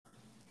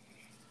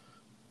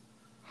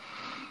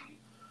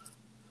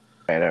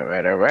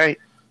All right.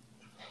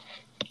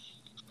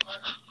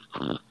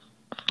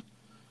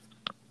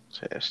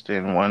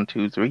 Testing 1,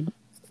 2, 3.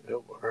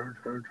 Yep, heard.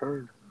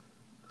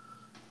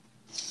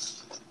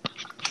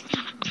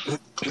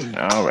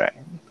 All right.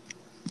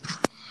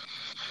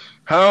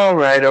 All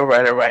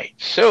right.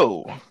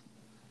 So,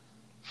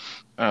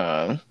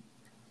 now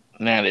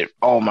that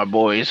all my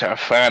boys are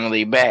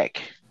finally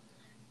back,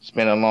 it's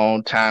been a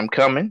long time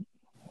coming.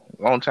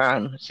 Long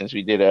time since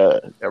we did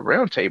a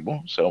round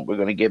table. So we're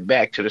gonna get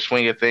back to the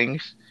swing of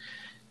things.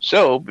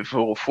 So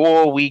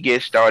before we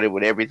get started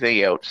with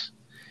everything else,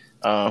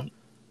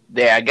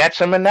 there I got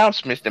some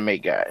announcements to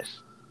make, guys.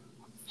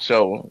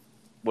 So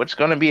what's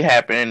gonna be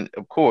happening?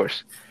 Of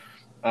course,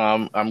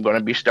 I'm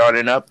gonna be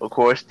starting up, of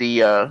course,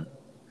 the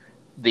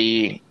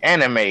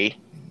anime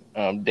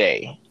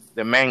day,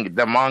 the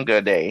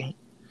manga day.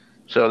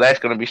 So that's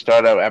gonna be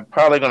started up. I'm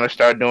probably gonna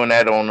start doing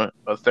that on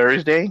a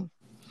Thursday.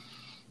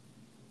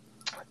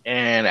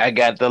 And I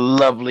got the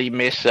lovely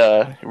Miss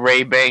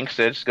Ray Banks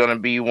that's gonna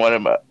be one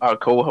of our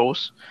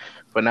co-hosts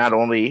for not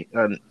only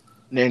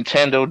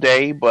Nintendo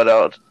Day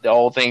but the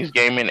All Things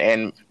Gaming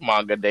and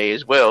Manga Day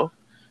as well.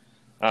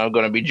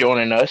 Going to be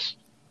joining us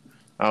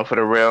for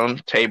the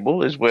round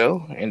table as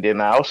well, and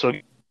then I also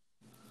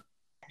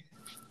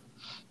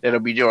that'll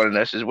be joining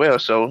us as well.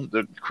 So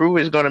the crew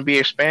is going to be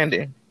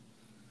expanding,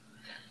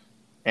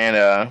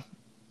 and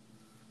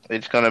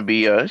it's gonna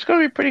be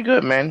pretty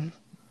good, man.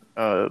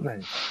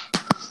 Nice.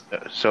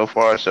 So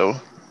far, so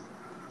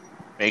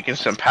making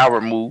some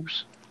power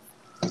moves.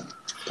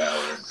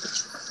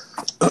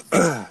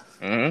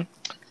 hmm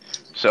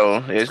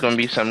So there's gonna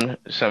be some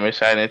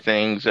exciting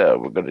things.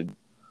 We're gonna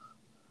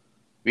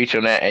reach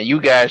on that, and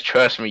you guys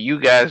trust me. You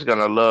guys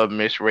gonna love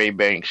Miss Ray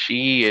Banks.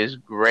 She is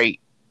great.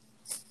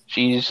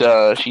 She's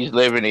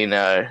living in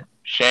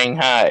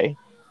Shanghai.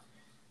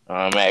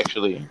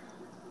 Actually,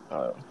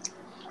 uh,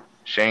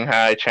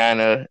 Shanghai,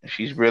 China.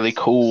 She's really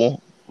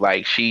cool.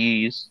 Like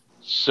she's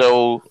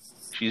a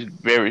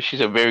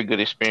very good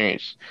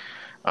experience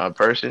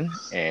person,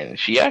 and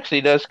she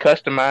actually does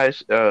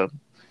customize.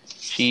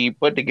 She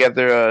put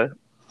together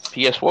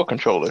PS4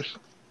 controllers,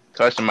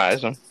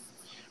 customize them,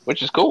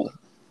 which is cool.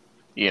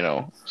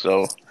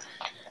 So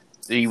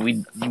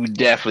you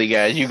definitely,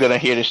 guys, you're gonna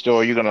hear the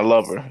story. You're gonna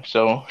love her.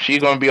 So she's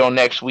gonna be on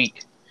next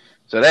week.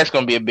 So that's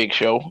gonna be a big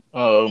show.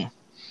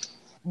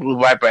 Blue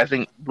Viper, I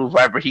think Blue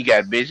Viper, he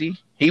got busy.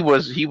 He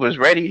was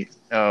ready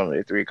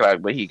at 3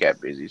 o'clock, but he got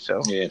busy.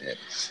 So Yeah.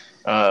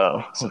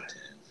 uh,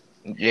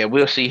 yeah,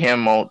 we'll see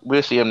him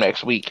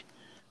next week,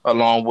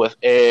 along with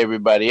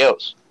everybody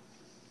else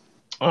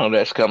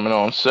that's coming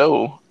on.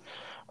 So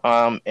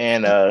and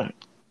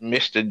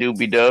Mr.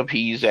 Doobie Dub,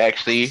 he's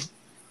actually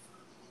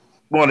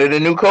one of the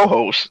new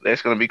co-hosts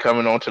that's going to be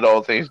coming on to the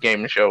All Things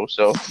Gaming Show.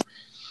 So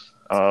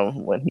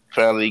when he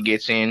finally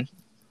gets in,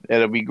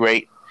 that'll be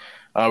great.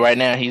 Right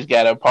now, he's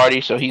got a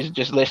party, so he's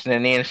just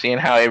listening in, seeing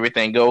how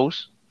everything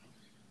goes,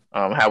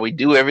 how we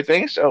do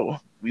everything. So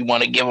we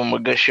want to give him a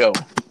good show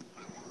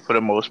for the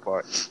most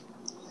part.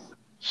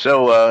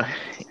 So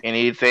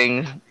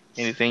anything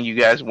you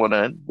guys want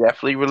to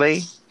definitely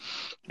relay?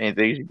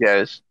 Anything you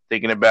guys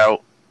thinking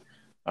about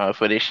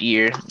for this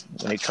year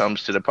when it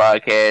comes to the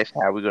podcast?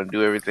 How we're going to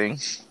do everything?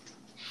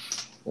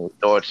 Any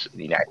thoughts?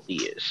 Any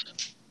ideas?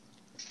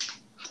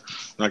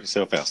 Knock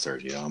yourself out,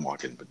 Sergio. I'm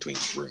walking between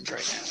rooms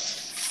right now.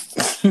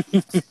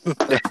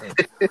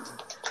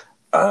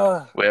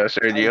 Well,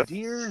 Sergio.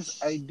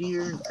 Ideas.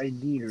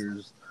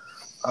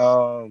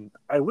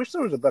 I wish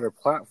there was a better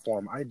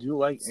platform. I do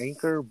like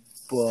Anchor,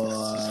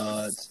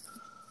 but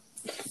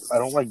I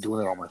don't like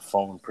doing it on my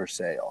phone per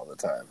se all the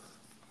time.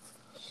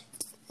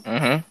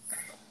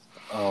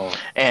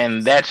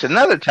 And that's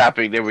another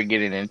topic that we're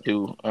getting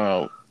into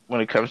when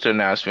it comes to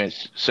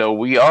announcements. So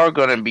we are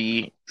going to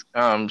be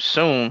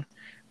soon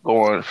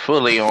going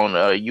fully on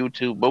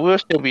YouTube, but we'll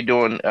still be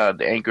doing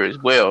the Anchor as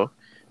well.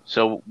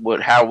 So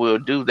how we'll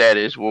do that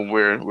is when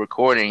we're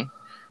recording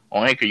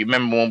on Anchor. You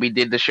remember when we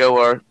did the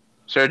show,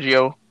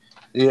 Sergio?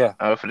 Yeah.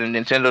 For the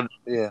Nintendo.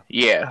 Yeah.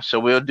 Yeah. So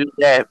we'll do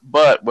that,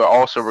 but we're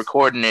also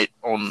recording it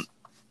on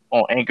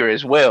Anchor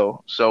as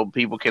well, so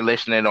people can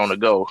listen it on the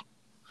go.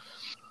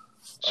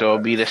 So it'll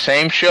be the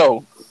same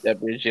show, that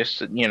it's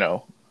just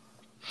we'll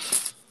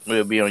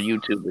be on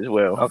YouTube as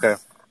well. Okay.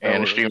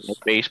 And stream on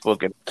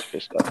Facebook and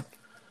stuff.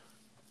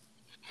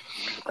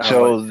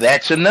 So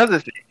that's another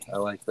thing. I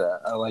like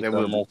that. I like the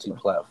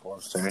multi-platform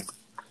thing.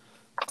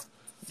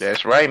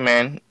 That's right,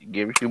 man.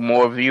 Gives you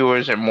more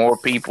viewers and more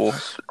people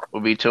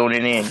will be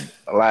tuning in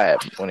live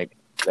when it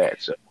comes to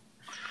that. So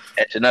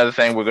that's another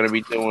thing we're going to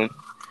be doing.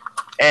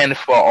 And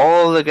for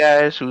all the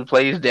guys who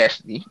plays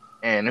Destiny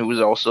and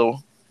who's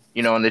also,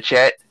 in the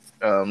chat,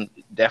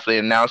 definitely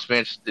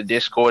announcements. The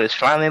Discord is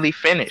finally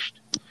finished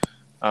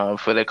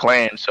for the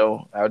clan.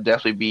 So I'll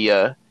definitely be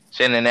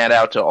sending that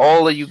out to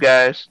all of you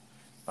guys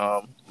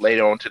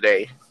later on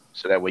today,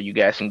 so that way you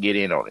guys can get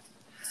in on it.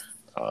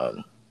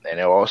 And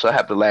they'll also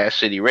have the Last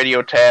City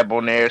Radio tab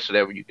on there, so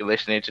that way you can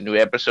listen into new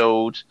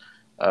episodes.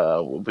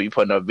 We'll be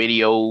putting up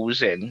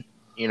videos and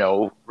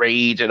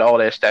raids and all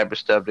that type of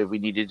stuff that we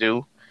need to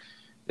do.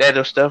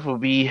 that stuff will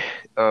be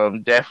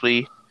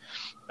definitely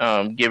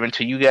given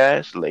to you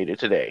guys later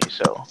today.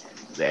 So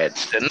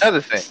that's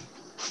another thing.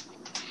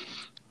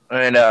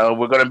 And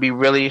we're gonna be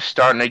really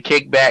starting to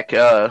kick back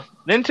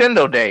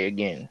Nintendo Day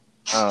again.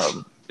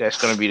 That's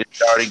gonna be the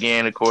start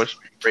again. Of course,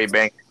 Ray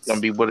Bank is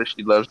gonna be with us.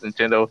 She loves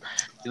Nintendo.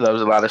 She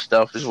loves a lot of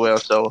stuff as well.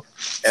 So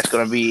that's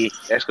gonna be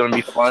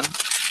fun.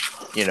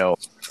 You know,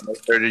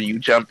 make sure that you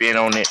jump in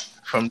on it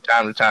from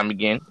time to time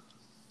again.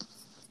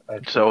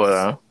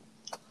 So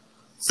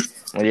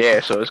yeah,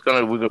 so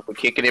we're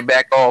kicking it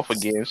back off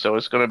again. So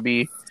it's gonna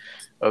be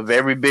a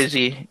very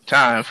busy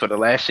time for the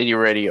Last City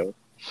Radio.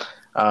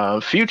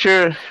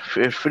 Future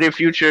for the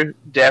future,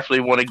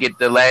 definitely want to get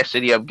the Last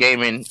City of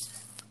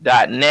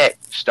Gaming.net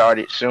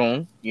started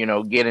soon.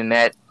 Getting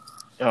that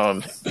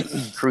um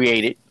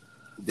created.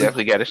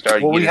 Definitely got to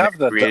start Well, we getting that have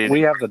the created.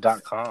 we have the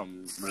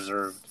 .com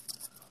reserved.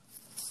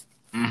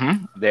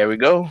 There we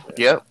go.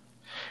 Yep.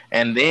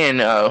 And then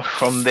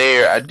from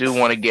there, I do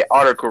want to get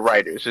article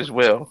writers as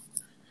well.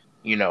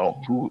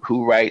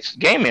 Who writes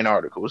gaming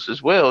articles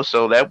as well.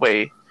 So that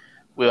way,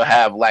 we'll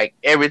have like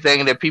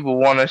everything that people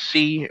want to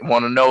see,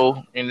 want to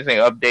know, anything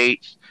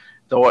updates,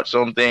 thoughts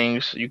on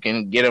things. You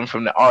can get them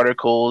from the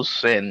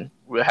articles, and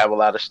we'll have a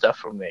lot of stuff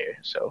from there.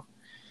 So,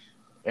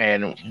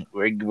 and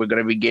we're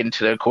gonna be getting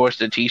to of course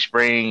the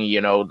Teespring,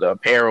 the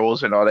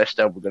apparels and all that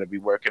stuff. We're gonna be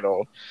working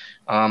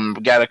on.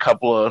 We got a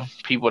couple of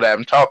people that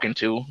I'm talking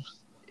to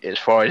as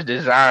far as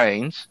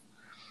designs.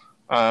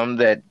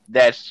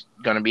 That's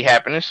gonna be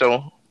happening.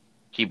 So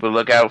keep a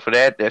lookout for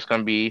that. That's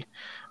gonna be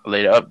a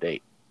later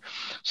update.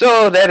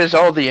 So that is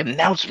all the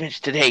announcements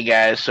today,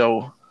 guys.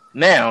 So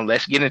now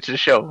let's get into the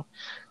show.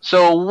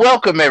 So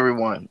welcome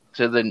everyone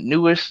to the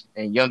newest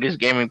and youngest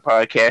gaming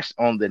podcast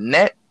on the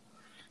net.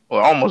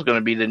 We're almost going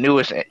to be the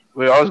newest.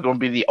 We're always going to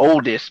be the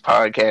oldest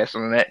podcast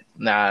on the net.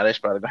 Nah, that's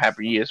probably going to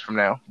happen years from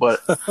now. But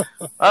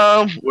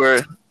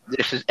we're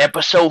this is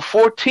episode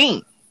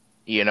 14.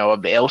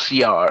 Of the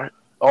LCR,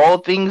 All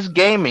Things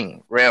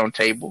Gaming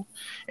Roundtable,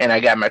 and I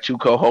got my two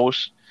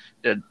co-hosts,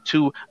 the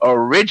two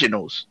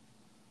originals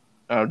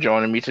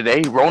joining me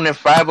today, Ronin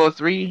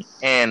 503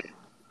 and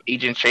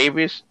Agent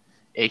Chavis,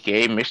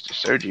 aka Mr.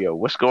 Sergio.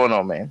 What's going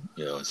on, man?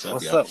 Yo, what's up,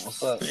 What's y'all? up?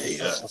 What's up? Hey,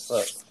 What's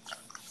up?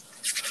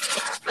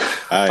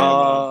 I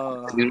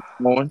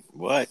am.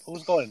 What?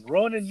 Who's going?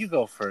 Ronan, you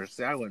go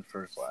first. I went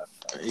first last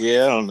time.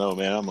 Yeah, I don't know,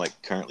 man. I'm like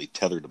currently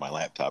tethered to my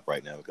laptop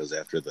right now because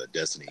after the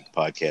Destiny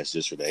podcast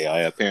yesterday,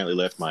 I apparently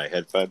left my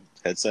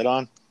headset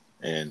on,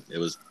 and it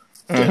was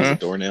dead as a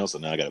doornail. So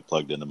now I got it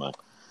plugged into my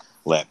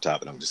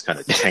laptop, and I'm just kind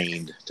of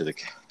chained to the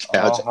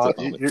couch at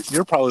the moment.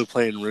 You're probably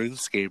playing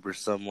RuneScape or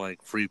some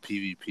like free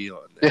PvP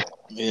on there.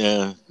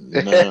 Yeah,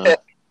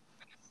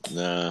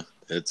 nah.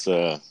 It's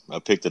I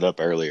picked it up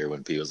earlier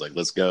when P was like,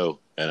 "Let's go,"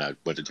 and I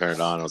went to turn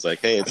it on. I was like,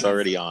 "Hey, it's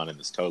already on and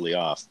it's totally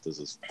off. This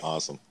is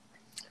awesome."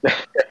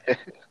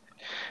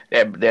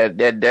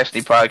 that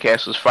Destiny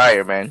podcast was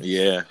fire, man.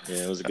 Yeah,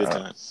 it was a good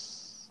time.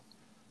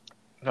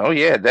 Oh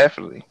yeah,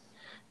 definitely.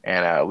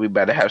 And we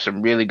better have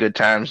some really good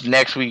times.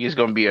 Next week is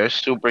going to be a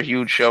super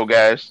huge show,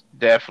 guys.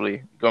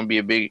 Definitely going to be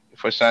a big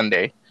for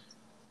Sunday.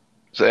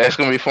 So that's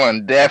going to be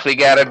fun. Definitely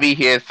got to be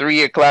here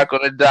 3:00 on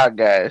the dot,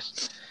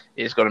 guys.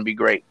 It's going to be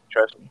great.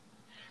 Trust me.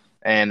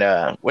 And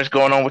what's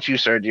going on with you,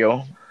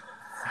 Sergio?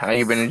 How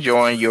you been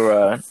enjoying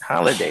your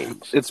holidays?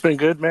 It's been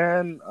good,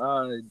 man.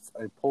 I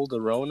pulled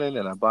a Ronin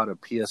and I bought a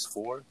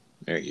PS4.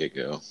 There you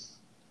go.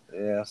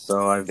 Yeah,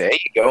 so there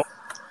you go.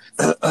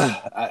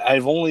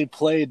 I've only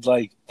played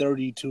like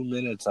 32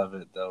 minutes of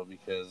it though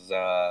because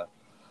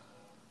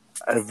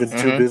I've been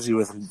too busy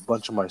with a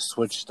bunch of my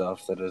Switch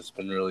stuff that has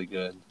been really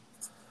good.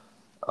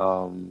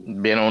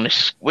 Been on the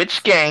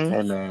Switch gang.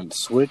 And man,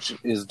 Switch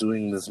is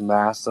doing this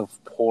massive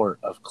port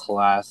of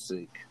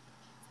classic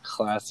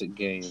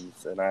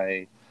games, and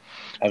I've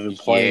been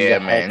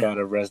playing the heck out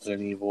of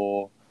Resident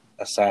Evil,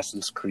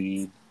 Assassin's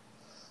Creed.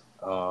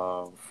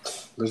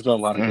 There's been a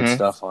lot of good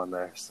stuff on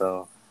there.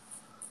 So,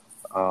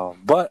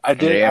 but I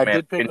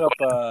did pick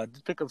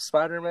up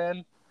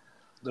Spider-Man.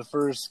 The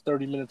first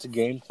 30 minutes of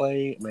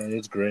gameplay, man,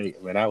 it's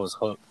great. Man, I was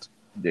hooked.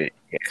 Yes,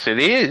 it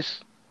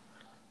is.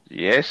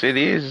 Yes, it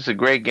is. It's a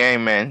great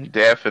game, man.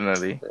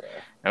 Definitely. Yeah.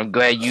 I'm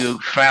glad you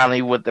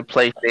finally with the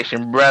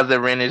PlayStation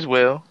brethren as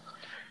well.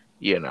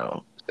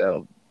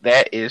 So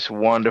that is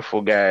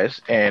wonderful, guys.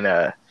 And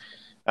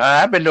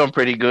I've been doing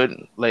pretty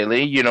good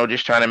lately.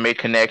 Just trying to make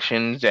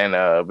connections and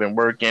been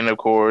working, of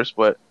course.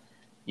 But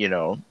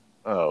been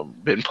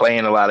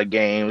playing a lot of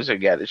games. I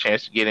got a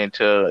chance to get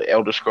into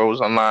Elder Scrolls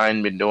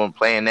Online. Been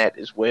playing that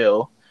as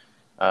well.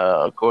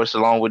 Of course,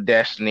 along with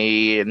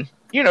Destiny and.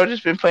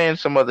 Just been playing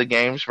some other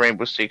games,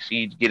 Rainbow Six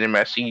Siege, getting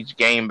my Siege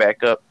game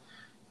back up.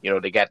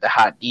 They got the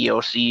hot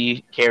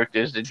DLC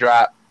characters to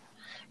drop,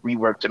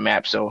 rework the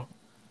map. So,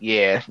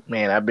 yeah,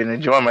 man, I've been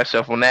enjoying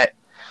myself on that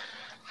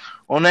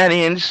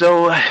end.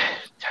 So,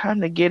 time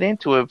to get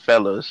into it,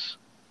 fellas.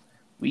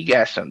 We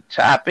got some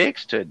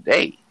topics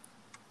today.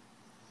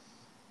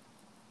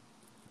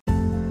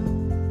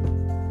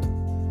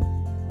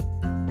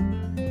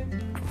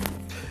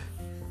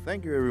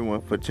 Thank you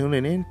everyone for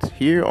tuning in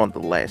here on the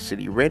Last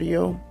City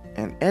Radio.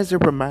 And as a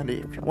reminder,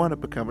 if you want to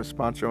become a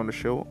sponsor on the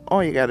show,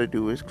 all you got to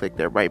do is click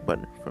that right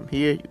button. From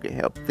here, you can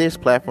help this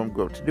platform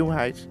grow to new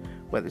heights,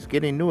 whether it's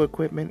getting new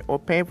equipment or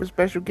paying for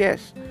special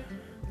guests.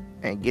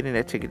 And getting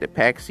a ticket to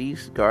PAX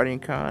East, Guardian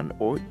Con,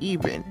 or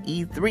even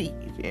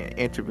E3 and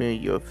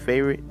interviewing your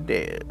favorite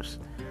devs.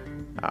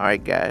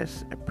 Alright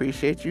guys, I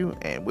appreciate you,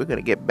 and we're going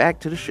to get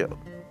back to the show.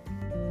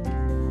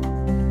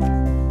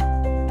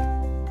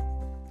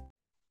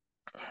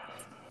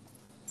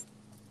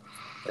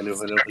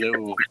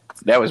 Hello.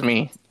 That was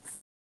me.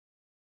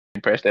 I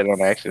pressed that on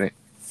accident.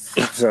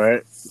 It's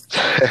alright.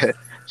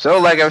 So,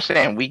 like I was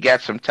saying, we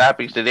got some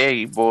topics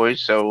today,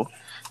 boys. So,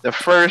 the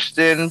first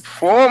and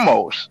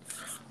foremost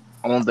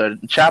on the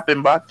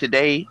chopping block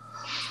today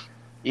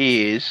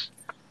is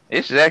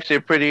actually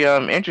a pretty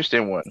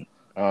interesting one.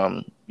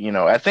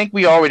 I think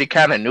we already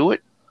kind of knew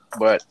it,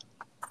 but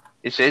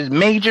it says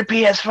major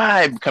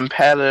PS5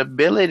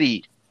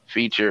 compatibility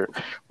feature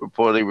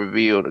reportedly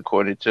revealed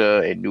according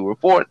to a new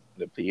report.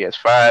 The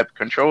PS5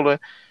 controller,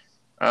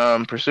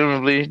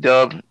 presumably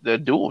dubbed the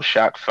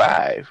DualShock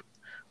 5,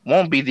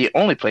 won't be the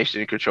only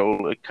PlayStation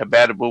controller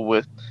compatible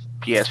with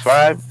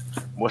PS5.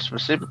 More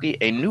specifically,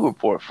 a new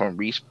report from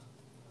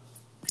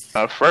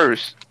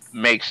first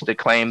makes the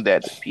claim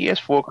that the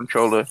PS4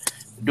 controller,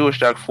 the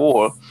DualShock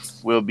 4,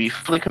 will be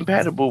fully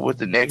compatible with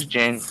the next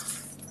gen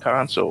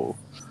console.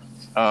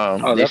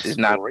 This is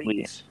not great.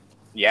 only,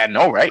 yeah, I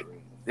know, right?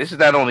 This is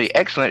not only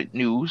excellent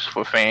news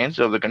for fans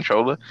of the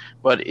controller,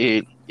 but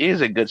it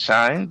is a good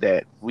sign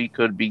that we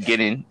could be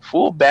getting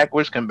full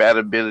backwards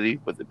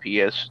compatibility with the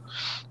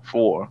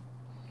PS4.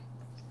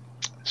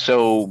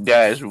 So,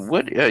 guys,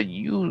 what are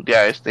you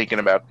guys thinking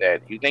about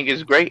that? You think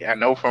it's great? I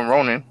know from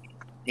Ronan,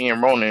 me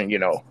and Ronan,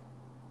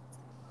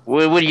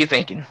 what are you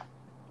thinking?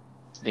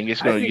 You think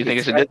it's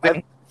a good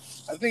thing?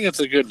 I think it's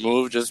a good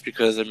move just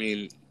because,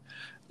 the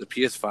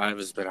PS5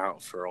 has been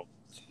out for a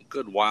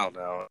good while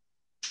now.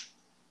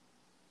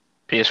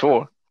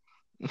 PS4.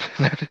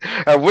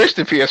 I wish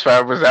the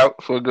PS5 was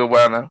out for a good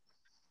while now.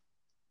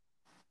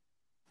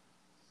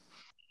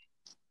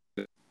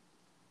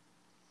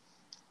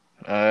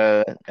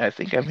 I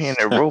think I'm hearing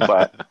a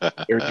robot.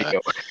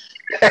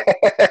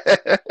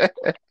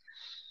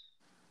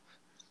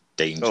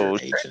 Danger,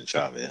 Agent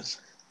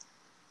Chavez.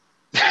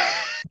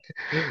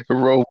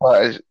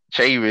 Robot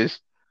Chavis.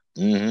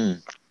 Mm-hmm.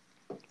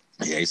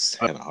 Yeah, he's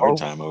having a hard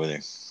time over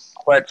there.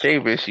 Quite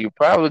Chavis, you're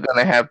probably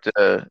gonna have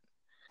to.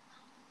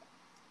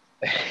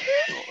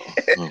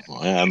 It's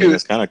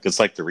it's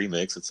like the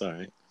remix. It's all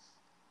right.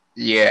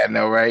 Yeah, I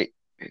know, right?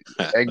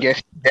 I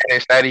guess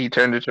decided he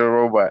turned into a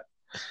robot.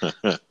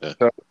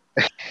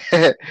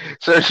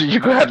 So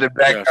you gonna have to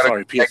back out.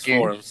 Sorry,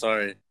 PS4. I'm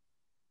sorry.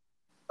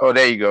 Oh,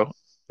 there you go.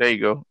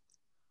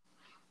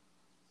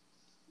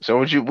 So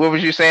what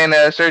was you saying,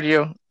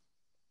 Sergio?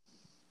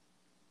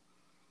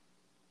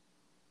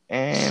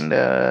 And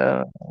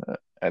I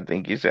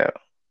think he's out.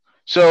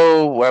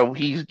 So while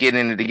he's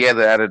getting it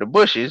together out of the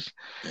bushes,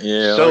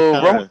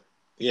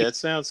 it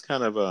sounds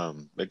kind of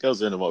it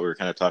goes into what we were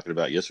kind of talking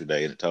about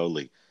yesterday, and it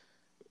totally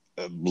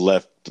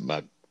left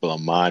my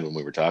mind when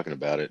we were talking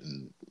about it.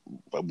 And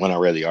when I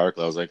read the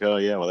article, I was like, oh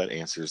yeah, well that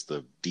answers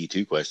the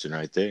D2 question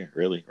right there,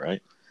 really,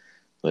 right?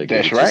 Like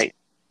that's right.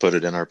 Put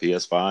it in our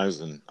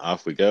PS5s and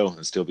off we go,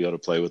 and still be able to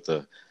play with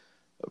the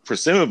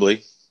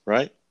presumably,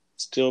 right?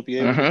 Still be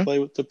able to play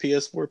with the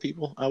PS4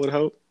 people, I would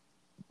hope.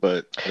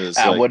 But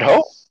I would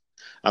hope.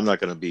 I'm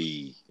not going to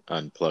be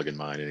unplugging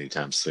mine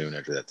anytime soon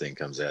after that thing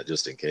comes out,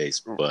 just in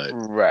case. But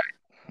right.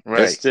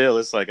 But still,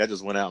 it's like I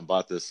just went out and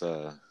bought this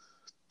the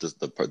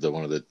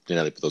one of the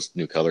they put those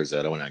new colors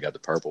out. I went out and got the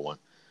purple one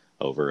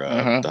over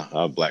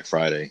Black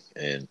Friday,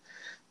 and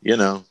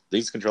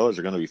these controllers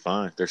are going to be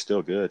fine. They're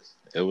still good.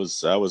 I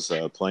was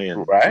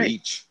playing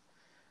Reach.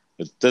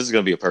 This is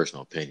going to be a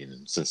personal opinion,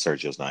 and since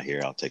Sergio's not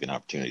here, I'll take an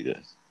opportunity to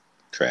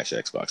trash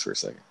Xbox for a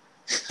second.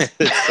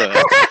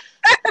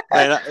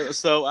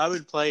 So I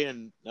would try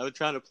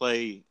to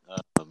play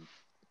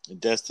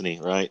Destiny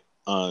right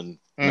on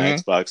my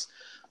Xbox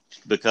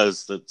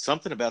because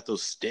something about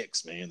those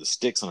sticks, man. The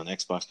sticks on an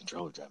Xbox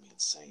controller drive me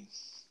insane.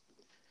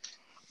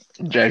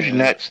 Drives you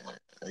nuts.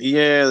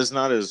 Yeah, it's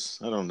not as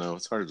I don't know.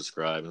 It's hard to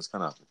describe. It's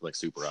kind of like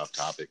super off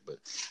topic, but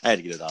I had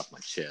to get it off my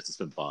chest. It's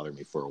been bothering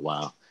me for a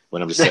while.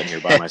 When I'm just sitting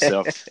here by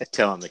myself,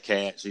 telling the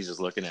cat, she's just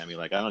looking at me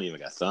like I don't even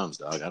got thumbs,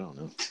 dog. I don't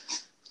know.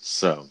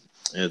 So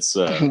it's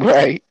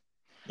right.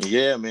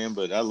 Yeah, man.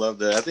 But I love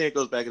that. I think it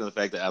goes back to the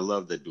fact that I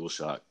love the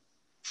DualShock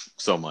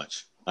so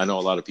much. I know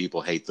a lot of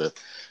people hate the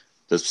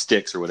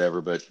sticks or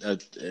whatever, but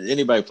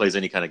anybody who plays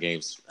any kind of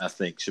games, I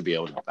think, should be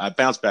able to. I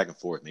bounce back and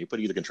forth. You put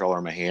the controller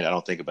in my hand, I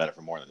don't think about it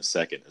for more than a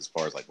second as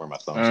far as like where my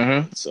thumbs are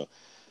going. So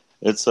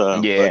it's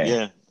But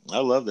yeah, I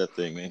love that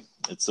thing, man.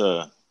 It's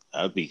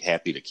I'd be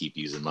happy to keep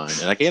using mine,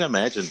 and I can't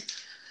imagine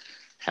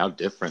how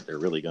different they're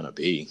really going to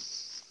be.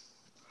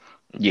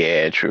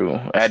 Yeah, true.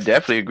 I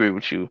definitely agree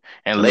with you,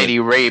 and Lady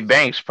Ray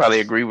Banks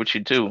probably agree with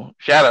you too.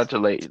 Shout out to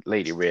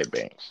Lady Red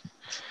Banks.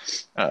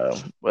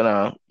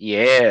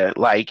 Yeah,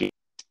 like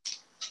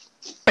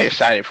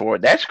excited for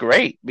it. That's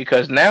great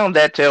because now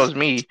that tells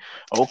me,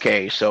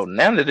 okay, so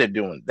now that they're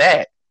doing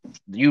that,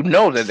 you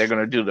know that they're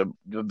going to do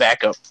the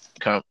backup,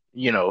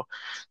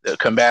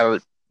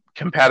 the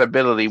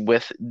compatibility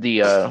with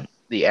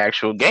the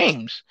actual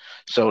games.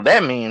 So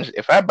that means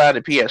if I buy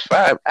the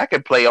PS5, I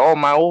can play all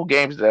my old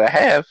games that I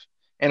have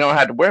and don't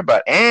have to worry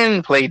about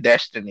and play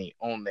Destiny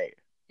on there.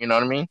 You know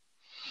what I mean?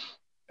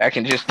 I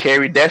can just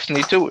carry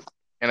Destiny to it,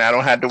 and I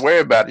don't have to worry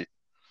about it.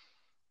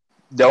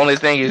 The only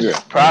thing is Yeah.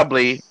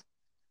 probably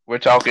we're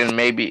talking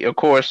maybe, of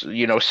course,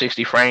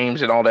 60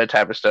 frames and all that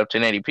type of stuff,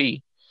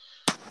 1080p.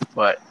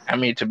 But I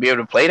mean, to be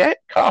able to play that,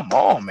 come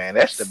on, man,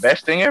 that's the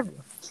best thing ever.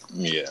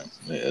 Yeah,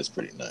 that's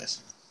pretty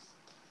nice.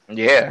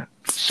 Yeah.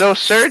 So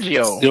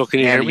Sergio, Yo, can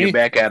you now hear that you're me?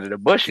 back out of the Can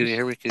you bushes,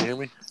 hear me? Can you hear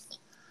me? All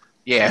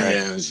yeah.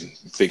 right. Yeah,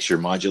 fix your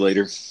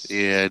modulator.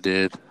 Yeah, I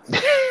did.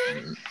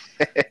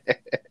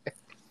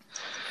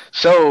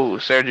 So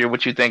Sergio,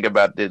 what you think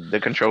about the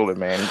controller,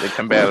 man? The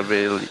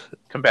compatibility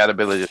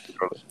of the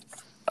controller.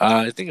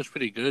 I think it's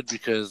pretty good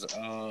because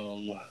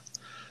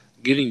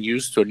getting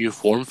used to a new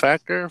form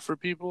factor for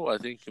people, I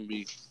think, can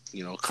be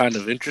kind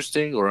of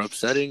interesting or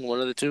upsetting. One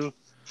of the two.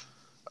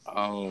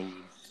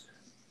 Um,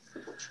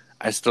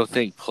 I still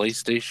think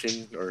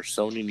PlayStation or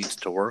Sony needs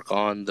to work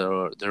on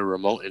their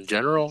remote in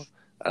general.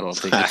 I don't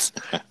think it's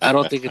I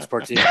don't think it's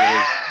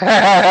particularly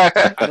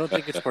I don't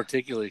think it's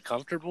particularly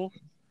comfortable.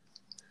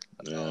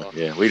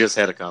 Yeah, we just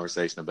had a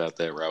conversation about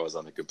that where I was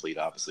on the complete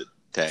opposite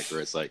tack,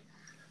 where it's like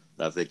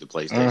I think the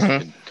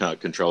PlayStation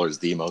controller is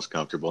the most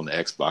comfortable, and the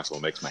Xbox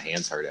one makes my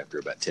hands hurt after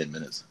about 10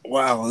 minutes.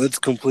 Wow, that's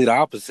complete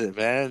opposite,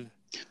 man.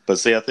 But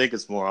see, I think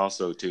it's more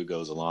also too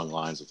goes along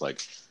lines of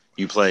like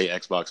you play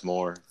Xbox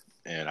more,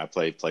 and I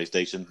play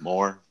PlayStation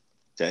more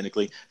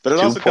technically. But it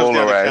Too also comes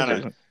down to kind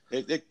of polarizing.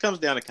 it comes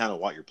down to kind of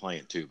what you're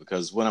playing too.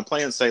 Because when I'm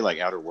playing, say like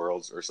Outer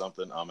Worlds or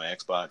something on my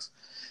Xbox,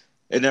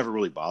 it never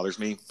really bothers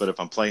me. But if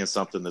I'm playing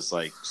something that's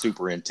like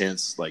super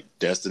intense, like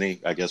Destiny,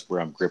 I guess where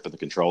I'm gripping the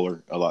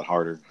controller a lot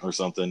harder or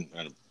something,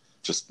 and I'm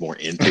just more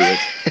into it.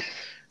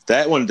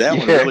 That one Yeah.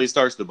 really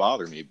starts to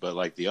bother me, but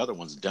like the other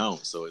ones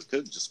don't. So it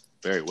could just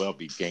very well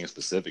be game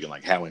specific and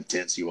like how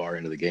intense you are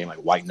into the game, like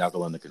white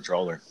knuckling the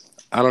controller.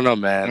 I don't know,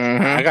 man. I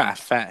Mm-hmm. got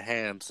fat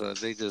hands, so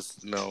they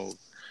just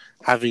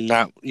having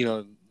not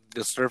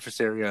the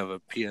surface area of a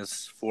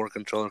PS4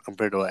 controller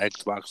compared to an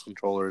Xbox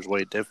controller is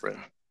way different.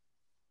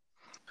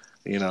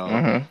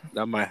 Mm-hmm.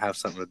 That might have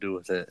something to do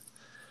with it.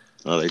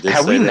 Well, they did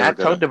Have say we they were not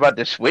gonna. talked about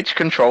the Switch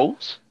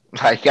controls?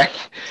 Like,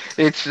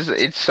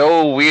 it's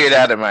so weird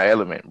out of my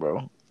element,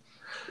 bro.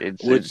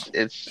 It's Which, it's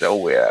it's so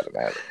weird out of my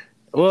element.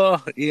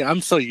 well, yeah,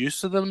 I'm so used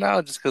to them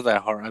now, just because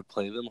I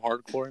play them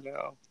hardcore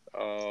now.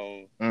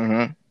 Um,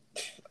 Mm-hmm.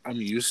 I'm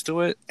used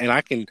to it, and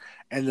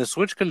the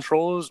Switch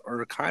controls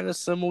are kind of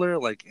similar,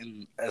 like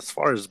in as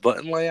far as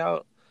button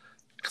layout,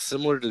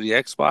 similar to the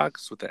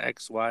Xbox with the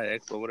X, Y,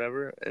 X, or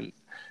whatever. And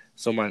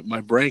so my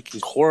brain can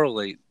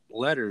correlate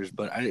letters,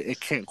 but it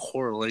can't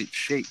correlate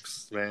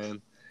shapes,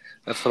 man.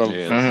 That's what I'm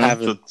Yeah, Mm-hmm. the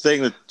having.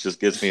 thing that just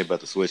gets me about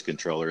the Switch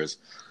controller is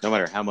no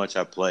matter how much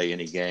I play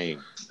any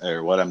game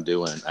or what I'm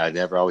doing, I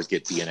never always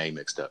get DNA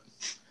mixed up.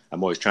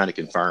 I'm always trying to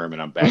confirm,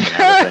 and I'm backing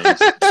out of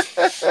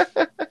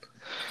things.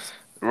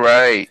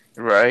 Right,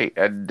 right.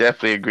 I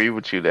definitely agree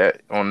with you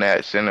that on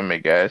that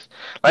sentiment, guys.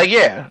 Like,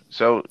 yeah.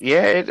 So,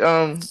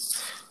 yeah,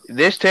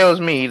 this tells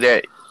me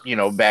that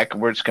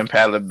backwards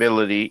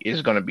compatibility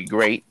is going to be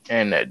great,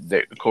 and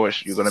that of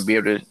course you're going to be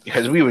able to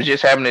because we was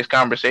just having this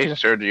conversation,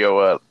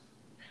 Sergio,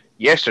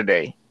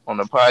 yesterday on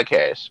the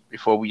podcast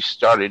before we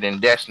started in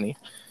Destiny.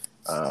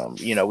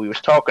 We was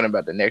talking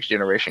about the next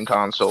generation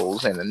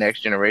consoles and the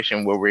next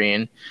generation where we're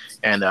in,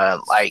 and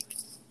like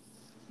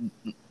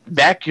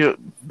back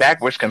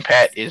backwards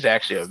compat is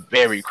actually a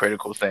very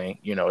critical thing,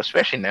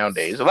 especially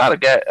nowadays. A lot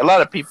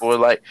of people are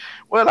like,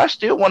 well, I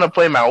still want to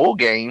play my old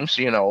games,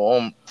 even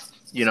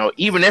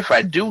if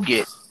I do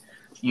get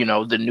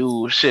the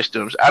new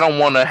systems. I don't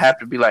want to have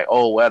to be like,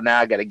 oh well, now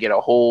I got to get a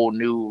whole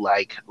new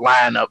like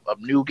lineup of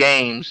new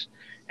games,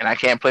 and I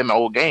can't play my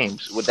old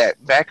games. With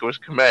that backwards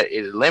compat,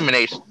 it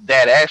eliminates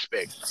that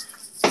aspect,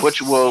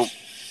 which will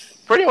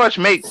pretty much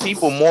make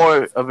people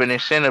more of an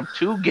incentive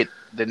to get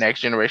the next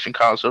generation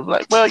console.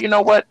 Like, well, you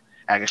know what?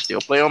 I can still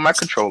play on my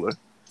controller.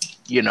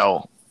 You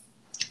know,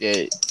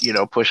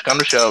 push come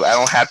to shove, I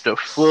don't have to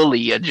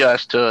fully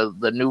adjust to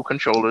the new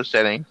controller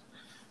setting.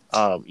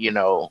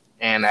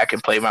 And I can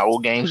play my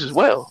old games as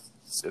well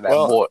that I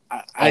Well, bought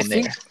I on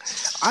think there.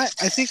 I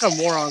think I'm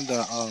more on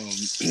the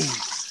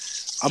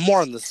I'm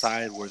more on the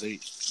side where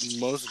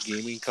most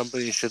gaming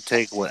companies should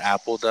take what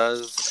Apple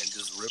does and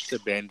just rip the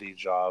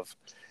bandage off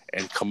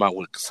and come out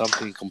with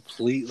something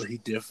completely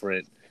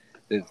different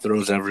that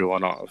throws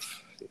everyone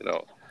off.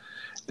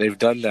 They've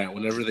done that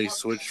whenever they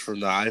switched from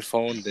the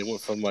iPhone. They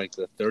went from like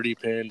the 30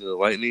 pin to the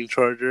Lightning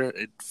charger.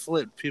 It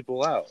flipped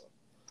people out.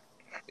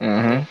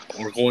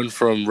 Mm-hmm. Or going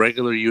from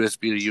regular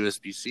USB to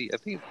USB C.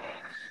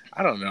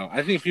 I don't know.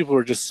 I think people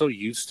are just so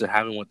used to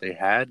having what they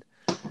had.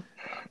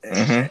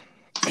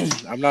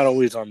 Mm-hmm. I'm not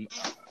always on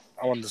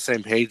the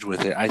same page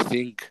with it. I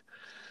think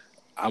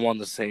I'm on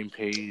the same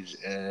page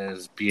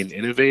as being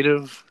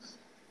innovative,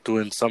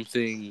 doing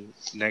something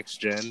next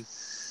gen.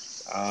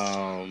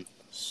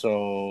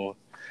 So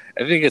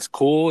I think it's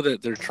cool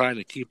that they're trying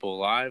to keep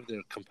alive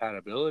their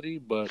compatibility,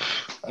 but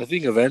I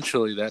think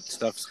eventually that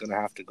stuff's gonna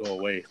have to go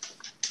away.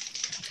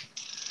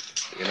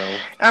 You know.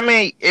 I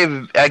mean,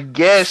 if I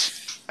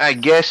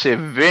guess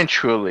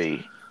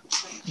eventually,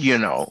 you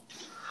know,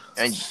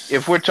 and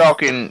if we're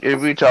talking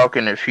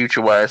the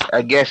future wise,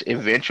 I guess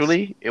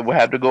eventually it will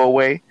have to go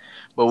away.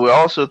 But we're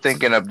also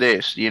thinking of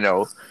this,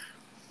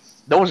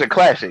 those are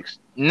classics.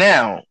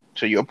 Now,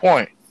 to your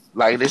point,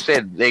 like they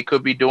said, they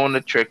could be doing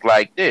the trick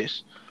like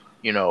this.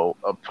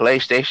 A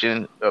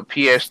PlayStation, a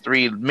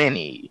PS3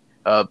 Mini,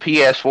 a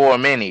PS4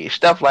 Mini,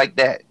 stuff like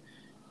that.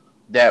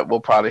 That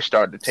will probably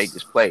start to take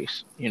its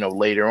place,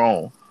 later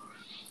on.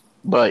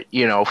 But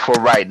for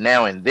right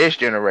now in this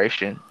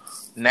generation,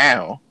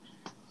 now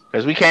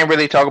because we can't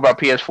really talk about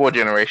PS4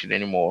 generation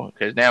anymore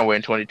because now we're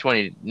in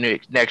 2020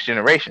 next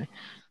generation.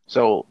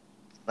 So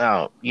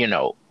now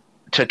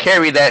to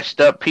carry that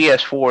stuff,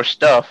 PS4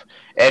 stuff,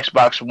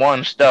 Xbox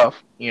One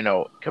stuff,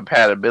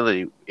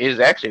 compatibility is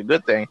actually a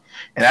good thing,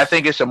 and I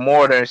think it's a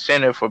more than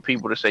incentive for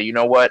people to say, you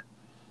know what,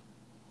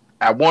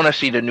 I want to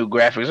see the new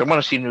graphics. I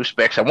want to see new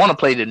specs. I want to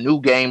play the new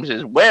games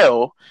as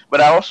well, but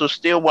I also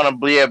still want to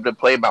be able to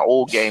play my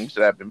old games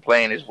that I've been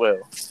playing as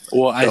well.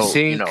 Well, I So,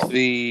 think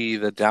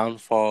the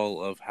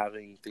downfall of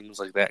having things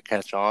like that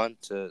catch on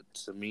to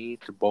me,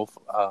 to both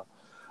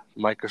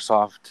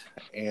Microsoft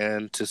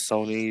and to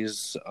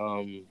Sony's,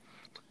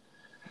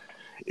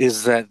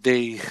 is that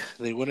they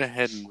went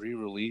ahead and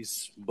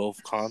re-released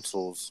both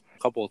consoles a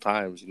couple of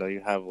times.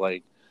 You have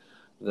like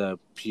the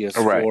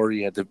PS4, right.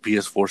 you have the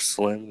PS4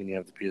 Slim, and you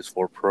have the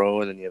PS4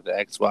 Pro, and then you have the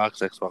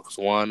Xbox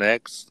One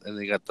X, and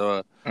they got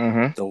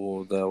Mm-hmm. the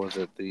was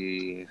it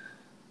the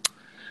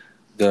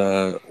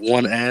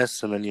One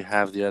S, and then you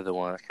have the other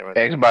one. I can't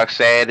remember. Xbox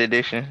Sad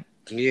Edition.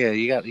 Yeah,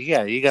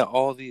 you got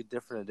all the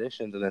different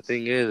editions, and the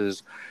thing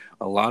is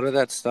a lot of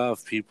that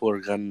stuff people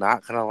are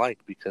not gonna like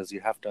because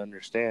you have to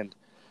understand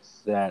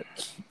that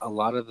a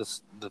lot of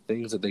the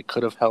things that they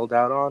could have held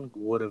out on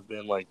would have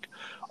been like,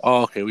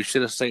 oh, okay, we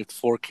should have saved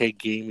 4K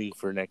gaming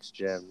for next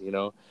gen.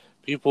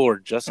 People are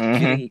just Mm-hmm.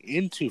 getting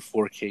into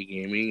 4K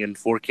gaming, and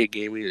 4K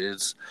gaming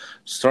is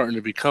starting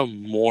to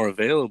become more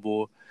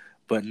available.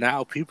 But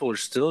now people are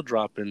still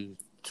dropping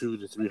 $200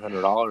 to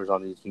 $300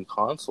 on these new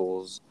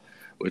consoles,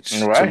 which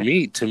to Right.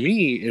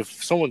 me, if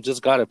someone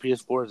just got a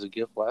PS4 as a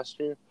gift last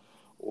year,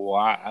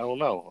 why? I don't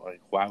know. Like,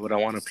 why would I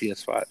want a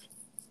PS5?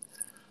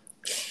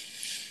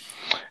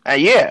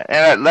 Yeah,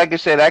 and like I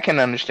said, I can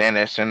understand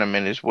that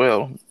sentiment as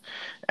well.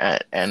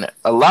 And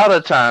a lot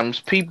of times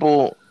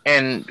people,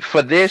 and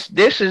for this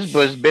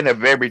has been a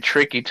very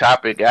tricky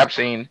topic I've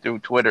seen through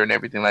Twitter and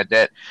everything like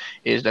that,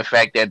 is the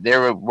fact that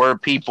there were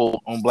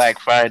people on Black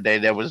Friday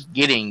that was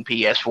getting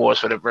PS4s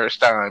for the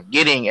first time,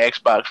 getting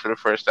Xbox for the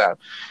first time,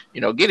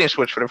 getting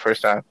Switch for the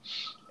first time.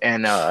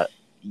 And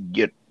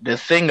the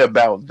thing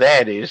about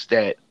that is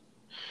that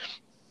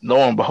lo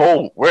and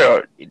behold,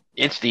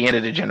 it's the end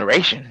of the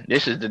generation.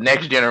 This is the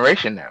next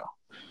generation now.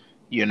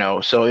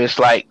 So it's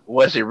like,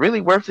 was it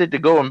really worth it to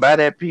go and buy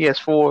that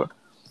PS4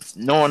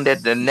 knowing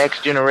that the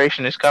next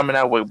generation is coming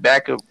out with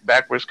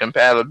backwards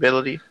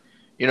compatibility?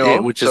 Yeah,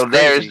 which is So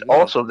there's crazy. Yeah,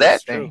 also that's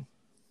that true. thing.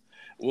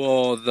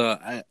 Well,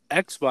 the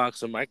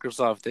Xbox and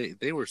Microsoft,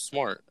 they were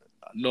smart.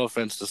 No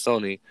offense to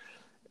Sony,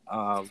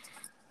 um,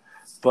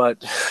 but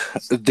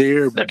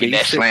their Look at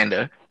that basic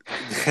slander.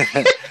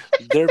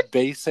 their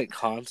basic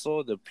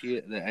console, the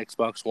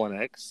Xbox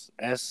One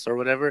S or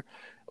whatever,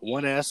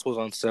 One S was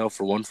on sale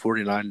for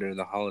 $149 during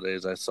the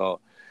holidays. I saw,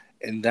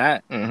 and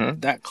Mm-hmm.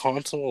 that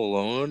console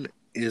alone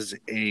is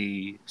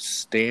a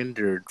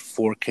standard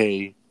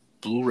 4K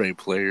Blu-ray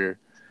player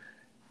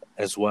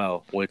as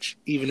well. Which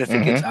even if it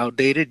gets Mm-hmm.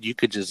 outdated, you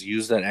could just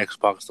use that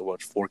Xbox to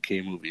watch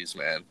 4K movies,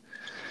 man.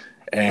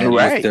 And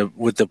Right. with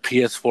the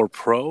PS4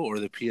 Pro or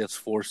the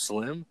PS4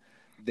 Slim,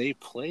 they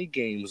play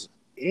games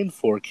in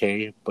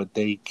 4K, but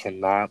they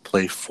cannot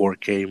play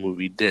 4K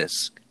movie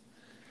disc.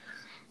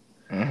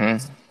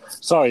 Mm-hmm.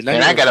 Sorry, not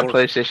And I even got a 4.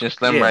 PlayStation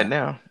Slim right Yeah,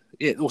 now.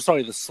 yeah. Well,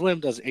 sorry, the Slim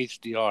does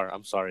HDR.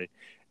 I'm sorry,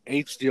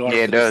 HDR Yeah,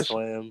 for it the does.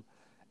 Slim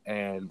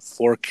and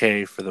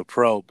 4K for the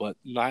Pro, but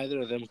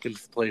neither of them can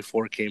play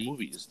 4K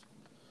movies.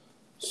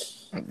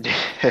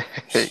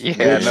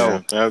 Yeah, I Which Yeah,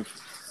 know.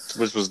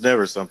 which was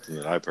never something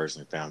that I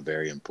personally found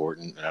very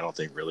important, and I don't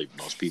think really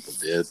most people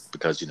did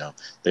because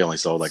they only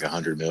sold like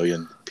 100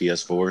 million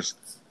PS4s.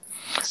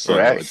 So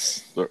Right.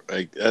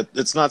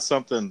 it's not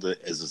something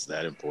that is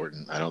that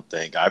important. I don't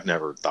think. I've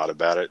never thought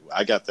about it.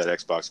 I got that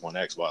Xbox One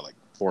X like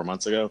 4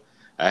 months ago.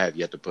 I have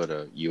yet to put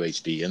a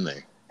UHD in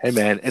there. hey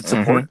man, it's Mm-hmm.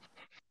 important.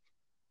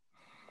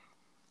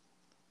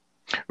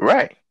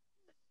 Right.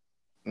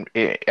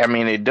 I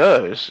mean, it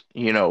does.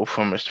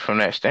 From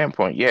that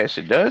standpoint, yes,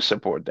 it does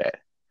support that.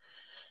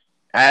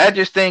 I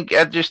just think,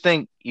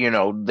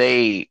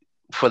 they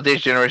for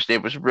this generation they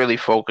was really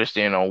focused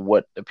in on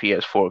what the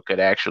PS4 could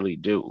actually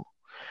do.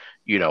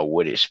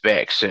 With its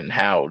specs and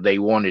how they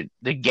wanted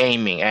the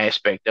gaming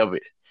aspect of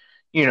it.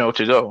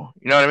 to go.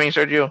 You know what I mean,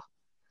 Sergio?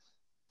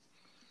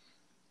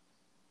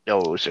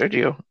 Oh,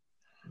 Sergio.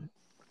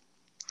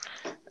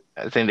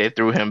 I think they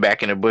threw him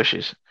back in the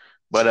bushes.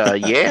 But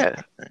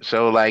yeah.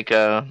 So like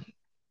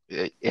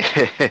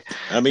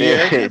I mean, yeah,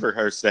 it never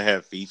hurts to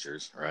have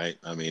features, right?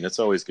 I mean, it's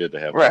always good to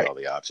have like right. all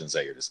the options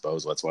at your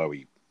disposal. That's why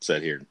we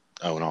sit here and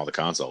own all the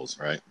consoles,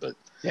 right? But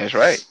That's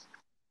right.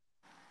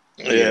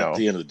 You yeah, at know,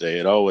 the end of the day,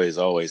 it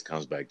always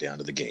comes back down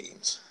to the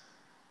games.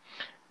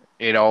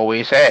 it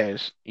always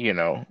has.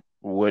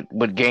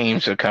 What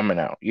games are coming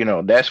out.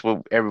 That's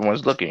what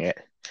everyone's looking at.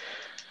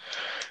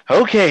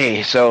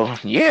 Okay, so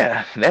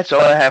yeah, that's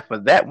all I have for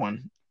that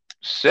one.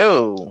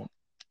 So,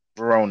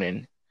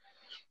 Ronan,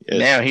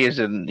 now Yes. here's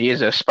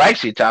a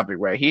spicy topic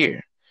right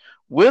here.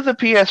 Will the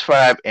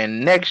PS5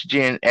 and next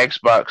gen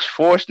Xbox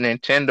force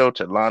Nintendo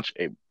to launch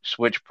a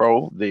Switch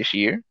Pro this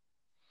year?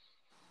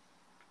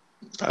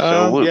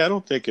 So, Yeah, I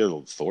don't think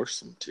it'll force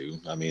them to.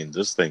 I mean,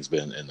 this thing's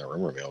been in the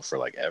rumor mill for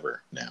like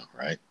ever now,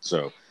 right?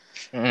 So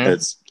mhm.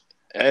 it's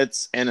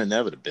it's an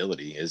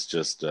inevitability. It's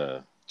just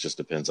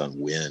depends on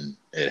when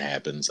it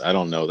happens. I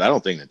don't know. I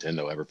don't think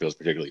Nintendo ever feels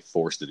particularly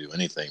forced to do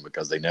anything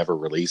because they never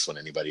release when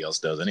anybody else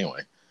does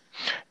anyway.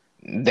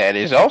 That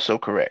is also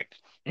correct.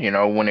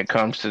 When it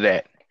comes to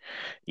that,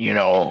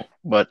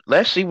 but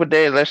let's see what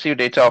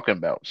they're talking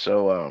about.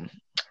 So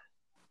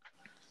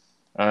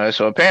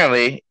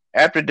apparently,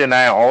 after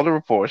denying all the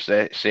reports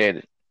that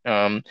said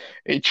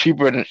a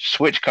cheaper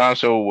Switch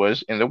console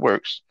was in the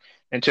works,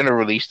 Nintendo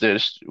released the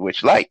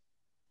Switch Lite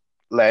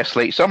last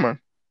late summer.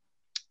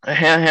 A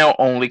handheld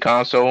only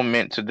console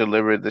meant to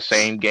deliver the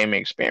same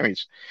gaming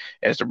experience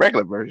as the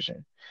regular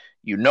version.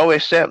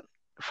 Except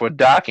for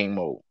docking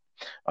mode.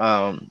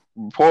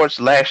 Reports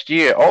last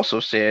year also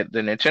said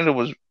that Nintendo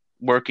was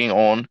working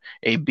on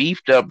a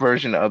beefed up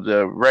version of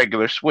the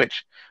regular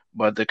Switch,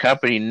 but the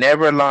company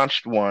never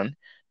launched one.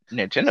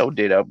 Nintendo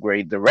did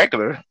upgrade the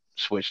regular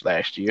Switch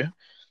last year,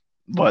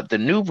 but the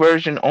new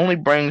version only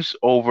brings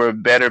over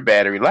better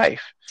battery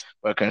life.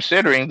 But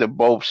considering that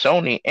both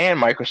Sony and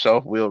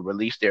Microsoft will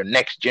release their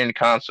next gen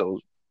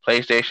consoles,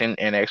 PlayStation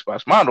and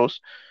Xbox models,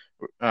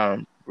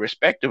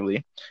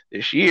 respectively,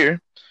 this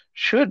year,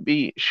 should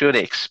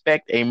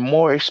expect a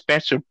more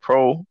expensive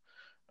Pro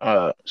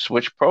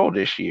Switch Pro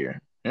this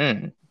year.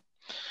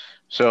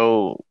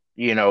 So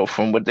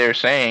from what they're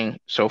saying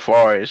so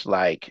far is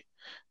like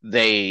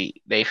they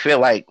feel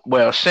like,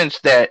 well, since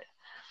that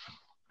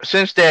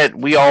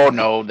we all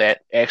know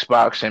that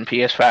Xbox and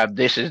PS5,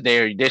 this is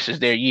their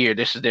year,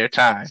 this is their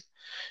time,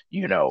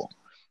 you know.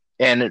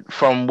 And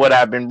from what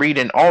I've been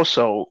reading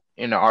also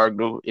in the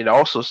article, it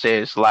also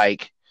says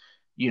like,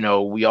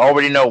 we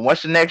already know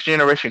once the next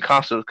generation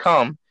consoles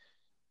come,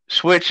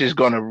 Switch is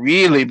gonna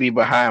really be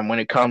behind when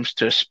it comes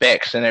to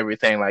specs and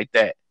everything like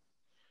that,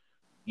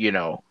 you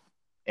know.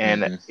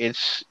 And Hmm.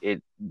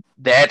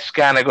 that's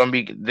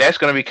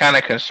gonna be kind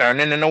of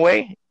concerning in a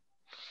way,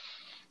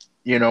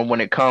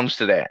 when it comes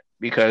to that,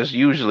 because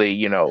usually,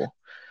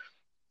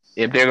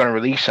 if they're going to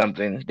release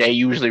something, they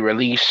usually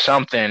release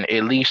something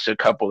at least a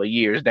couple of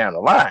years down the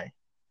line.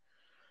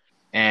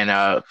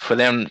 And for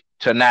them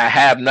to not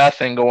have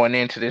nothing going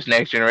into this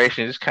next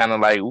generation is kind of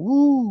like,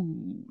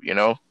 woo.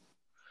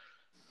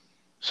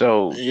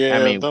 So, I Yeah,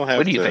 mean, they'll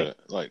what have do you think? to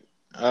like,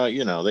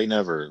 they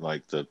never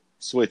like the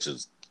Switch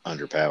is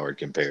underpowered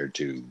compared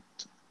to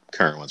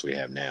current ones we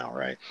have now,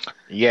 right?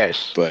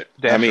 Yes, But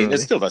I mean,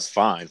 it's definitely. still that's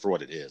fine for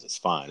what it is. It's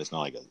fine. It's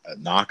not like a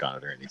knock on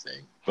it or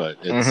anything. But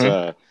it's Hmm.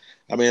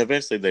 I mean,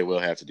 eventually they will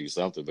have to do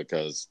something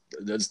because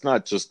it's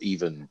not just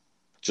even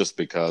just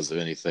because of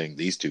anything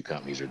these two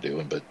companies are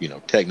doing, but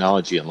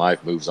technology and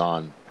life moves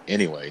on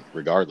anyway,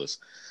 regardless.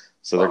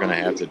 So they're going to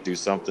have to do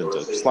something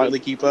to slightly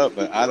keep up.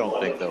 But I don't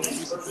think they'll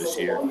release it this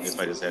year. If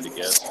I just had to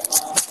guess,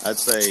 I'd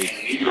say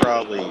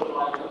probably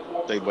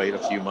they'd wait a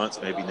few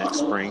months, maybe next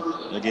spring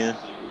again.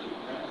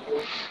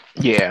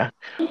 Yeah.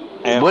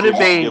 What After if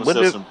just to they? give What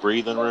ourselves if? some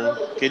breathing room.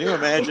 Can you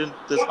imagine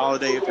this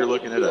holiday if you're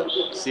looking at a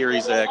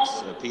Series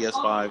X, a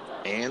PS5,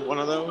 and one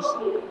of those?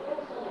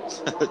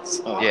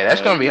 It's Yeah, like,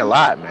 that's gonna be a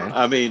lot, man.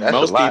 I mean,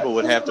 That's a most lot. people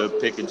would have to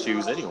pick and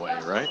choose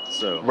anyway, right?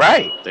 So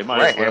Right. they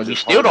might Right. as well And we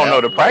just still hold don't know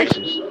out the and wait.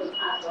 prices.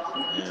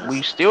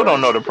 We Yes, still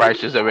don't know Christ. the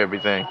prices of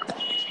everything.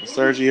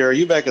 Sergio, are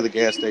you back at the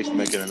gas station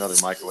making another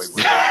microwave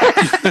whistle?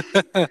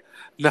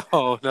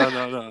 No, no,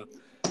 no, no.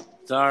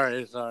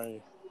 Sorry,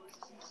 sorry.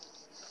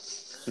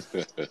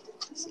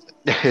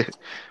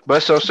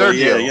 But so But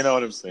yeah, Sergio, you know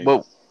what I'm saying.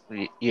 but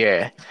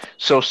yeah,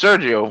 so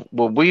Sergio,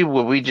 what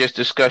we just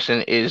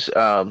discussing is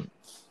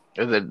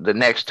the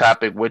next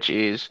topic, which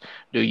is,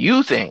 do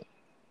you think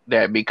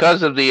that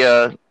because of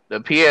the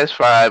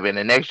PS5 and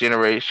the next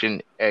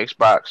generation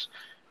Xbox,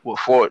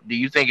 do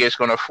you think it's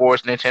going to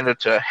force Nintendo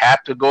to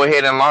have to go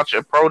ahead and launch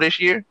a Pro this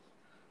year?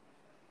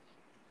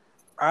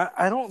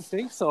 I don't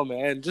think so,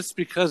 man. Just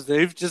because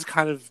they've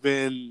kind of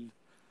been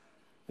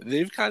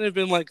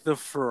like the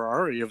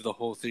Ferrari of the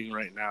whole thing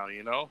right now,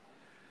 you know.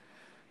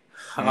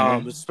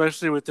 Hmm.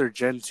 Especially with their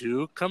Gen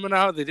 2 coming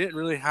out, they didn't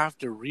really have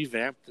to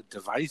revamp the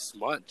device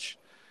much.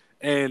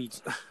 And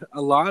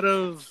a lot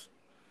of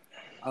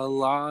a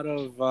lot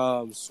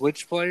of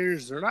Switch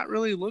players, they're not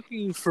really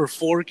looking for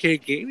 4K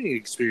gaming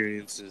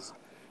experiences.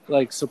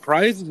 Like,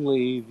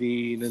 surprisingly,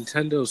 the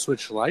Nintendo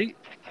Switch Lite,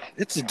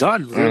 it's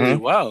done really Mm-hmm.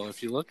 well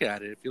if you look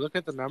at it. If you look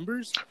at the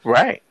numbers,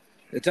 Right.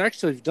 it's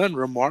actually done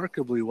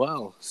remarkably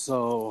well.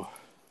 So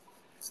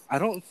I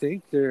don't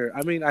think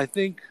I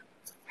think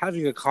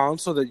having a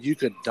console that you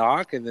could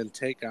dock and then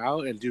take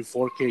out and do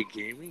 4K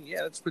gaming,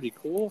 yeah, that's pretty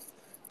cool.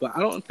 But I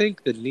don't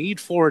think the need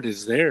for it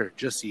is there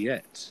just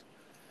yet.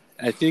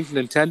 I think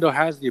Nintendo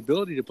has the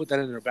ability to put that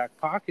in their back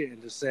pocket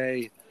and to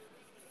say,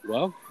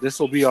 well, this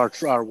will be our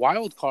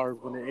wild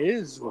card when it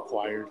is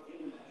required.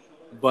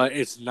 But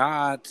it's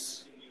not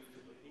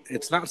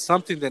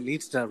something that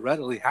needs to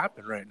readily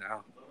happen right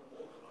now.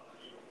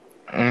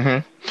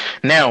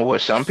 Mm-hmm. Now,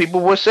 what some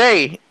people will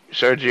say,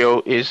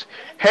 Sergio, is,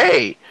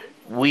 "Hey,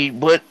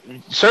 but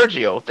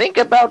Sergio, think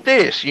about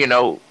this.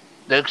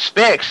 The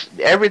specs,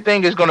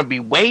 everything is going to be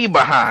way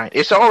behind.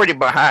 It's already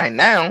behind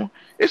now.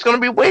 It's going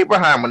to be way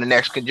behind when the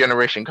next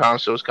generation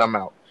consoles come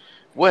out.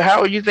 Well,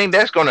 how do you think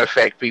that's going to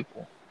affect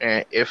people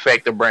and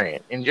affect the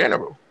brand in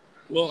general?"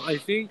 Well, I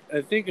think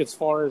as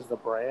far as the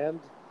brand,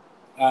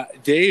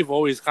 Dave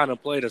always kind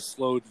of played a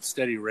slow and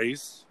steady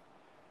race.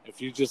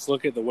 If you just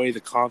look at the way the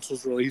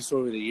consoles released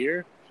over the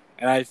year,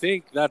 and I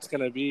think that's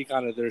going to be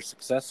kind of their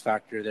success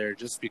factor there,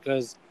 just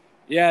because,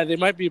 yeah, they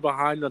might be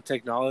behind on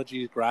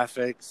technology,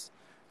 graphics,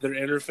 their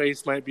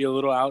interface might be a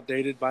little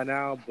outdated by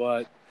now,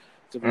 but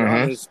to be Mm-hmm.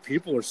 honest,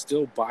 people are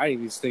still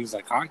buying these things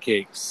like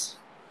hotcakes.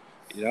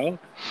 You know,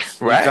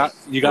 you got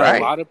Right. you got a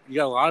Right. lot of you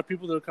got a lot of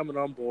people that are coming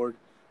on board.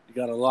 You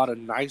got a lot of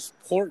nice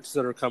ports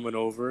that are coming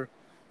over,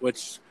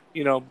 which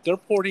they're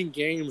porting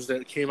games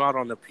that came out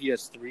on the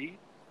PS3,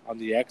 on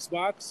the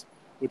Xbox,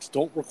 which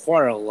don't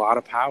require a lot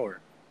of power.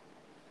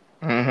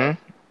 You know,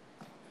 Mm-hmm.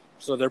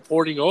 so they're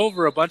porting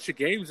over a bunch of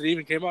games that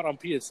even came out on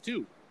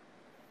PS2.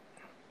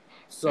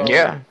 So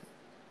Yeah.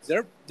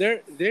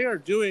 they are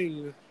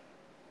doing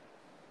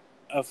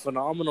a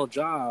phenomenal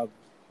job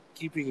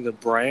keeping the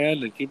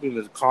brand and keeping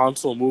the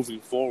console moving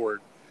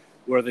forward,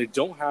 where they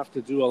don't have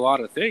to do a lot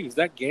of things.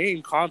 That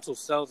game console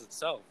sells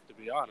itself, to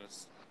be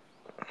honest.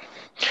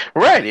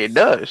 Right, it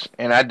does,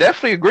 and I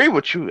definitely agree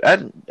with you. I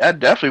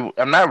definitely,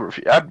 I'm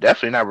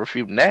definitely not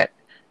refuting that,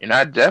 and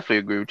I definitely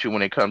agree with you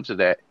when it comes to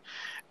that.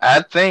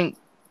 I think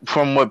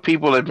from what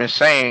people have been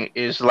saying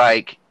is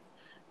like,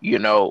 you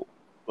know,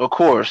 of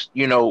course,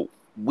 we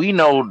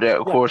know that,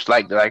 of Yeah, course,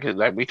 like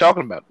we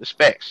talking about the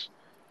specs,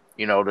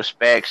 the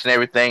specs and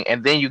everything,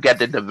 and then you got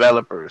the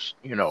developers.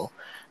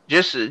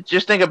 Just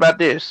think about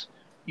this.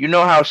 You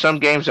know how some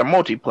games are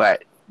multiplat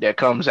that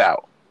comes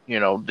out.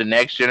 The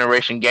next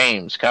generation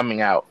games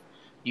coming out.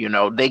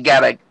 They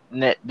gotta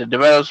the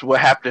developers will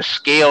have to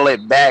scale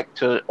it back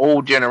to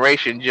old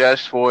generation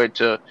just for it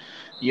to,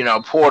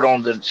 port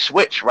on the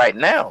Switch right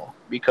now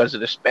because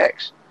of the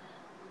specs.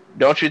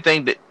 Don't you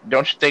think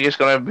it's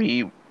gonna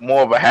be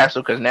more of a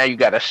hassle because now you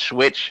got to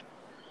switch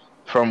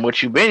from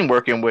what you've been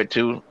working with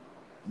to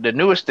the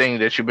newest thing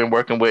that you've been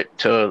working with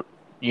to,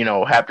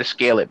 have to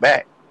scale it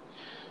back?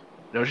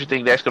 Don't you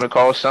think that's going to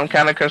cause some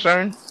kind of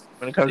concern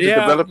when it comes to yeah,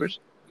 developers?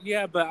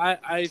 yeah. But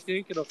I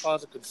think it'll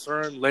cause a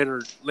concern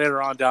later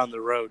on down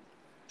the road.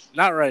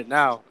 Not right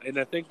now, and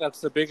I think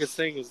that's the biggest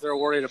thing is they're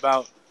worried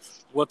about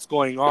what's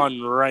going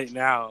on right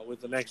now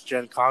with the next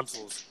gen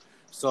consoles.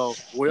 So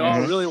we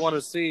all Hmm. really want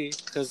to see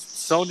because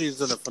Sony's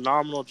done a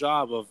phenomenal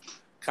job of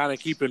kind of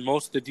keeping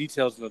most of the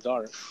details in the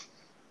dark.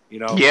 You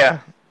know, Yeah,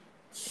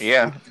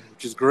 yeah,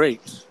 which is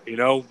great.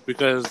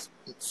 Because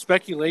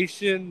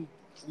speculation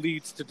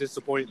leads to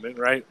disappointment,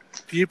 right?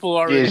 People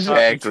already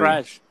exactly.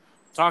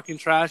 talking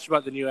trash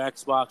about the new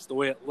Xbox, the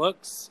way it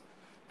looks,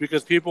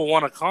 because people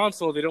want a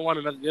console. They don't want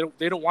another.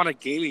 They don't want a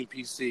gaming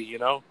PC.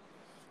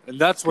 And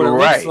that's what it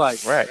looks Right, like,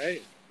 right.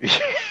 right?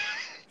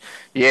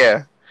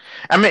 Yeah.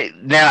 I mean,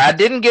 now I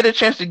didn't get a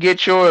chance to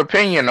get your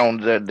opinion on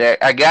that.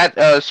 I got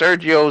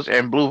Sergio's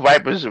and Blue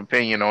Viper's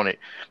opinion on it,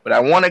 but I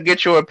want to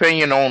get your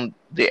opinion on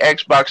the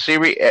Xbox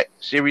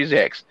Series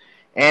X,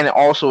 and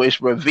also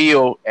its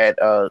reveal at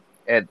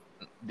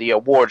the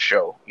award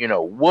show.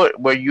 What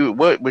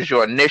was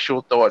your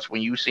initial thoughts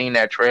when you seen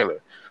that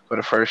trailer for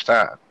the first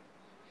time?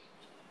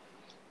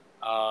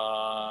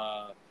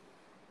 Uh,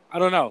 I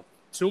don't know.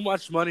 Too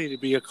much money to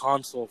be a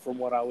console, from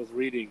what I was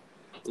reading.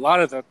 A lot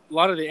of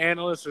the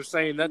analysts are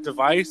saying that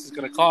device is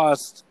going to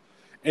cost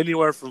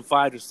anywhere from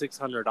 $500 to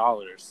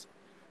 $600.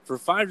 For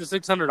 $500 to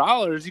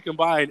 $600, you can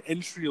buy an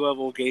entry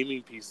level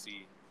gaming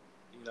PC.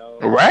 You know,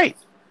 Right.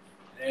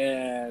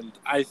 and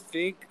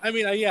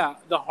yeah,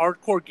 the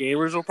hardcore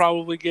gamers will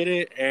probably get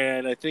it,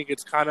 and I think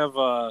it's kind of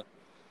a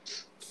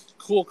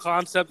cool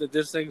concept that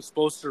this thing's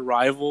supposed to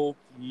rival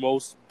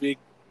most big.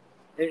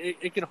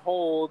 It can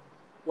hold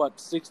what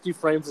 60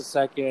 frames a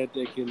second.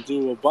 It can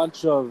do a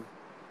bunch of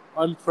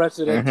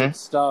unprecedented Mhm.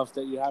 stuff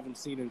that you haven't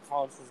seen in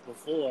consoles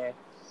before.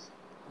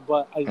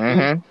 But I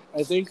think Mhm.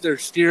 I think they're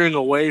steering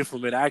away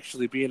from it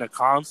actually being a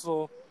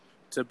console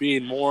to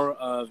being more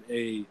of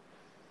a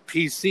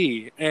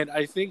PC, and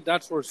I think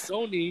that's where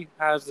Sony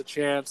has the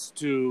chance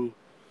to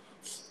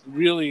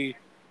really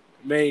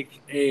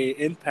make a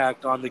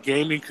impact on the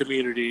gaming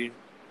community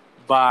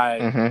by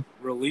Mhm.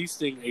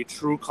 releasing a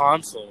true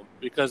console,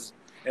 because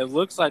it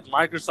looks like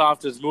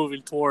Microsoft is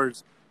moving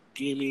towards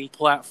gaming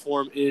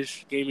platform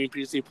ish, gaming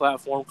PC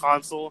platform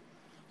console.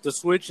 The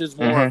Switch is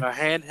more of Mhm. a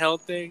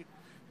handheld thing,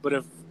 but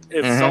if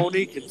Mhm.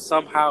 Sony can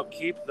somehow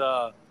keep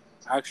the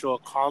actual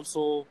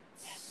console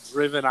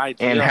driven In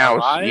idea house,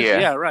 alive, yeah.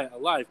 yeah, right,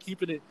 alive,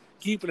 keeping it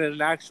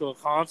an actual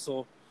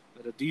console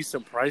at a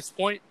decent price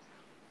point,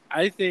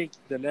 I think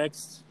the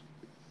next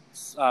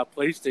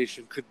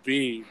PlayStation could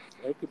be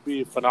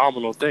a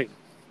phenomenal thing.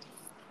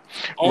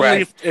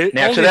 Right.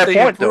 Now to Only if that they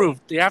point though. improve.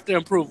 They have to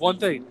improve one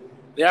thing.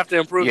 They have to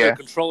improve their Yeah.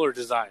 controller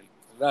design.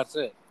 That's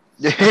it.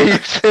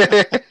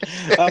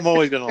 I'm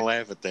always going to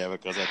laugh at that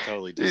because I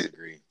totally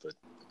disagree. But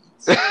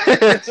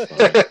it's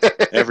fine.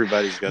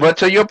 Everybody's But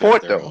to your got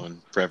point their though.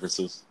 own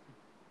preferences.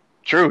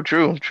 True,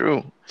 true,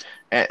 true.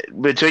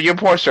 But to your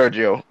point,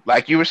 Sergio,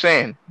 like you were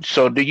saying,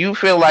 so do you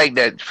feel like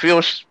that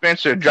Phil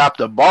Spencer dropped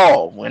the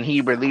ball when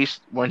he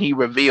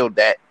revealed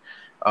that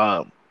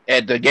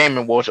at the Game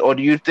Awards, or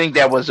do you think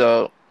that was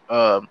a,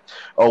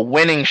 a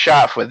winning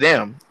shot for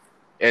them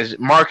as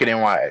marketing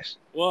wise?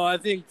 Well, I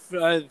think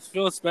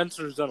Phil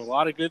Spencer's done a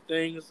lot of good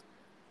things.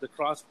 The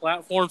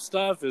cross-platform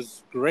stuff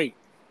is great.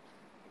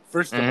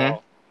 First of Mm-hmm.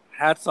 all,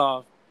 hats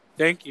off.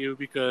 Thank you,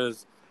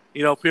 because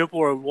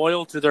people are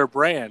loyal to their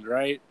brand,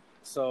 right?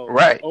 So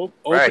Right, right.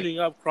 opening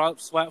up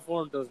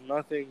cross-platform does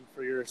nothing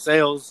for your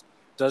sales.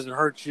 Doesn't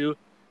hurt you.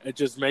 It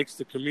just makes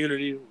the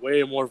community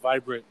way more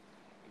vibrant,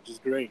 which is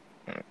great.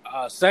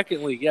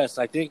 Secondly, yes,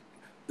 I think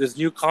this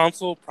new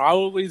console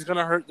probably is going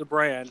to hurt the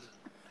brand,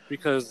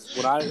 because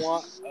when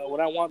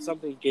I want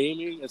something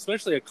gaming,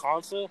 especially a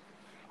console,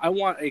 I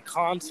want a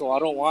console. I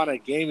don't want a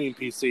gaming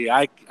PC.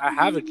 I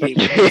have a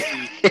gaming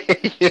PC.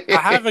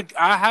 I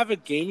have a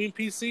gaming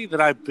PC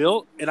that I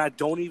built and I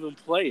don't even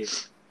play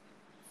it.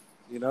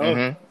 You know,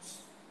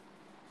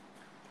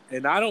 Mm-hmm.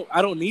 and I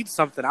don't need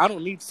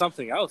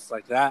something else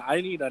like that.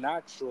 I need an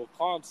actual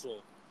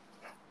console.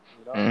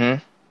 You know.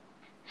 Mm-hmm.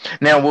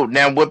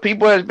 Now, what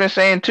people has been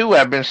saying too,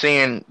 I've been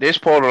seeing this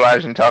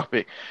polarizing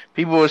topic.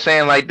 People were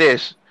saying like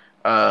this.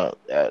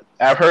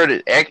 I've heard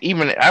it.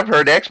 Even I've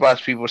heard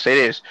Xbox people say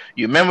this.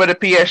 You remember the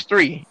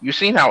PS3? You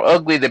seen how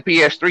ugly the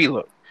PS3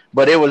 looked,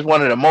 but it was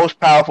one of the most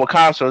powerful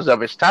consoles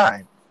of its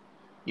time.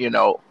 You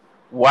know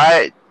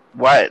why?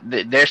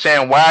 They're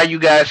saying why are you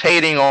guys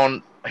hating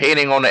on the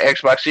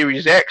Xbox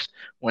Series X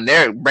when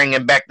they're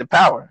bringing back the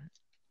power?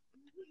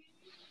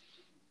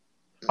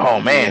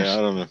 Oh man, Yeah, I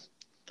don't know.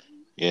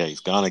 Yeah,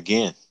 he's gone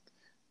again.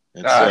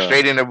 It's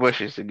straight in the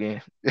bushes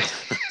again.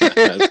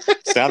 it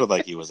sounded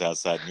like he was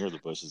outside near the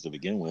bushes to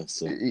begin with,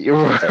 so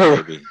I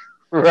thought maybe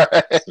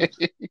it's a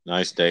Right.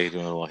 nice day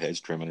doing a little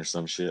hedge trimming or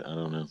some shit. I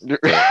don't know,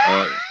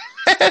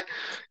 but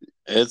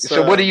it's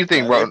So what do you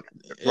think, it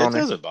Ronan?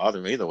 doesn't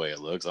bother me the way it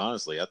looks.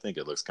 Honestly, I think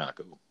it looks kind of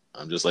cool.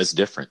 It's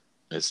different.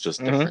 It's just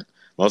Mm-hmm. different.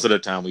 Most of the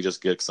time, we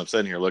just get. Cause I'm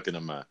sitting here looking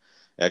at my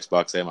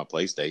Xbox and my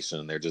PlayStation,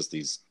 and they're just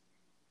these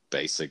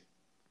basic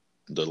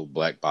little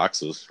black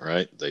boxes,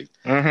 right? They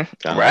Mm-hmm.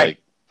 kind of Right. like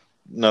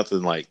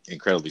nothing like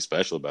incredibly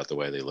special about the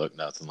way they look.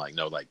 Nothing like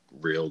no like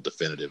real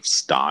definitive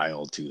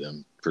style to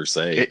them per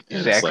se.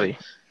 And it's like Exactly.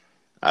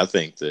 I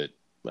think the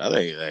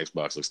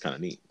Xbox looks kind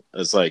of neat.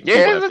 It's like Yeah,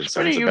 people it have looks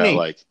pretty concerns about unique.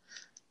 like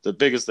the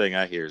biggest thing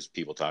I hear is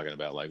people talking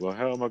about like, well,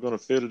 how am I going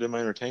to fit it in my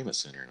entertainment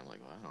center? And I'm like,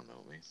 well, I don't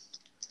know,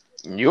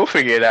 man. You'll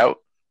figure it out.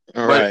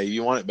 All But right,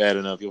 you want it bad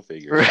enough, you'll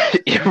figure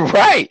it out.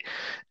 right.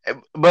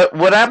 But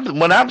what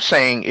I'm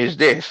saying is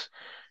this: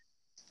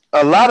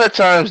 a lot of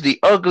times the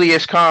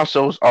ugliest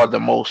consoles are the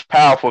most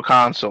powerful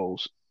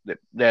consoles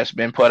that's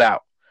been put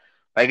out.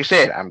 Like I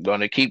said, I'm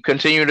going to keep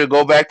continuing to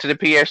go back to the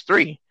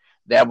PS3.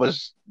 That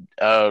was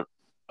a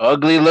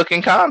ugly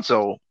looking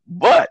console,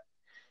 but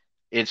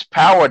its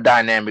power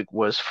dynamic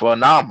was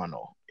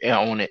phenomenal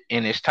in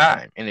its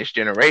time, in its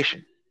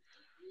generation.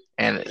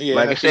 And Yeah, and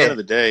like I at the end said, of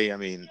the day, I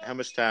mean, how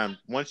much time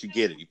once you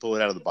get it, you pull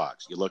it out of the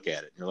box, you look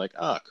at it, and you're like,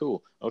 ah,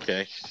 cool,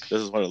 okay,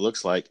 this is what it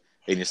looks like,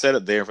 and you set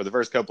it there for the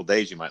first couple of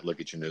days. You might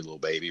look at your new little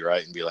baby,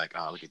 right, and be like,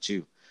 oh, look at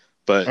you.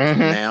 But mm-hmm.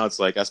 now it's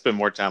like I spend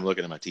more time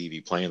looking at my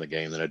TV playing the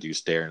game than I do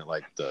staring at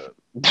like the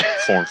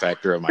form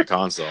factor of my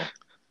console.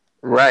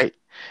 Right.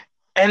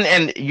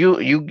 And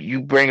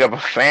you bring up a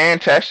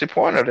fantastic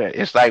point of that.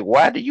 It's like,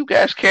 why do you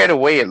guys care the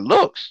way it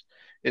looks?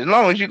 As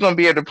long as you're gonna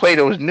be able to play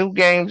those new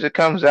games that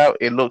comes out,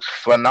 it looks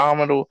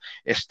phenomenal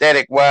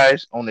aesthetic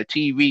wise on the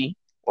TV.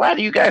 Why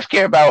do you guys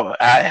care about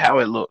how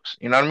it looks?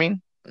 You know what I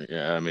mean?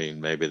 Yeah, I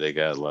mean, maybe they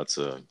got lots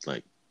of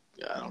like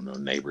I don't know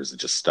neighbors that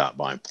just stop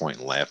by and point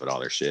and laugh at all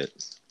their shit.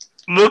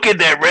 Look at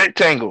that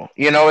rectangle.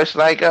 You know, it's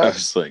like I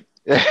was like,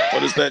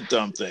 what is that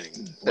dumb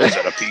thing? What is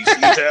that, a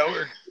PC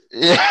tower?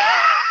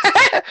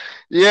 yeah,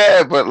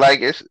 yeah, but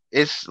like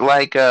it's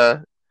like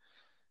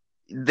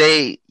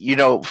they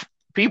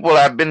people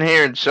I've been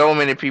hearing so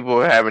many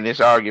people having this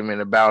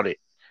argument about it.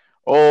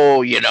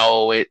 Oh,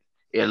 it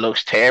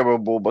looks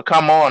terrible, but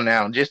come on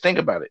now, just think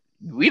about it.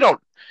 We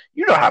don't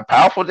You know how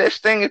powerful this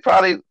thing is.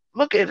 Probably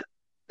look at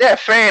that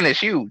fan is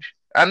huge.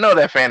 I know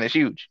that fan is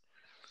huge.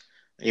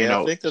 You Yeah, I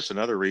know, think that's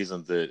another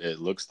reason that it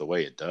looks the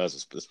way it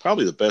does. It's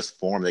probably the best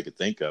form they could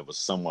think of was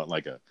somewhat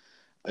like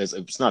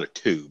it's not a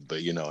tube,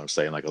 but you know what I'm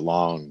saying, like a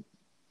long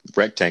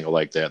rectangle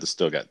like that that's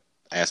still got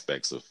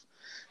aspects of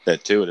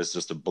that to it. It's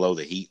just to blow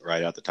the heat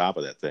right out the top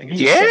of that thing. It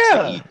just sucks the yeah,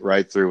 heat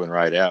right through and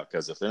right out.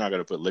 Because if they're not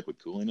going to put liquid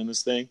cooling in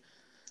this thing,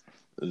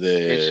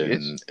 it's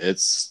then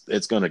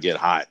it's going to get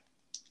hot.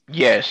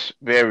 yes,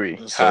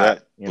 very So hot.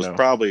 that You was know.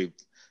 probably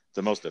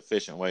the most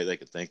efficient way they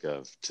could think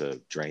of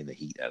to drain the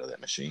heat out of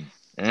that machine.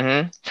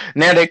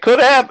 Now they could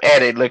have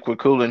added liquid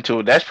cooling to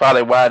it. That's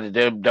probably why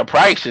the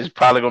price is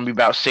probably going to be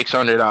about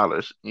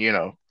 $600. You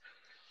know,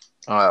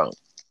 uh,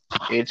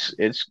 it's.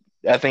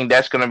 I think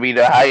that's going to be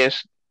the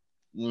highest.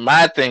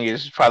 My thing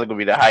is probably going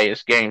to be the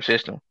highest game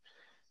system.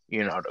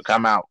 You know, to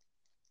come out.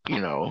 You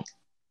know,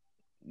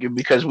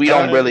 because we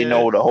don't really Yeah,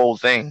 know the whole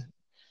thing.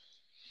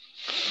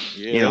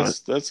 yeah, You know,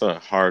 that's a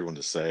hard one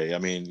to say. I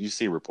mean, you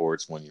see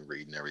reports when you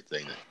read and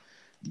everything that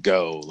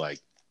go like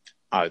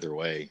either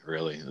way,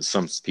 really.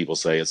 Some people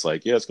say it's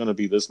like, yeah, it's going to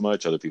be this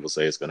much. Other people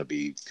say it's going to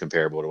be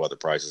comparable to what the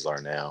prices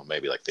are now,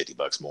 maybe like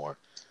 $50 more,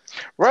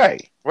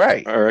 right,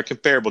 right. or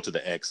comparable to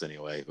the X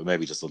anyway, but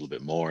maybe just a little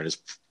bit more. And it's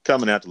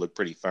coming out to look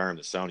pretty firm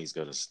that Sony's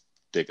going to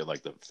stick at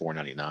like the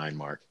 499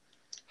 mark.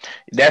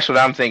 That's what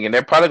I'm thinking.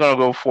 They're probably gonna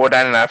go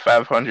 $499,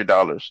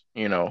 $500.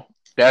 You know,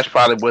 that's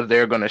probably what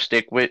they're gonna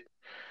stick with.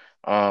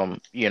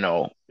 You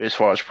know, as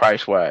far as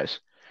price wise.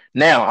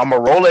 Now I'm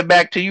gonna roll it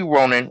back to you,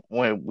 Ronan,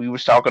 when we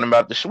was talking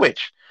about the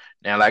Switch.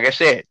 Now, like I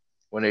said,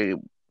 when it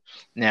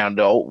now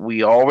though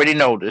we already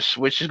know the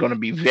Switch is gonna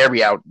be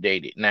very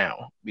outdated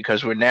now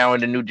because we're now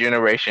in the new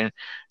generation.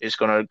 It's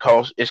gonna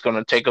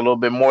take a little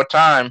bit more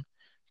time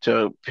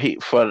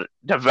for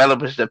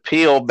developers to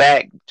peel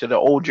back to the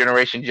old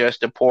generation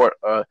just to port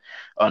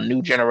a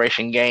new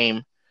generation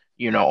game,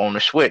 you know, on the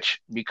Switch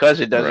because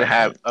it doesn't Right,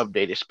 have right.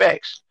 updated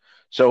specs.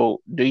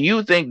 So, do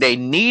you think they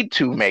need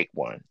to make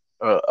one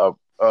a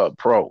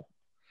Pro?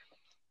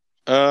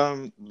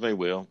 They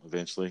will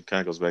eventually.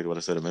 Kind of goes back to what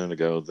I said a minute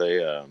ago.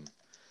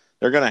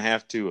 They're going to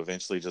have to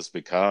eventually, just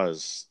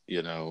because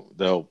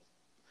they'll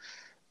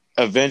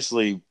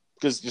eventually,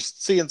 because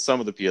just seeing some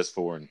of the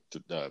PS4 and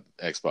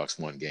Xbox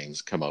One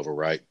games come over,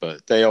 right?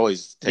 But they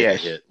always take a Yes.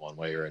 hit one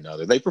way or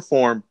another. They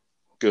perform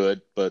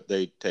good, but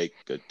they take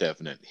a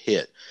definite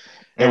hit.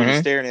 And when you're Mm-hmm.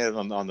 staring at it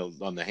on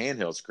the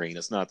handheld screen,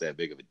 it's not that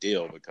big of a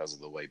deal because of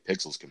the way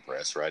pixels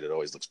compress, right? It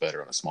always looks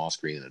better on a small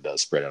screen than it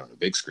does spread out on a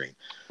big screen.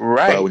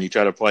 But when Right. you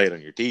try to play it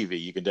on your TV,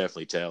 you can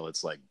definitely tell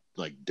it's like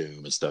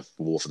Doom and stuff,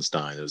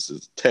 Wolfenstein.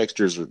 The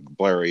textures are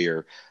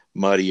blurrier,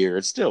 muddier.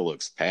 It still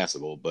looks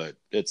passable, but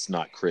it's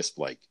not crisp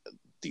like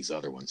these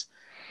other ones.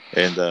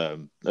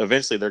 And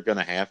eventually, they're going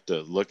to have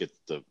to look at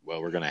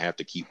we're going to have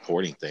to keep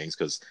porting things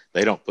because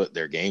they don't put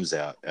their games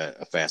out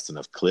at a fast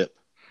enough clip,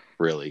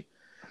 really,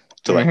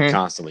 to like Mm-hmm.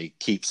 constantly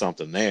keep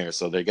something there.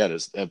 So they got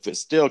to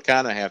still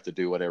kind of have to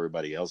do what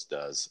everybody else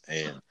does.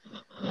 And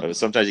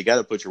sometimes you got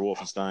to put your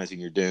Wolfensteins and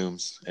your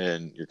Dooms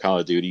and your Call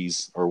of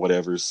Duties or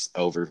whatever's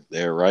over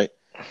there, right?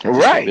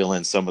 Just to Right. fill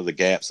in some of the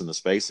gaps in the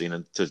spacing,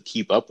 and to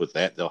keep up with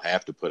that, they'll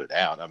have to put it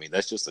out. I mean,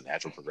 that's just the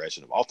natural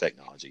progression of all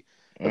technology.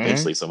 Mm-hmm.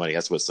 Eventually, somebody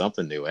has to put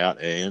something new out,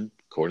 and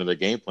according to their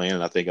game plan,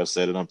 and I think I've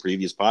said it on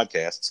previous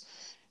podcasts,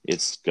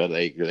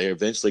 they're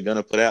eventually going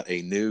to put out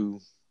a new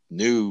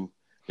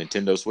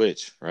Nintendo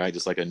Switch, right?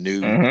 Just like a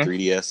new Mm-hmm.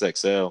 3DS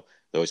XL.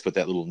 They always put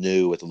that little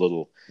new with the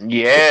little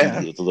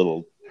Yeah. with the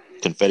little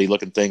confetti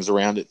looking things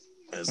around it.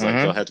 It's like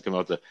they'll Mm-hmm. have to come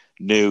out with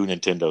a new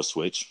Nintendo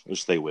Switch,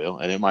 which they will,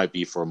 and it might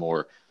be for a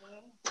more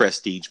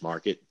prestige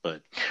market,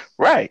 but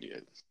Right. yeah,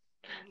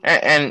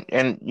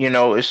 And you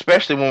know,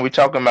 especially when we're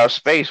talking about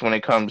space when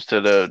it comes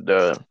to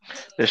the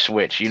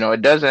Switch, you know,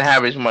 it doesn't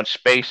have as much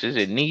space as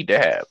it need to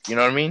have. You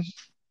know what I mean?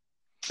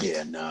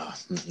 yeah, no,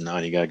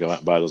 you gotta go out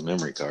and buy those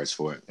memory cards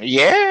for it.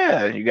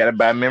 Yeah, you got to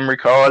buy memory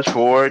cards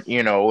for it,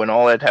 you know, and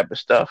all that type of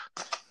stuff.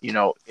 You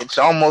know, it's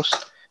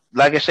almost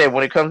like I said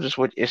when it comes to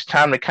Switch, it's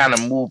time to kind of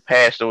move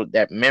past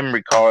that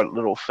memory card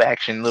little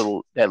faction,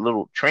 little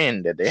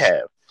trend that they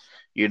have,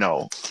 you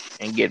know,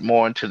 and get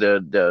more into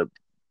the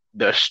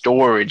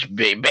storage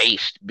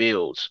based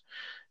builds,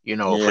 you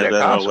know, for Yeah, their that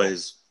console.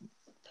 always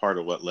part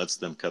of what lets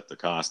them cut the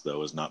cost,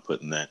 though, is not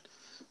putting that.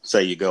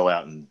 Say you go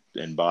out and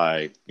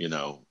buy,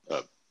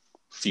 a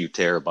few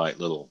terabyte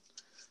little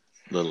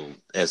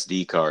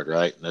SD card,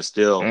 right? And that's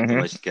still, Hmm.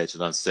 unless you catch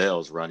it on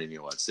sales, running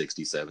you what,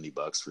 60,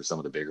 $70 for some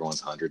of the bigger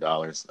ones,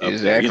 $100 up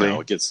there. Exactly.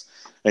 It gets,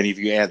 and if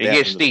you add It that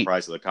gets into the steep.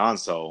 price of the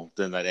console,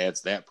 then that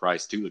adds that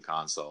price to the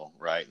console,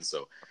 right? And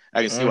so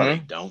I can see why they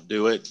Hmm. don't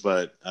do it,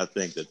 but I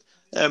think that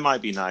it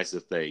might be nice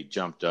if they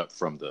jumped up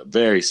from the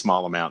very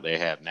small amount they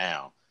have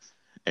now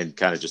and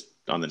kind of just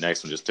on the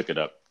next one just took it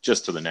up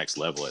just to the next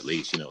level at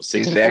least.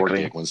 64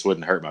 Exactly. gig ones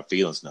wouldn't hurt my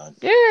feelings none.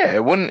 Yeah,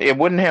 it wouldn't. It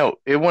wouldn't help.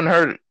 It wouldn't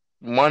hurt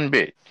one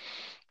bit.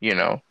 You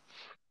know.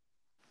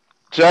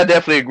 So I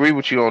definitely agree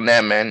with you on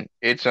that, man.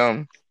 It's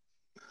a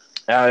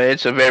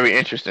very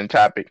interesting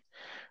topic.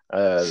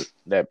 That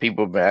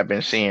have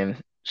been seeing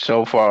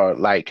so far.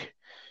 Like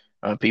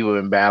people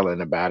have been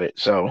battling about it.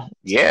 So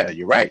yeah,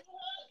 you're right.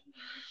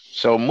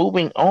 So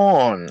moving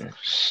on.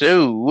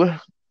 So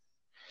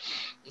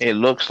it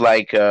looks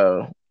like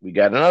we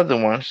got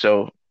another one.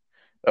 So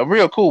a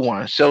real cool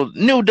one. So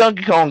new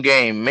Donkey Kong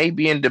game may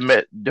be in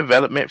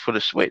development for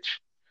the Switch.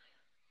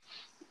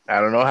 I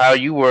don't know how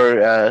you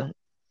were,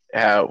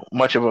 how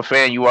much of a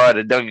fan you are of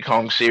the Donkey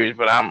Kong series,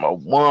 but I'm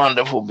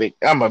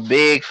a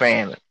big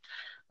fan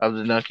of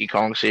the Donkey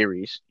Kong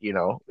series. You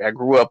know, I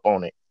grew up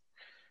on it.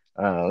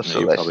 Now, So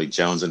you're let's probably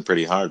jonesing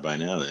pretty hard by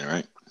now, then,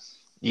 right?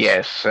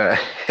 yes.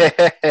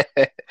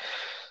 I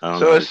don't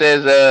So it know.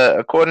 says,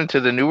 according to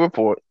the new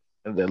report,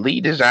 the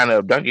lead designer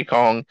of Donkey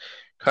Kong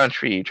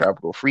Country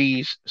Tropical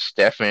Freeze,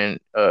 Stefan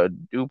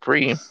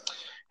Dupree,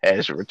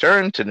 has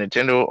returned to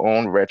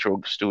Nintendo-owned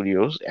Retro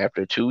Studios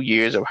after 2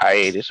 years of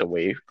hiatus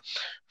away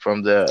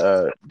from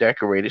the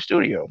decorated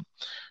studio.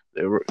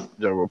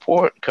 The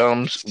report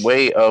comes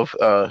way of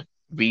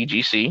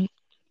VGC,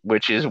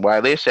 which is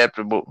widely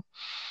acceptable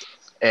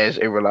as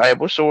a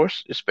reliable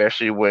source,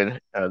 especially when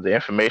the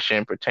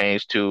information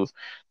pertains to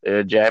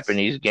the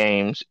Japanese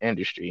games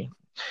industry.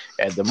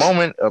 At the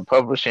moment of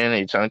publishing,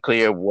 it's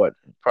unclear what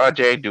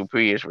project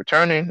Dupree is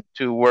returning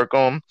to work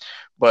on,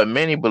 but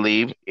many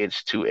believe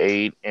it's to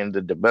aid in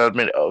the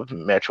development of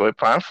Metroid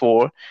Prime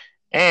 4,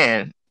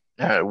 and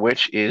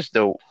which is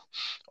the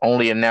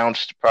only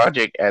announced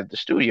project at the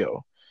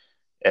studio.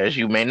 As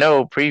you may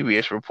know,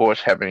 previous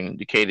reports have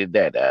indicated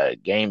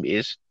that game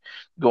is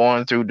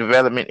going through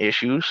development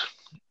issues,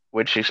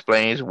 which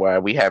explains why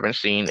we haven't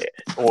seen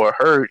or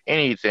heard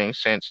anything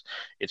since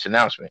its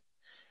announcement.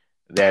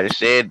 That is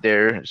said,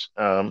 there's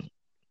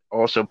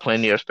also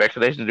plenty of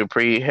speculation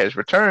Dupree has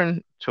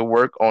returned to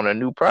work on a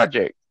new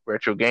project.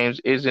 Retro Games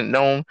isn't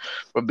known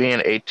for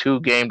being a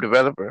two-game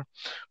developer,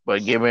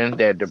 but given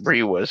that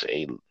Dupree was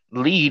a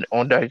lead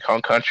on Donkey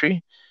Kong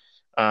Country,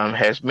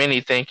 has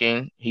many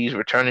thinking he's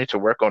returning to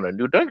work on a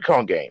new Donkey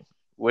Kong game,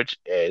 which,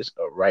 as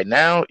of right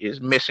now, is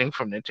missing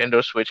from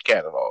Nintendo Switch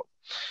catalog.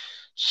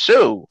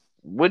 So,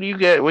 what do you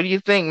get? What do you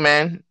think,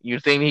 man? You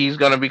think he's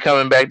gonna be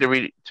coming back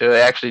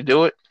to actually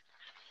do it?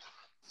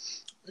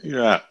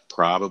 Yeah,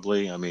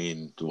 probably. I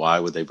mean, why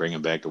would they bring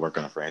him back to work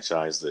on a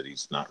franchise that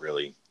he's not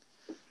really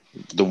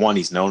the one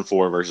he's known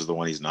for versus the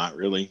one he's not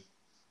really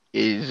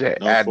Is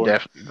known I for?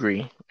 definitely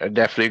agree. I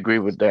definitely agree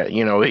with that.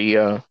 You know,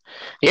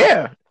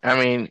 yeah. I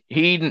mean,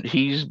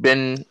 he's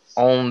been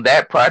on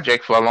that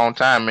project for a long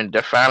time, and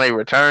to finally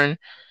return,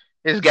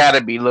 it's got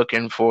to be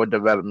looking for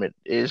development.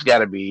 It's got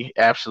to be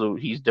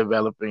absolute. He's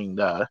developing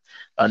the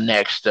a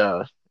next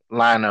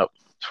lineup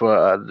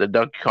for the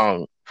Donkey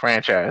Kong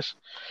franchise.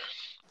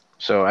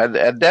 So I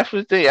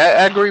definitely think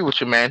I agree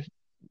with you, man.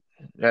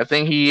 I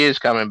think he is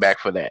coming back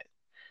for that.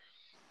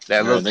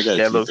 Yeah, and they got to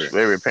That keep looks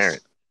very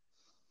apparent.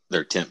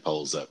 their tent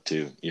poles up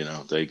too.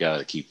 They got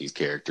to keep these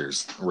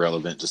characters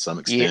relevant to some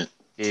Yeah, extent.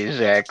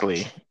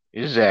 exactly,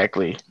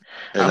 exactly.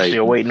 And I'm they,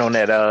 still waiting on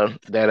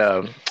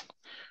that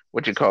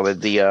what you call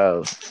it, the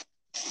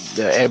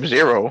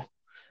F-Zero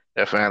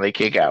that finally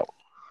kick out.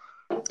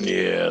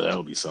 yeah,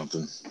 that'll be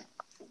something.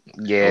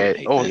 I Yeah. wouldn't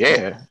hate Oh that.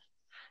 yeah.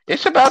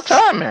 It's about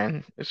time,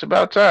 man. It's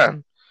about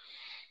time.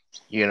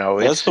 You know,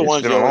 That's the it's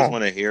ones been you a always long.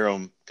 want to hear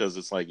them because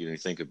it's like you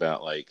think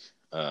about like.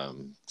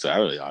 So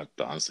I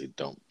honestly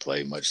don't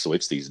play much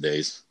Switch these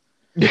days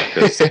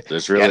because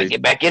there's Got to really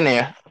get back in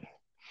there.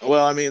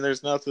 well, I mean,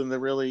 there's nothing that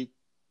really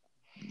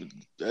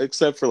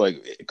except for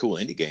like cool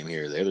indie game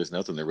here or there. There's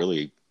nothing that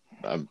really.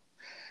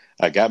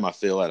 I got my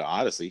fill out of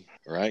Odyssey,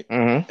 right,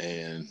 Hmm.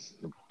 and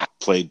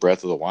played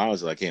Breath of the Wild,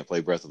 so I can't play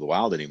Breath of the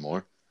Wild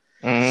anymore.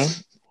 Hmm.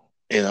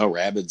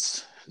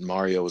 Rabbids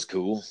Mario was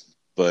cool,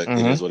 but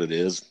it Hmm. is what it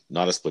is.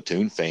 Not a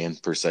Splatoon fan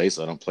per se,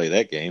 so I don't play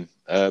that game.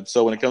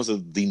 So when it comes to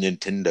the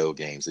Nintendo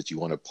games that you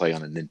want to play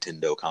on a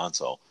Nintendo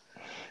console,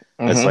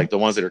 it's Hmm. like the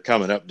ones that are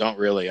coming up.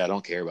 I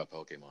don't care about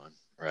Pokemon,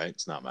 right?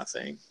 It's not my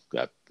thing.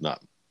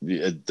 Not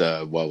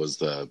what was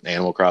the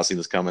Animal Crossing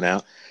that's coming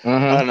out?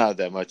 Hmm. Not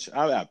that much.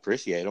 I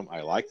appreciate them.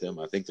 I like them.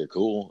 I think they're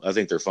cool. I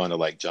think they're fun to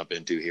like jump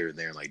into here and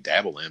there and like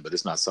dabble in, but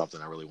it's not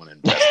something I really want to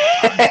invest my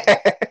time in.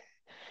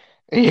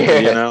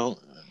 You Yeah. know,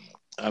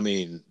 I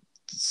mean,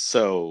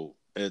 so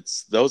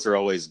it's those are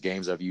always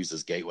games I've used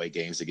as gateway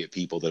games to get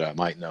people that I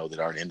might know that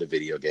aren't into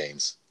video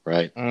games,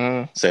 right?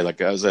 Hmm. Say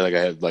like I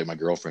had like my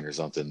girlfriend or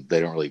something. They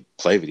don't really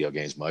play video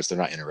games much. They're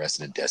not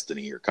interested in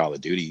Destiny or Call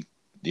of Duty,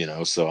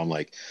 So I'm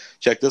like,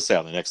 check this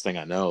out. The next thing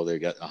I know, they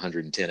got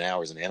 110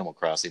 hours in Animal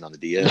Crossing on the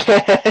DS.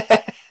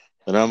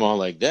 And I'm all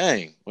like,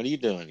 dang, what are you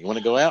doing? You want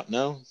to go out?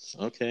 No?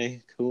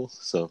 Okay, cool.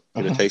 So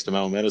get a taste of my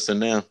own medicine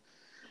now.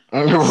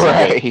 So,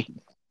 but Right.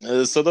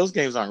 so those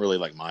games aren't really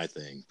like my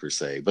thing per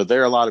se, but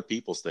they're a lot of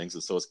people's things,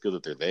 and so it's good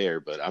that they're there.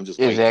 But I'm just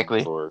waiting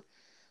Exactly. for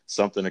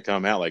something to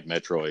come out like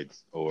Metroid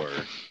or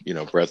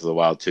Breath of the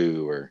Wild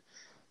 2 or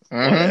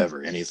Hmm.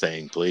 whatever.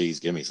 Anything, please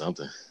give me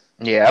something.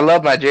 Yeah, I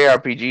love my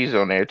JRPGs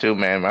on there too,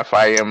 man. My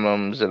Fire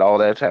Emblems and all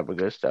that type of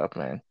good stuff,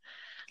 man.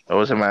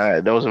 Those are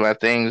my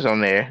things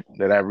on there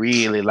that I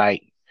really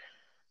like.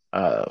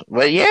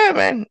 But yeah,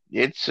 man,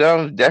 it's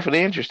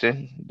definitely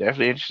interesting.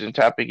 Definitely interesting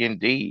topic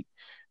indeed.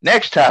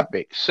 Next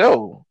topic.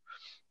 So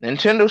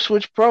Nintendo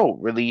Switch Pro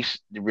release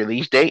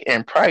date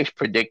and price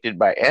predicted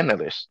by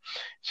analysts.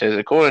 It says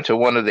according to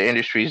one of the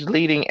industry's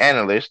leading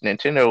analysts,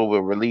 Nintendo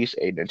will release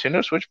a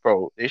Nintendo Switch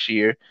Pro this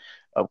year.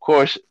 Of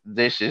course,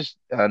 this is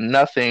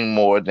nothing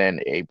more than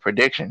a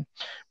prediction,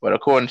 but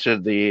according to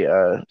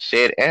the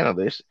said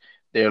analyst,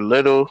 there are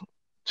little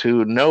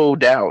to no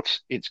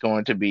doubts it's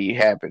going to be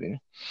happening.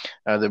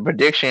 The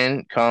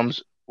prediction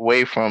comes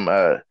away from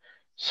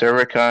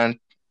Surikon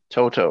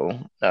Toto,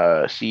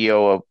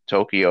 CEO of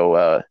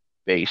Tokyo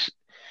based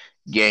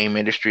game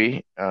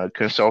industry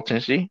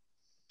consultancy,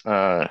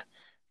 uh,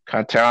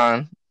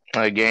 Kantan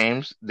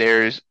Games.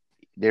 There is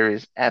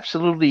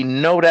absolutely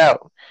no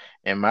doubt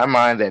in my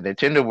mind that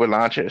Nintendo will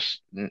launch a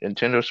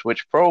Nintendo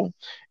Switch Pro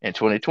in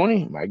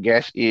 2020. My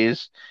guess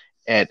is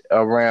at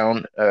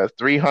around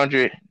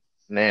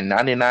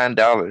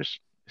 $399,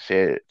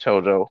 said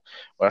Toto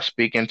while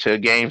speaking to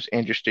games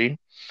industry.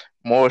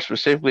 More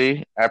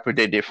specifically, I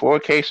predicted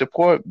 4K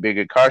support,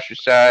 bigger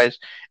cartridge size,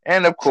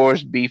 and of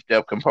course, beefed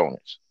up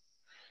components.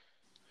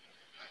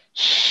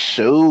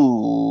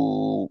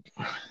 So,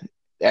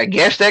 I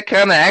guess that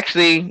kind of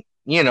actually,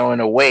 in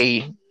a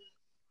way,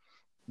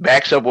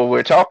 backs up what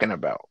we're talking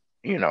about.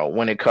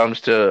 When it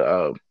comes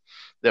to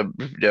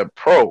the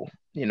pro.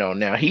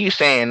 Now he's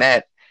saying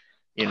that,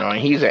 and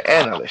he's an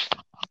analyst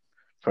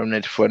for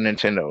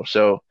Nintendo.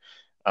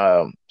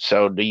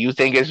 So do you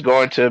think it's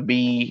going to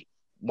be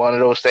one of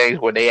those things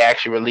where they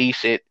actually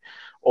release it,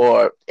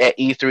 or at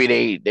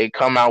E3 they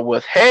come out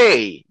with,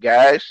 "Hey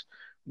guys,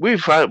 we're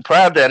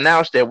proud to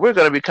announce that we're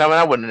going to be coming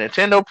out with a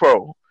Nintendo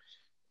Pro,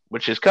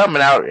 which is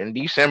coming out in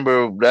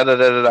December." Da da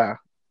da da da.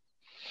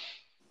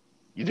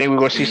 You think we're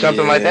going to see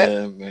something like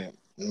that? Yeah,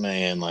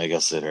 man, like I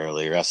said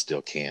earlier, I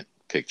still can't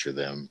picture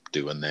them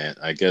doing that.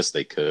 I guess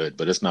they could,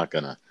 but it's not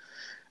gonna.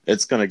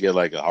 It's gonna get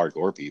like a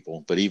hardcore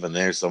people. But even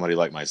there's somebody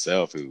like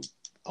myself who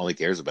only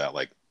cares about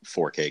like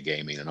 4K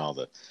gaming and all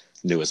the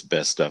newest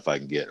best stuff I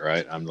can get.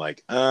 Right? I'm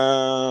like,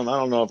 I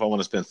don't know if I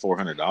want to spend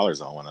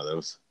 $400 on one of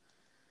those.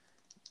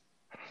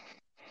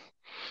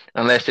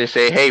 Unless they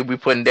say, "Hey, we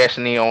putting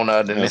Destiny on the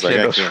I was like,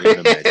 I Nintendo can't even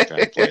imagine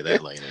trying to play Switch."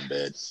 that laying in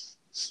bed.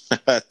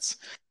 That's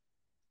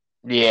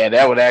Yeah,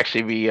 that would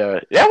actually be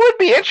that would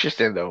be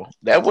interesting though.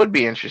 That would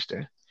be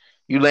interesting.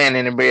 You laying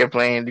in the bed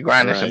playing,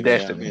 grinding some right.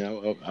 Yeah, I mean, Destiny.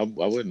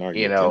 I wouldn't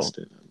argue You know. against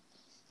it.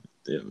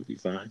 It would be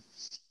fine.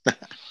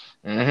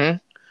 Hmm.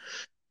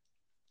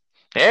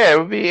 Yeah,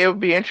 it would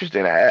be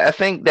interesting. I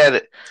think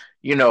that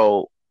you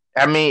know,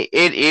 I mean,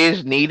 it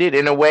is needed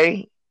in a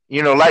way.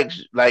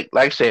 Like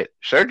I said,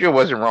 Sergio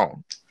wasn't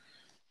wrong.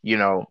 You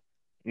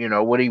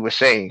know, what he was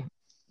saying.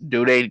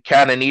 Do they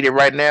kind of need it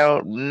right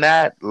now?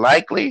 Not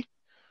likely,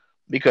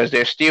 because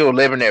they're still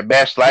living their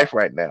best life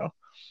right now.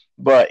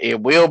 But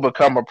it will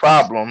become a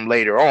problem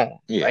later on,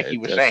 Yeah, like he it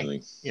was saying.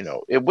 definitely.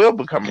 It will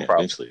become a Yeah,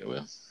 problem. eventually it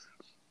will.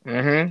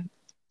 Hmm.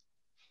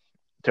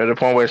 To the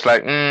point where it's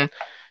like,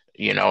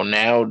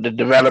 now the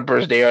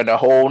developers, they are the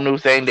whole new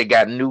thing. They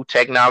got new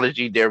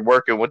technology. They're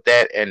working with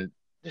that, and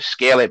to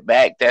scale it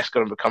back, that's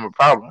going to become a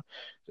problem.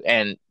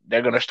 And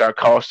they're going to start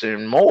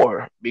costing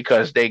more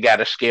because they got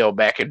to scale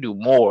back and do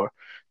more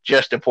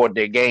just to port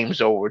their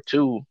games over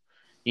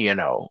you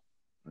know,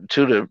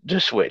 to the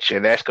Switch,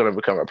 and that's going to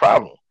become a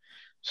problem.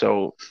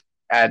 So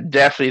I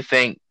definitely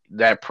think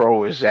that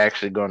Pro is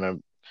actually going to,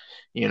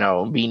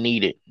 be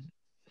needed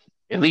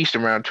at least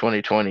around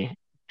 2020,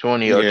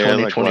 20 or Yeah,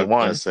 like what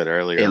I 2021, said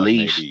earlier, at like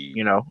least,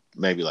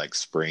 maybe like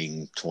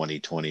spring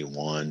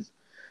 2021,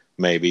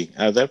 maybe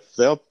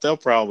they'll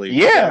probably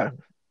they'll Yeah,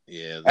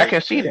 yeah I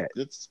can see that.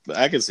 it's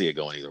I can see it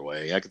going either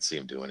way. I could see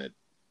them doing it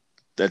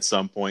at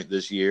some point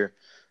this year,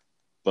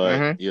 but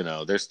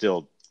Hmm. they're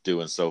still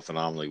doing so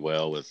phenomenally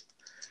well with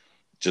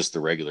just the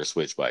regular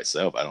Switch by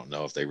itself. I don't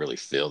know if they really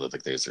feel that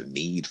like, there's a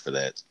need for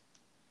that.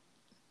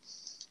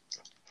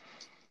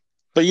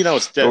 But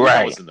it's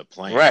Right, in the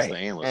plans. The right.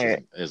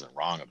 analyst isn't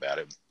wrong about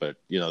it. But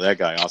that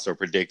guy also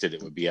predicted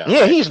it would be out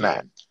Yeah, he's last year, not.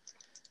 and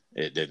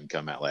it didn't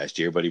come out last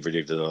year. But he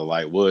predicted the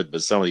light would.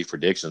 But some of these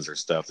predictions are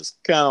stuff that's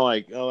kind of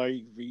like, oh,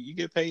 you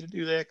get paid to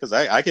do that? Because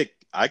I could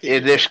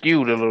get They're paid to do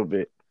skewed a that. little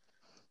bit.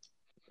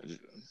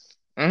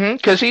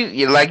 Because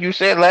like you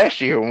said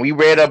last year when we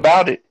read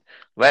about it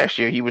last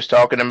year, he was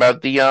talking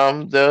about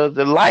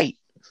the light,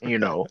 you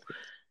know,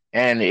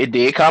 and it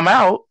did come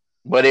out,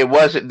 but it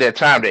wasn't the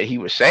time that he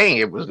was saying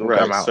it was gonna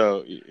come Right. out.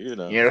 So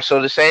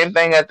So the same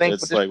thing I think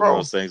with it's this like one of Pro.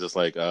 those things. It's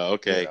like, You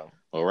okay, know.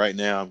 well, right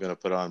now I'm going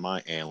to put on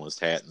my analyst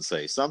hat and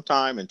say,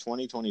 sometime in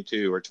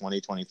 2022 or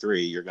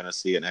 2023, you're going to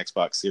see an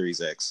Xbox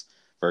Series X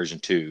version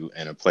 2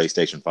 and a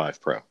PlayStation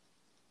 5 Pro.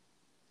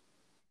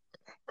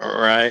 All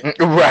right. And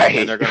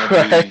Right, they're going to be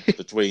right.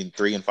 between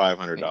 $300 and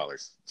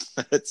 $500.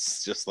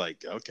 It's just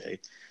like, okay.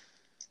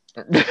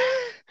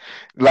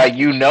 Like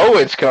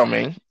it's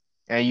coming,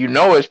 and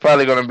it's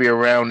probably going to be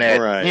around that.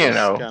 Right. It's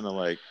kind of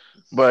like,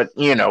 But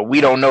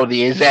we don't know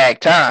the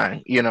exact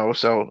time.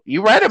 So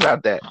you're right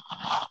about that.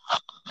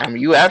 I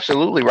mean, you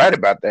absolutely right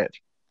about that.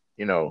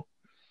 You know,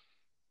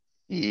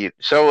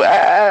 so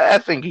I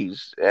think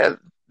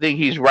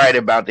he's right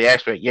about the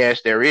aspect.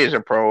 Yes, there is a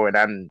Pro, and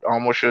I'm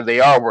almost sure they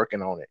are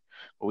working on it.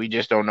 We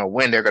just don't know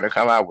when they're going to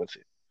come out with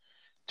it,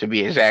 to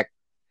be exact.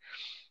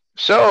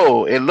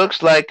 So it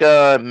looks like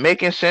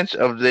making sense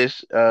of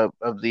this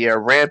of the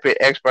rampant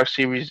Xbox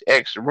Series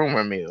X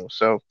rumor mill.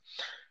 So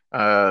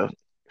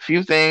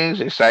few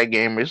things excite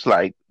gamers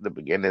like the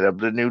beginning of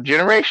the new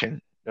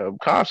generation of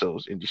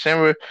consoles. In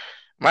December,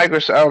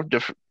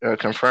 Microsoft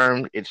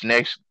confirmed its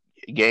next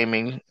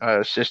gaming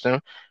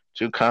system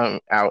to come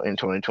out in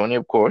 2020,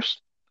 of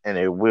course, and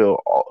it will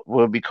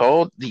be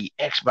called the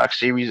Xbox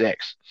Series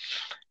X,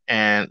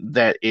 and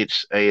that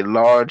it's a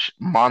large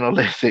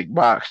monolithic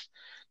box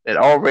that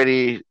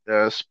already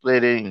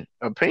splitting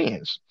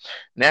opinions.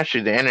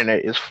 Naturally, the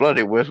internet is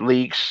flooded with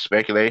leaks,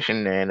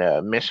 speculation,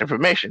 and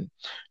misinformation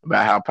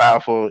about how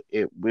powerful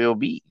it will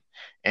be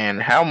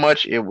and how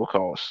much it will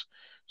cost.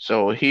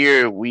 So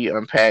here we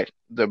unpack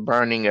the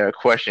burning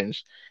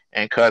questions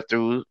and cut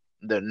through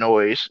the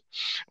noise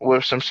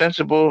with some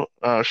sensible,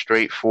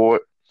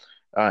 straightforward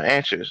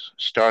answers.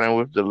 Starting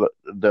with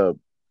the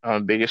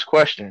biggest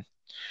question.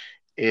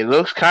 It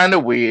looks kind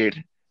of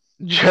weird,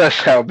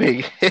 just how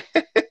big.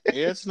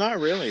 Yeah, it's not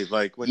really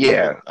like when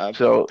Yeah. I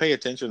So pay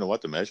attention to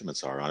what the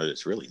measurements are on it.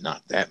 It's really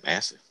not that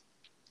massive.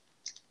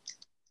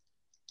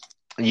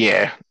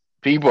 yeah,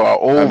 people are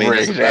I over mean,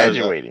 it's about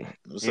exaggerating.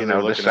 so You they're know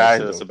the looking at it, size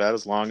so it's of. about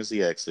as long as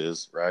the X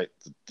is, right?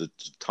 The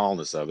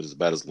tallness of it is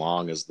about as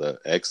long as the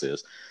X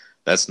is.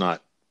 That's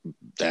not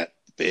that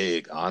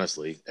big,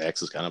 honestly.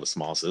 X is kind of a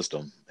small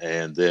system,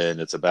 and then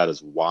it's about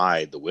as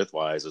wide, the width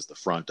wise, as the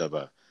front of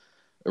a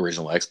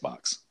original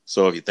Xbox.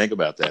 So if you think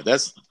about that,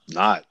 that's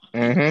not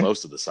even Mm-hmm.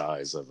 close to the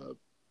size of a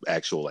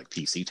actual like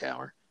PC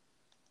tower.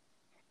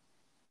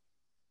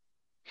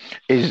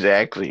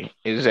 Exactly.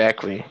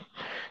 Exactly.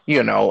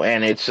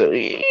 And it's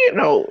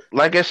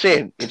like I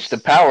said, it's the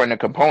power and the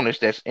components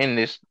that's in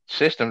this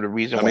system. The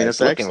reason I why mean, it's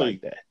it's looking like actually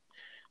that.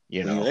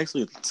 You when you know.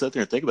 actually sit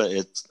there and think about it,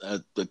 it's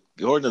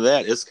according to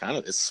that,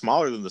 it's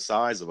smaller than the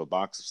size of a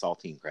box of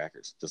saltine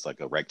crackers, just like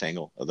a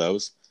rectangle of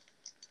those.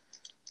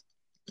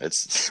 It's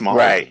smaller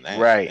Right. than that.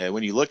 Right. And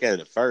when you look at it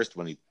at first,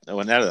 when now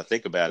that I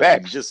think about it, when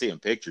you Facts. just see in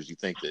pictures, you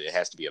think that it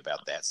has to be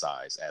about that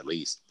size at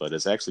least, but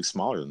it's actually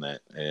smaller than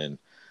that. And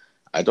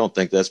I don't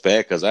think that's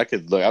bad because I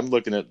could look. I'm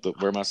looking at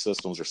where my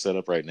systems are set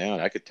up right now,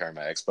 and I could turn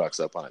my Xbox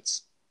up on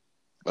its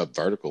up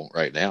vertical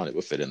right now, and it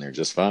would fit in there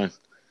just fine.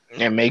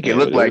 And make it And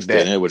look like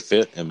that. it would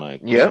fit in my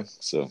Yep.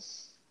 So,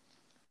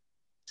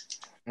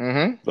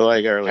 Mm-hmm. but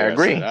like I earlier I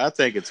said, agree. I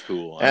think it's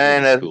cool. I think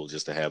And it's cool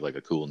just to have like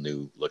a cool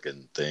new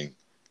looking thing.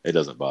 It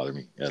doesn't bother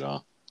me at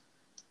all,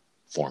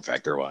 form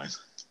factor wise.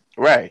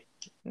 right.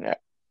 Yeah.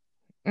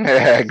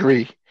 I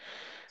agree.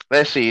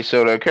 Let's see.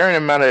 So the current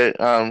amount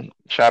of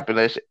shopping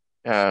list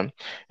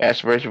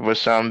aspiration for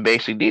some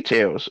basic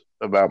details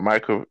about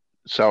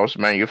Microsoft's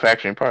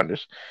manufacturing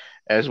partners.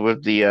 As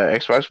with the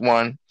Xbox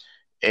One,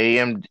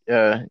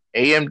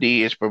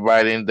 AMD is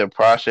providing the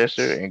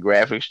processor and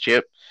graphics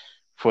chip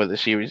for the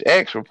Series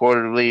X.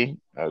 Reportedly,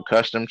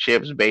 custom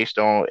chips based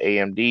on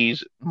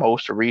AMD's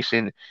most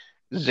recent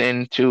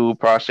Zen 2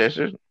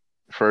 processor,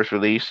 first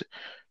released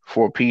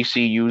for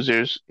PC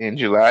users in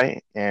July,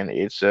 and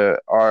it's a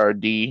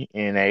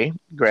RDNA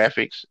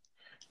graphics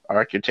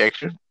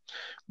architecture.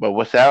 But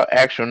without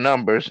actual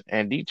numbers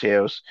and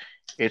details,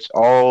 it's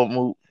all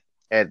moot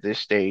at this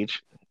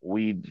stage.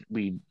 We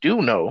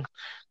do know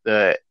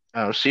the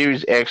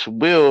Series X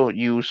will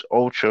use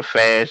ultra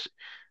fast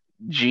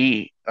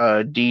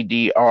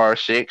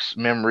GDDR6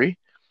 memory,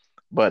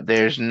 but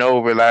there's no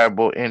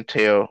reliable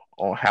intel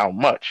on how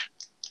much.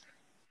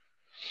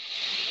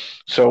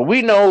 So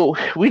we know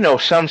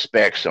some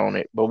specs on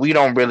it, but we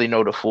don't really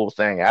know the full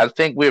thing. I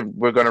think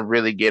we're gonna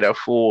really get a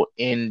full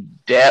in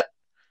depth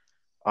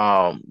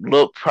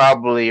look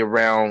probably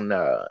around.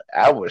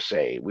 I would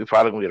say we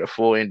probably gonna get a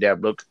full in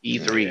depth look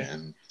E3. Yeah,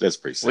 that's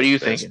pretty What are safe you to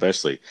bet. thinking?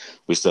 Especially,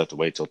 we still have to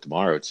wait till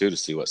tomorrow too to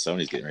see what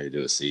Sony's getting ready to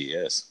do at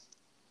CES.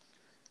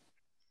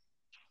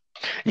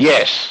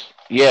 Yes,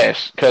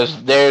 yes,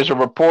 because there's a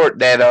report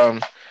that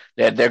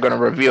they're gonna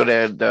reveal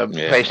the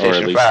Yeah, or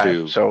at PlayStation least 5.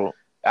 do. So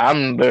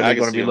I'm I literally can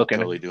gonna see be them looking.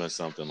 totally doing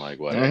something like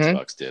what Mm-hmm.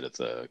 Xbox did at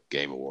the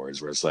Game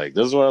Awards, where it's like,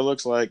 this is what it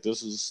looks like.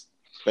 This is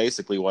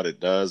basically what it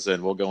does,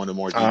 and we'll go into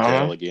more Uh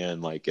detail huh.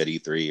 again, like at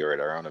E3 or at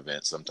our own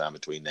event sometime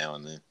between now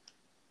and then.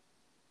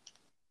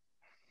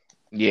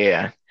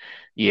 Yeah,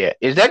 yeah.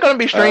 Is that gonna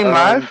be streamed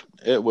live?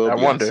 It will I be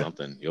on wonder.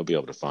 something. You'll be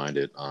able to find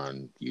it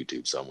on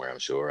YouTube somewhere, I'm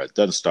sure. It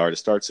doesn't start. It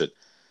starts at.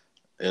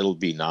 It'll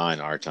be 9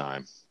 our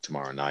time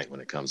tomorrow night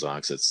when it comes on,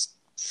 because it's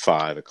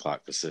 5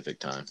 o'clock Pacific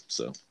time.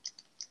 So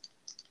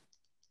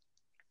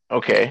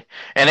Okay,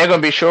 and they're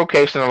gonna be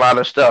showcasing a lot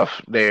of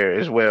stuff there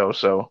as well.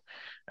 So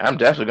I'm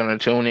definitely gonna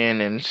tune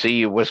in and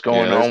see what's yeah,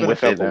 going there's on been a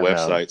with it, couple and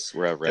websites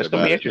where I've read that's gonna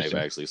about be it, and they've interesting.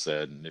 actually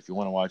said, and if you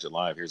want to watch it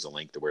live, here's a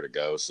link to where to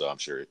go. So I'm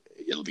sure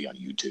it'll be on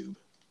YouTube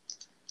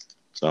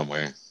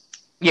somewhere.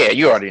 Yeah,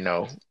 you already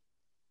know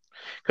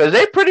because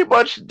they pretty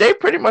much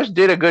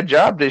did a good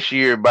job this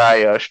year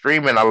by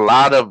streaming a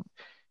lot of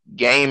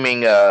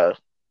gaming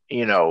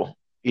you know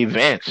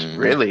events Hmm.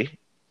 really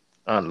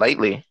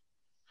lately.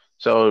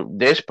 So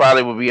this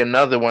probably will be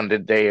another one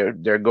that they're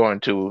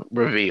going to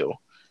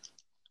reveal.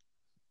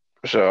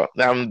 So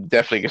I'm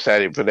definitely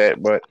excited for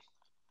that. But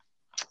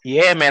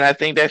yeah, man, I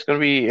think that's gonna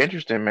be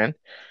interesting, man.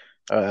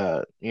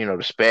 The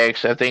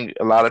specs. I think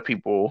a lot of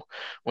people,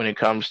 when it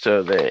comes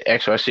to the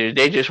Xbox Series,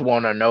 they just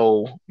want to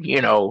know,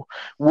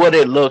 what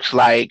it looks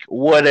like,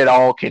 what it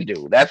all can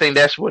do. I think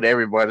that's what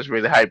everybody's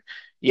really hyped.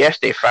 Yes,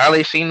 they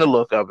finally seen the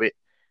look of it.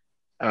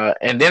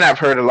 And then I've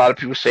heard a lot of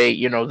people say,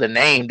 the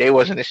name, they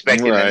wasn't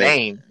expecting the Right.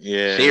 name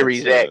Yeah,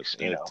 Series X.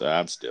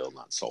 I'm still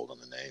not sold on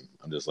the name.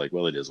 I'm just like,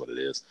 well, it is what it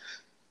is.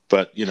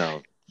 But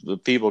the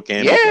people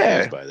can be confused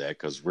Yeah. by that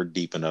because we're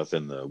deep enough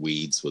in the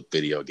weeds with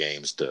video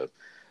games to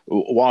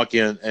walk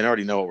in and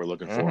already know what we're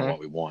looking for and Hmm. what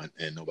we want,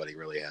 and nobody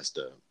really has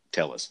to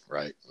tell us,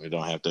 right? We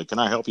don't have to. Can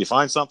I help you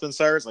find something,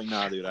 sir? It's like,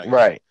 nah, dude, I got it.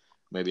 Right.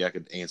 Maybe I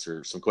could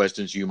answer some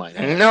questions you might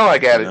have, No, I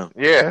got it.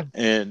 Yeah.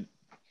 And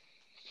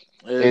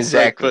it's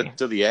like, Exactly. but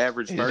to the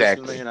average person,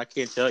 Exactly. man, I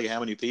can't tell you how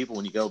many people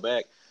when you go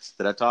back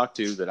that I talked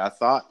to that I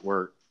thought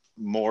were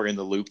more in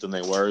the loop than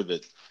they were. They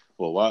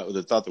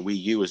thought the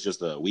Wii U was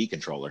just a Wii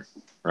controller,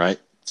 right?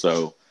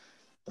 So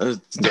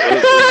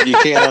you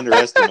can't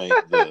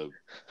underestimate the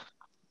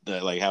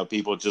like how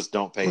people just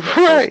don't pay that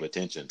close of Right.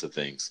 attention to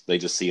things. They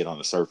just see it on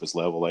the surface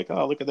level, like,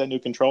 oh, look at that new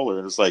controller,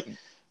 and it's like, I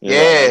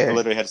Yeah.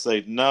 literally had to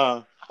say,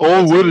 nah, Oh,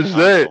 that's a what new is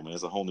that? console, man.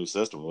 It's a whole new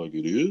system. Like,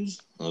 it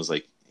is. I was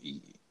like,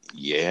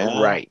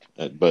 yeah, Right.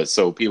 but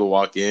so people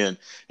walk in,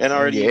 and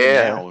already even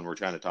Yeah. now when we're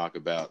trying to talk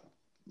about,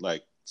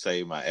 like,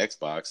 say my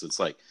Xbox, it's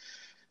like,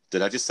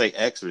 did I just say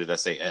X or did I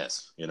say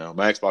S?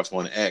 My Xbox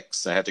One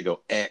X, I have to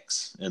go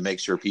X and make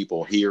sure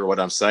people hear what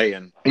I'm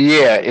saying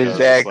Yeah.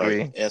 because it's like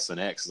Exactly. S and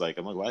X. Like,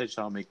 I'm like, why did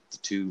y'all make the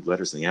two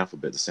letters in the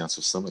alphabet that sound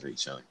so similar to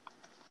each other?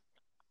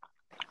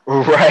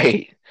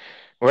 Right.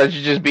 Why don't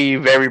you just be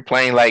very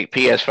plain like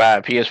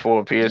PS5,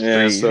 PS4,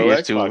 Yeah, PS3, so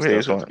PS2, Xbox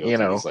does have to PS1, go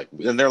through these, like,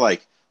 and they're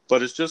like,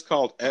 but it's just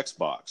called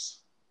Xbox.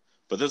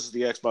 But this is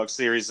the Xbox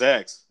Series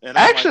X, and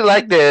I I'm like, actually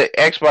like the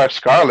Xbox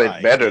Scarlet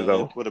right, better it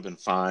though. would have been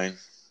fine.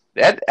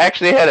 That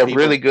actually had a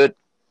really People, good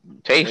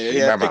taste in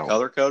yeah, my if they mouth.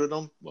 color coded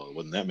them, well,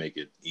 wouldn't that make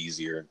it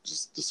easier?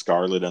 Just the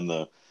Scarlet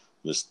and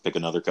just pick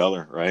another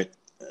color, right?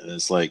 And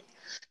it's like,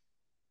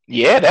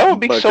 Yeah, that would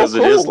be so because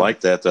it is cool.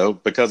 like that though,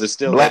 because it's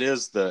still that Black.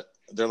 is the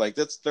they're like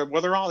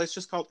they're all it's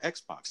just called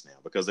Xbox now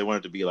because they want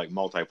it to be like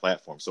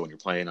multi-platform. So when you're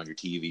playing on your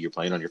TV, you're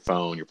playing on your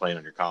phone, you're playing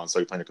on your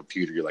console, you're playing on a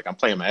computer. You're like, I'm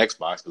playing my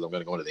Xbox because I'm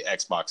going to go into the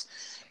Xbox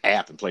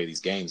app and play these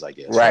games, I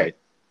guess, Right. right?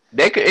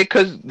 They could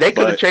have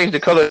But changed the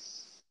color.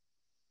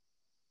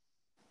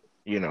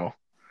 You know,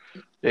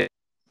 the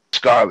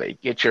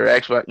Scarlet. Get your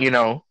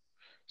Xbox.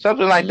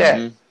 Something like that.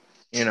 mm-hmm.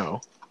 You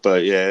know.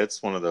 But yeah,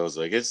 it's one of those,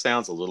 like, it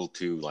sounds a little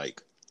too,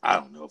 like, I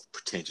don't know if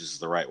pretentious is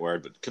the right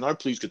word, but can I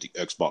please get the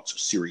Xbox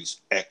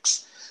Series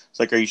X? It's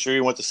like, are you sure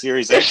you want the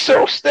Series It's X,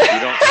 so or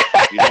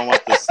you don't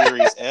want the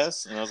Series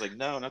S? And I was like,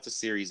 no, not the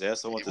Series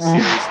S. I want the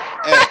Series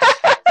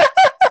X.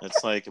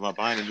 It's like, am I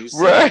buying a new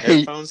set of right.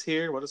 headphones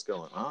here? What is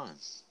going on?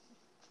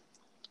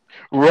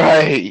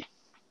 Right.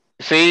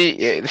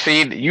 See,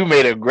 you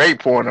made a great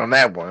point on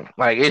that one.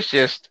 Like, it's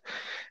just,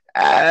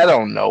 I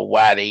don't know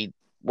why they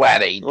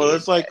Well, did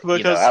it's like,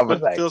 that. I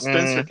was but like, Phil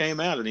Spencer came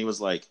out and he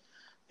was like,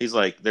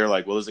 they're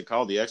like, well, is it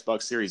called the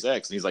Xbox Series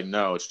X? And he's like,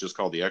 no, it's just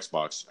called the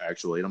Xbox,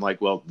 actually. And I'm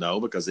like, well, no,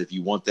 because if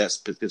you want that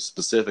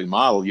specific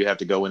model, you have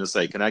to go in and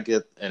say, can I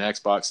get an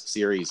Xbox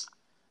Series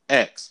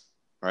X?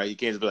 Right? You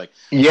can't just be like,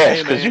 yes,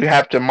 hey, because you man,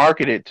 have to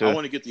market it I to.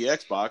 want to get the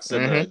Xbox.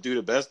 And Hmm. the dude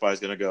at Best Buy is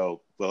going to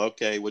go, well,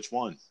 okay, which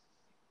one?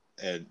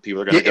 And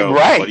people are going to Yeah, go,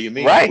 what do right, you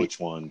mean, right. which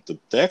one? The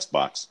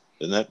Xbox.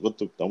 Isn't that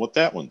what I want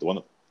that one? The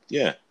one,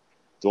 yeah,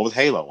 the one with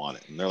Halo on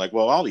it. And they're like,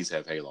 well, all these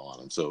have Halo on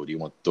them. So do you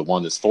want the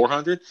one that's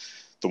 400,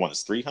 the one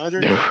that's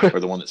 300, or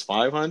the one that's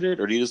 500,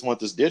 or do you just want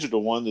this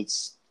digital one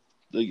that's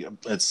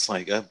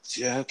like,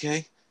 yeah,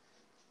 okay.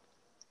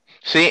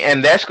 See,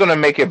 and that's going to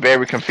make it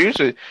very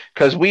confusing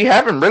because we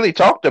haven't really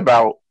talked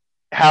about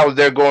how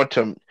they're going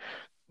to,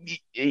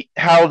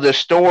 how the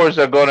stores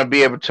are going to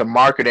be able to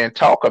market and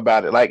talk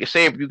about it. Like,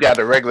 say if you got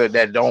a regular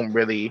that don't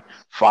really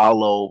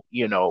follow,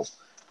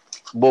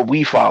 what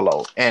we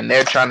follow, and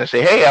they're trying to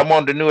say, "Hey, I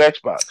want the new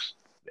Xbox.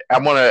 I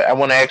want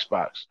an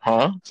Xbox,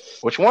 huh?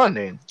 Which one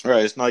then? All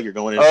right, it's not like you're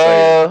going in and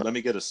say, Uh, let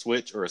me get a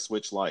Switch or a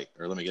Switch Lite,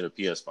 or let me get a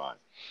PS5.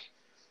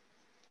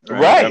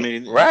 Right. I right,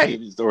 mean, right.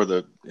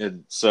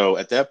 and so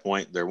at that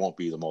point, there won't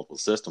be the multiple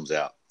systems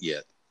out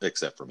yet,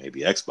 except for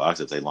maybe Xbox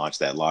if they launch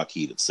that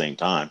lockheed at the same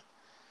time.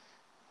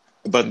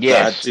 But I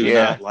Yes, do yeah,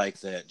 not like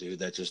that, dude.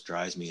 That just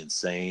drives me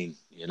insane.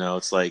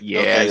 It's like, yeah.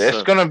 okay, That's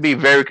so gonna be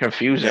very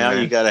confusing, now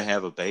you man. got to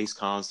have a base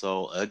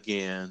console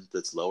again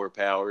that's lower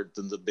powered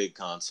than the big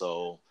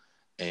console,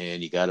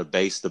 and you got to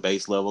base the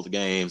base level of the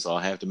games. I'll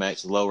have to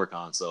match the lower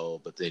console,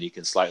 but then you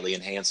can slightly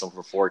enhance them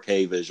for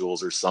 4K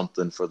visuals or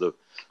something for the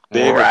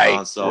bigger Right,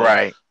 console.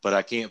 right. But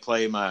I can't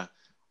play my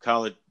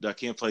college. I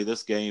can't play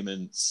this game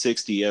in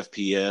 60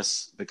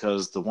 FPS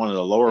because the one of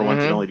the lower one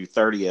can Hmm. only do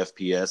 30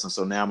 FPS, and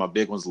so now my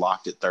big one's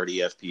locked at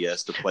 30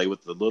 FPS to play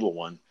with the little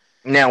one.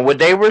 Now, what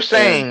they were And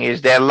saying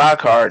is that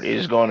Lockhart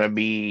is gonna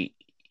be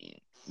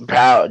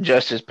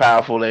just as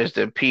powerful as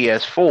the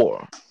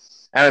PS4.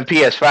 I mean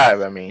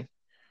PS5. I mean.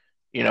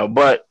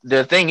 But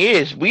the thing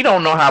is, we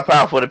don't know how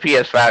powerful the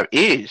PS5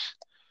 is.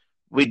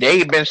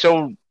 They've been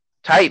so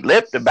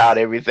tight-lipped about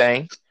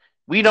everything.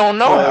 We don't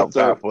know Well, how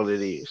powerful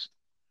it is.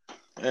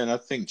 and I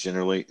think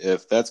generally,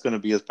 if that's going to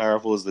be as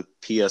powerful as the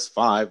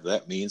PS5,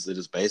 that means that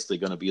it's basically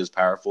going to be as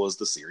powerful as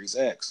the Series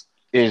X.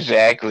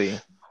 Exactly.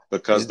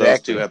 Because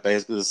those two have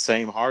basically the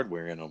same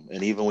hardware in them.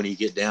 And even when you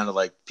get down to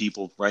like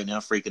people right now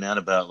freaking out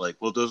about like,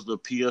 well, does the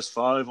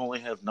PS5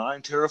 only have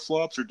 9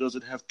 teraflops or does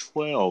it have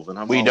 12? And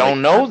I'm We all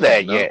don't like, know I don't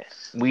that know. yet.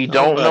 We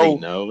don't Nobody know.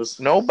 knows.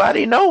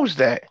 Nobody knows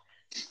that.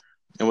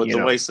 And with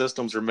the way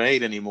systems are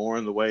made anymore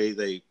and the way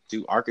they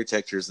do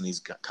architectures in these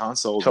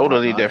consoles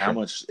totally and whatnot, different. how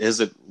much is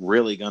it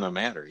really going to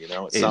matter?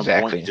 At some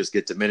point, you just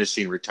get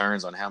diminishing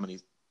returns on how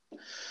many.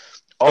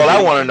 All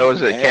I want to know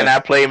is that can I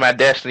play my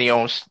Destiny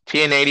on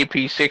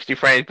 1080p 60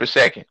 frames per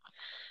second?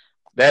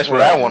 That's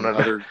what I want to know.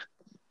 Other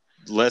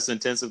less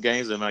intensive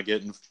games, am I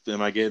getting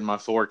my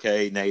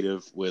 4K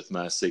native with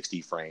my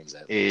 60 frames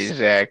at least?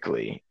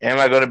 Exactly. Am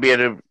I going to be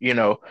able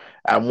to,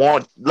 I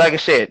want, like I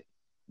said,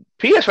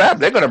 PS5,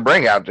 they're going to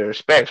bring out their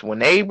specs. When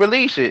they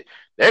release it,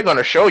 they're going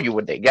to show you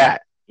what they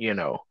got.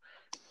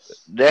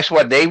 That's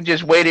what they've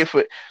just waited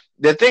for.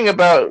 The thing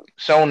about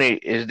Sony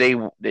is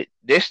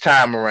this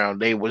time around,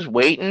 they was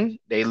waiting.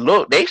 They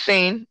was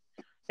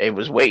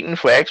waiting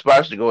for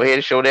Xbox to go ahead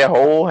and show their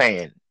whole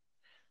hand.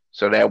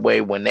 So that way,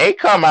 when they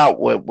come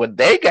out with what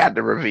they got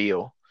to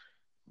reveal,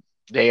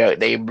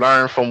 they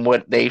learn from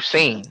what they've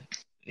seen.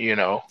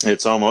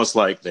 It's almost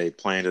like they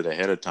planned it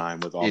ahead of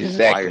time with all these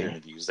wire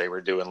interviews they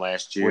were doing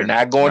last year. We're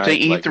not going to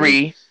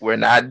E3. Like we're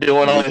not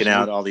doing leaking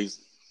out all these.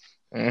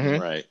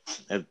 Right.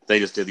 And they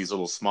just did these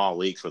little small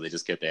leaks where they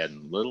just kept adding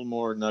a little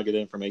more nugget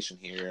information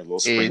here, a little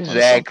sprinkle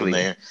of something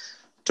there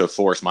to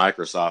force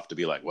Microsoft to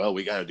be like, well,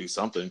 we got to do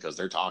something because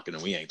they're talking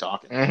and we ain't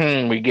talking.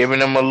 We're giving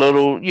them a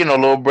little,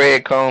 little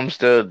breadcrumbs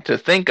to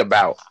think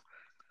about.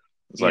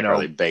 It's like, are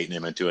they baiting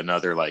him into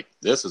another, like,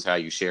 this is how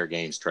you share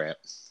games trap?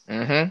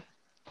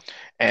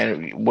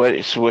 And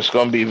what's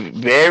going to be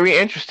very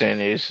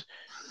interesting is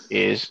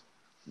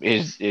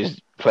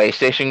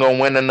PlayStation going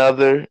to win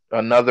another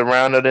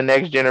round of the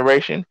next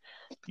generation?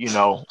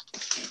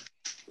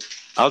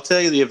 I'll tell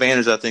you the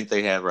advantage I think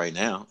they have right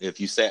now. If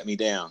you sat me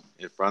down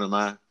in front of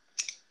my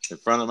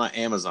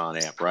Amazon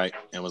app, right,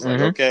 and was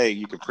like, okay,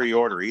 you can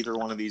pre-order either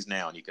one of these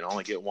now, and you can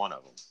only get one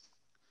of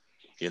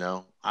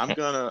them. I'm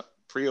gonna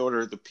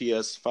pre-order the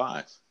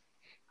PS5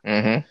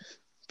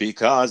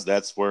 because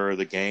that's where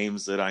the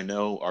games that I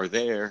know are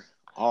there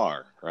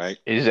are, right?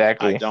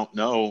 Exactly. I don't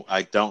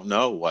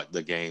know what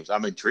the games.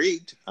 I'm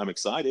intrigued. I'm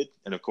excited,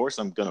 and of course,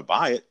 I'm gonna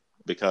buy it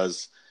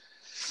because,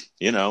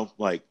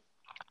 like.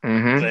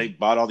 They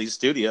bought all these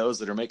studios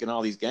that are making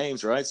all these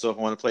games, right? So if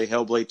I want to play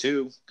Hellblade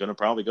 2, gonna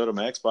probably go to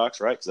my Xbox,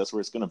 right? Because that's where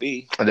it's gonna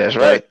be. That's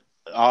right.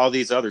 All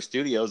these other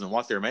studios and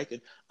what they're making,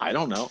 I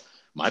don't know.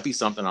 Might be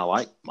something I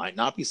like, might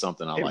not be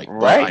something I like.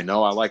 Right. But I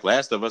know I like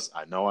Last of Us.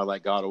 I know I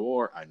like God of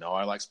War. I know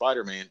I like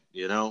Spider-Man.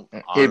 On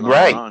and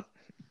on.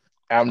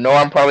 I know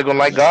I'm probably gonna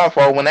like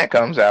Godfall when that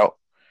comes out.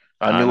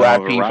 A new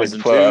IP for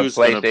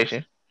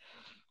PlayStation.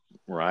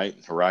 Right,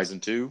 Horizon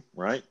 2,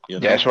 right?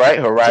 That's right,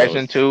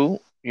 Horizon 2.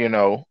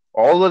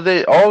 All of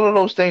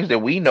those things that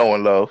we know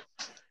and love,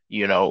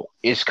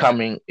 is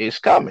coming.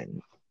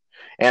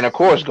 And of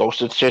course,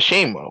 Ghost of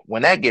Tsushima,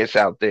 when that gets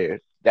out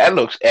there, that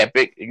looks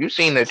epic. You've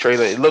seen the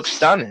trailer; it looks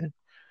stunning.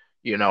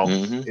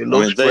 It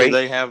looks great.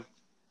 They have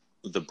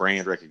the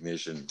brand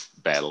recognition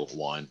battle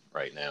won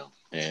right now,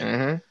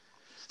 and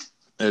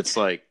it's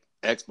like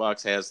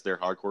Xbox has their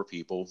hardcore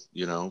people,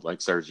 like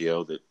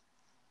Sergio, that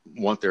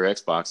want their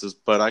Xboxes,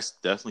 but I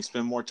definitely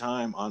spend more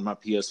time on my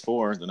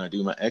PS4 than I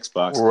do my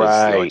Xbox.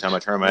 Right. The only time I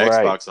turn my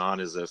Xbox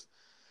on is if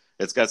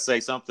it's got to say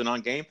something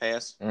on Game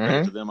Pass.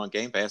 Right to them on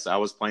Game Pass. I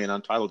was playing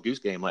Untitled Goose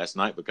Game last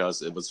night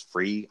because it was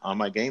free on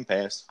my Game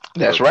Pass.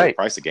 That's right.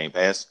 The price of Game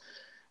Pass,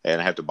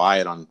 and I have to buy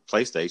it on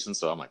PlayStation.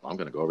 So I'm like, I'm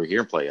going to go over here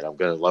and play it. I'm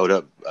going to load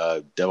up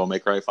Devil May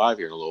Cry 5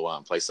 here in a little while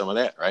and play some of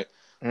that. Right.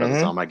 Because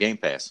it's on my Game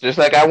Pass. Just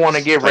like I want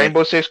to get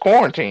Rainbow Six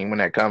Quarantine when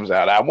that comes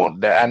out. I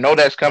know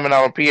that's coming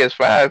out on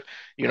PS5.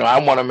 I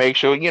want to make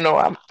sure,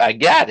 I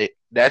got it.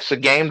 That's a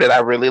game that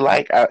I really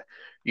like.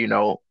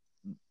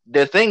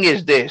 The thing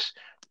is this.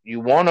 You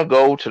want to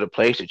go to the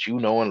place that you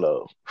know and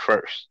love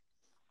first.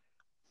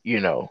 You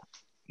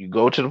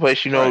go to the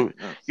place right.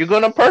 You're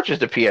going to purchase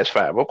the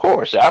PS5. Of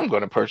course, I'm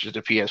going to purchase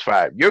the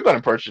PS5. You're going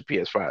to purchase the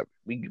PS5.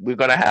 We're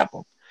going to have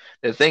them.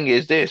 The thing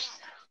is this.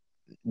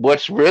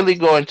 What's really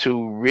going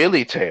to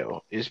really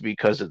tell is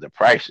because of the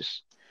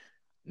prices.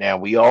 Now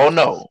we all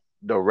know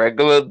the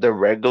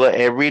regular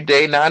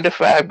everyday 9 to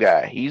 5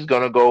 guy. He's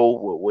gonna go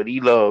with what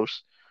he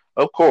loves,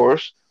 of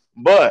course,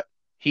 but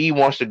he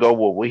wants to go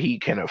with what he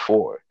can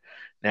afford.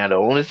 Now the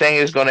only thing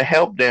that's gonna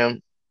help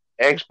them,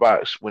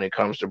 Xbox, when it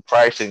comes to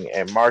pricing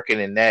and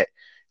marketing that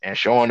and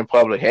showing the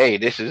public, hey,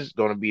 this is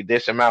gonna be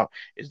this amount,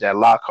 is that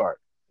Lockhart,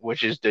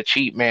 which is the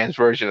cheap man's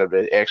version of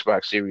the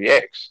Xbox Series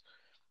X.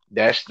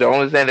 That's the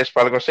only thing that's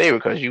probably going to save it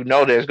because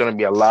there's going to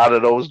be a lot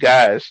of those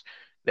guys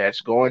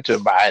that's going to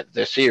buy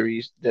the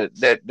series that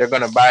they're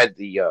going to buy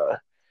the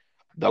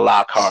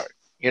Lockhart.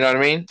 You know what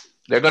I mean?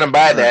 They're gonna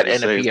buy Right, that to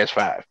in the save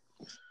PS5.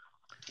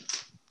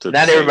 to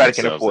Not save everybody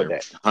can themselves afford their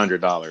that.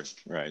 $100.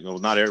 Right. Well,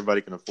 not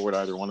everybody can afford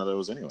either one of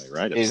those anyway.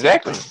 Right. At the same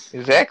time.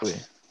 Exactly.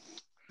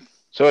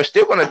 So it's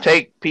still gonna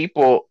take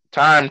people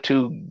time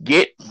to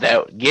get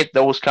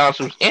those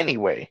consoles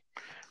anyway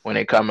when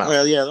they come out.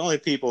 Well, yeah, the only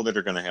people that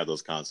are going to have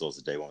those consoles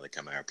the day when they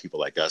come out are people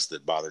like us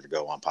that bother to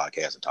go on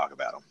podcasts and talk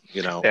about them.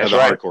 You know, That's the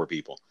right. hardcore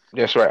people,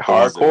 That's right. the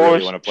ones that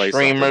really Hardcores, want to play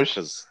something, streamers.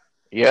 because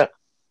Yeah.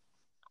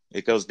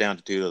 it goes down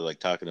to like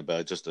talking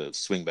about, just to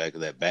swing back to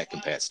that back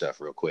compat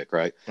stuff real quick,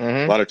 right? A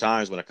Mm-hmm. lot of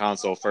times when a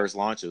console first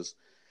launches,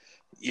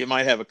 you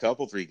might have a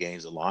couple, 3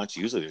 games at launch.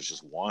 Usually there's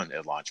just one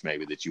at launch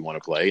maybe that you want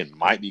to play, and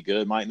might be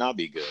good, might not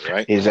be good,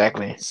 right?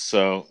 Exactly.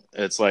 So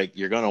it's like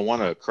you're going to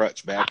want to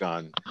crutch back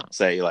on,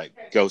 say, like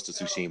Ghost of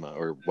Tsushima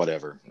or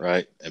whatever,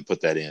 right? And put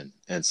that in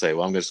and say,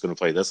 well, I'm just going to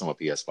play this on my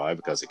PS5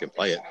 because it can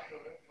play it.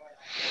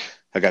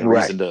 I got a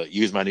Right. reason to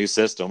use my new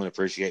system and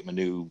appreciate my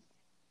new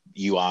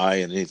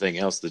UI and anything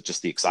else, that's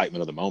just the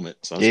excitement of the moment.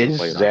 So I'm just going to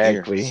play it on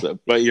here. Exactly. So,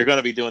 but you're going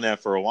to be doing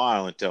that for a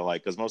while until,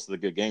 like, because most of the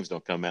good games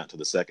don't come out to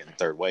the second and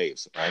third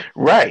waves, right?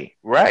 Right.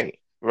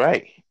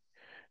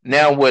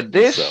 Now with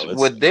this So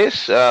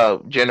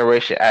it's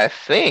generation, I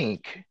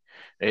think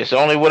it's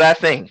only what I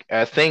think.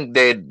 I think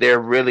that they're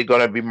really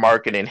going to be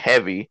marketing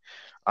heavy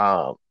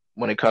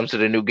when it comes to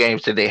the new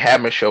games that they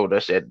haven't showed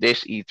us at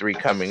this E3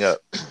 coming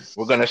up.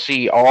 We're going to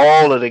see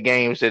all of the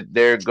games that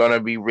they're going to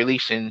be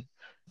releasing,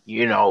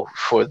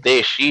 for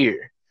this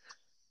year,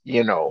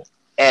 you know,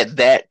 at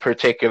that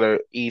particular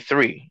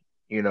E3.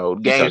 you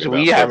Games talking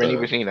we about haven't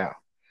even seen now.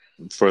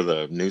 for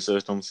the new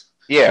systems.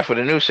 Yeah, for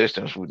the new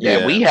systems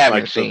that we Yeah,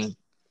 haven't like seen.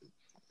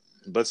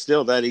 but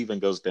still, that even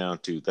goes down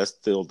to, that's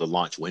still the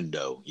launch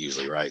window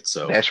usually, right?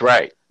 So That's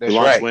right. the That's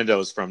launch right. window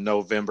is from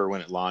November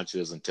when it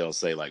launches until,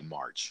 say, like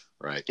March,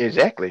 right?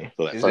 Exactly.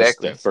 So that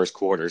Exactly. first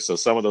quarter. So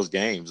some of those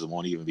games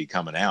won't even be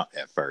coming out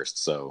at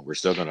first. So we're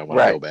still going to want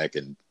to go Right. back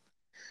and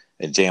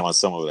jam on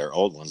some of their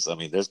old ones. I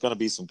mean, there's going to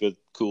be some good,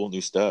 cool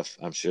new stuff.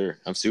 I'm sure.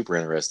 I'm super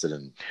interested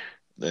in.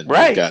 And we've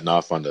Right. gotten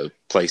off on the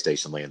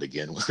PlayStation land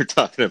again. We're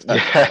talking about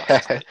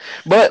Xbox, Yeah.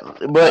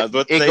 but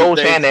but it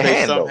goes hand in they've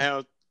hand though.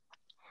 somehow,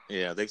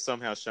 yeah, they've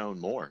somehow shown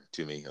more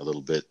to me a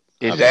little bit.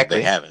 I mean, they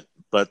Exactly. haven't,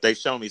 but they've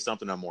shown me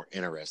something I'm more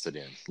interested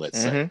in. Let's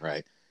say, Mhm.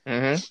 right?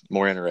 Mhm.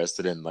 More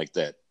interested in, like,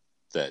 that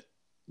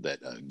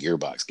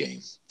Gearbox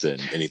game than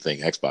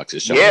anything Xbox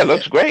has shown Yeah, it me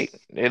looks yet.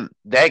 great.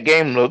 That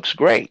game looks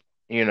great,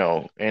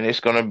 and it's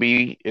gonna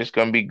be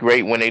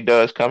great when it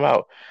does come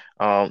out.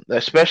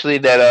 Especially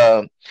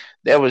that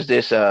there was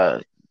this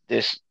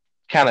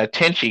kind of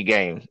Tenchi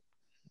game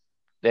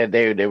that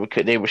they were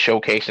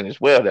showcasing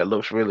as well that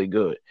looks really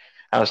good.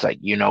 I was like,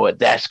 you know what,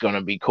 that's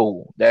gonna be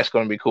cool. That's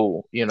gonna be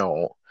cool.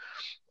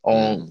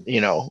 Mm.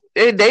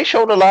 They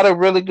showed a lot of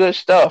really good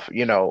stuff.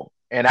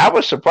 And I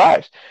was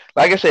surprised.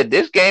 Like I said,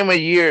 this game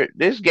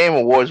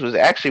awards was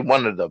actually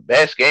one of the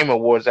best game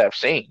awards I've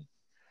seen.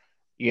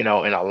 In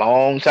a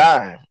long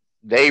time.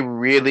 They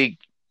really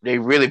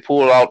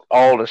pulled out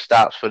all the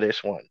stops for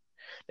this one.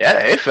 Yeah,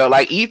 it felt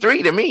like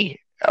E3 to me.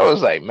 I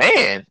was like,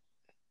 man,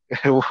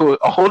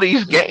 all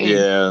these games,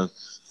 Yeah,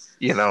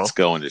 you know. it's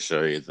going to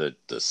show you the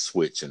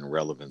switch and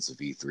relevance of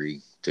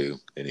E3 too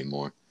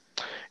anymore.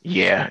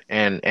 Yeah,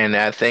 and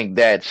I think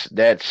that's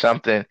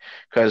something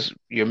because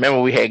you remember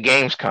we had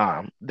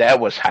Gamescom. That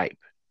was hype.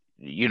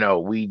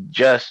 We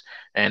just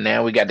and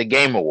now we got the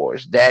Game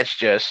Awards. That's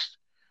just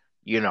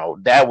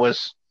that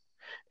was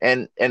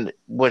and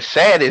what's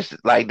sad is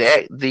like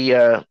that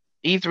the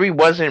E3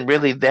 wasn't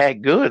really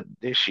that good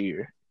this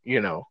year.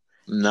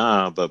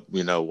 Nah, but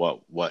you know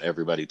what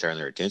everybody turned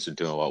their attention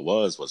to, and what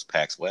was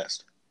PAX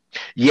West.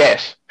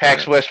 Yes,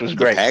 PAX And West was the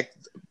great.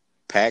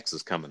 PAX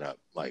is coming up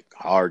like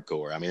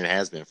hardcore. I mean, it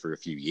has been for a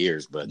few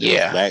years, but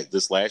Yeah.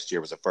 this last year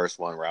was the first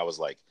one where I was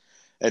like,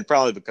 and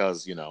probably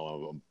because I'm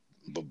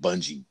a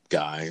Bungie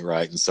guy,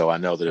 right? And so I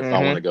know that if I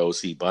want Hmm. to go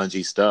see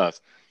Bungie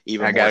stuff,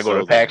 even I more gotta go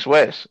to so PAX than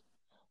West.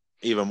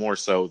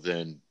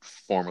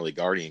 formerly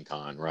Guardian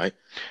Con, right?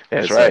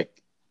 That's It's right.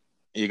 like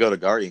you go to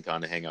Guardian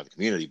Con to hang out with the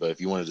community, but if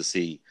you wanted to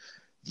see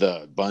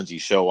the Bungie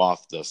show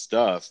off the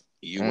stuff,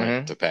 you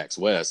went Hmm. to PAX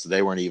West.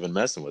 They weren't even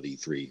messing with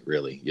E3,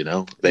 really. They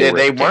Yeah, were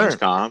they at weren't.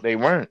 Gamescom. They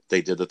weren't.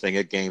 They did the thing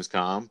at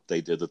Gamescom.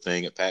 They did the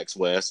thing at PAX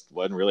West.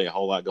 Wasn't really a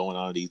whole lot going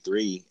on at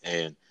E3,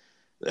 and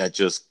that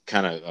just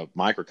kind of a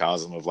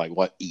microcosm of like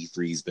what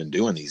E3's been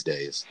doing these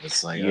days.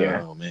 It's like,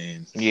 Yeah. oh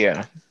man,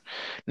 Yeah.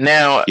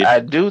 Now, yeah, I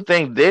do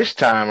think this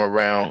time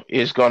around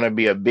is going to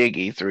be a big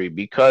E3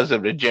 because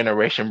of the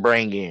generation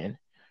bring in,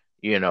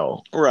 you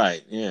know.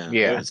 right, yeah,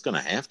 Yeah. it's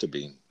gonna have to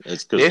be.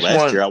 It's because This last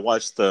one, year I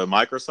watched the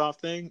Microsoft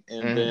thing,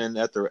 and mhm.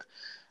 then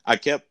I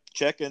kept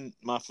checking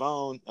my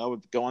phone. I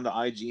would go onto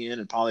IGN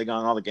and Polygon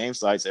and all the game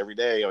sites every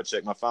day. I would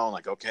check my phone,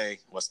 like, okay,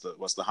 what's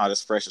the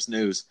hottest, freshest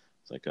news?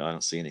 It's like, oh, I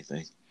don't see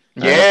anything.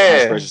 What's the hottest,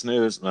 Yeah, freshest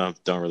news? No,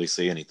 don't really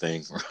see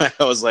anything.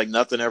 I was like,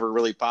 nothing ever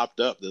really popped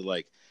up that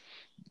like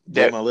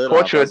blew that my lid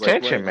caught off. I your was like,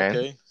 attention, wait, man.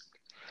 okay,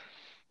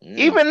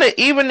 yeah,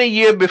 Even the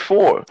year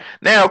before.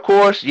 Now, of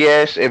course,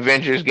 yes,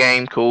 Avengers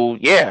game, cool.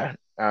 Yeah,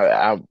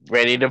 I'm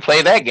ready to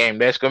play that game.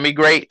 That's gonna be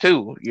great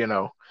too.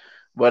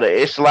 But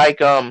it's like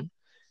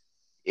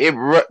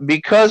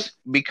because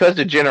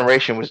the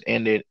generation was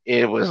ended.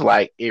 It was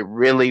like it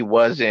really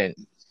wasn't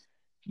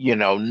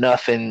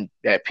nothing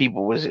that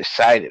people was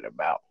excited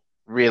about.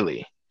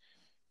 Really,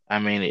 I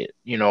mean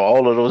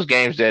all of those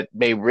games that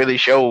they really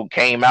showed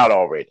came out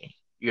already.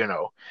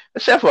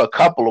 Except for a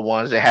couple of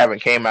ones that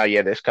haven't came out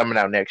yet. That's coming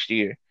out next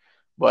year.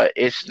 But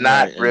it's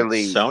not Right, and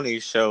really.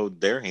 Sony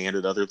showed their hand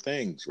at other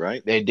things,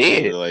 right? They So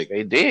did.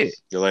 They did.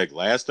 they're like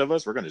Last of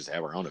Us, we're gonna just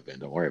have our own event.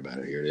 Don't worry about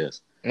it. Here it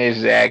is.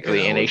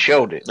 Exactly, and they And,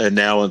 showed it. and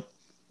now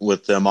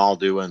with them all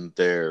doing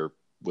their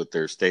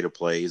state of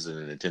plays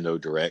and Nintendo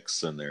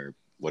Directs and their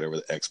whatever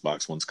the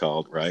Xbox one's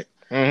called, right?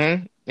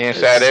 Inside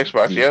It's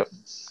Xbox, yep.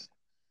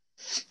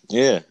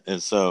 Yeah,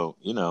 and so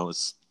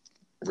it's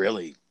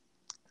really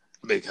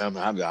become.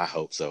 I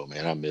hope so,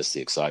 man. I miss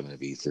the excitement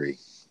of E3.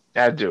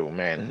 I do,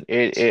 man.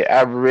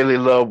 I really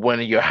love when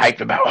you're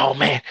hyped about. Oh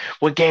man,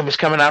 what game is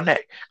coming out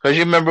next? Because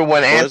you remember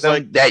when Well, it's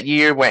like Anthem that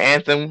year when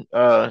Anthem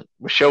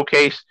was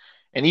showcased,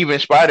 and even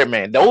Spider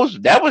Man. That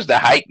was the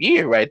hype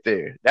year right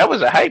there. That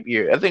was a hype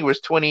year. I think it was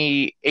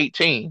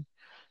 2018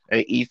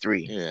 at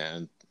E3. yeah,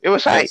 and It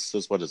was hype. that's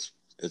just what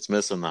it's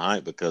missing the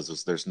hype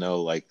because there's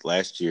no like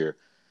last year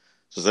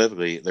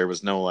specifically there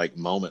was no like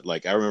moment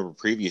like I remember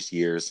previous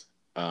years.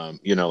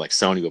 Like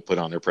Sony would put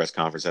on their press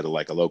conference at a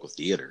local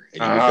theater,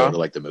 and you would go Uh huh. to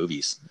like the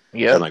movies and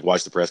Yep. like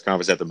watch the press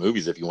conference at the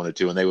movies if you wanted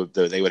to, and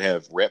they would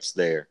have reps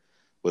there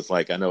with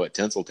like I know at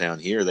Tinseltown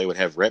here they would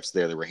have reps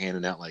there that were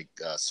handing out like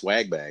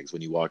swag bags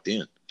when you walked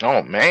in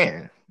Oh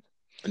man.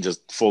 and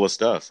just full of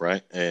stuff,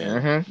 right?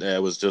 And Mhm.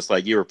 it was just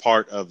like you were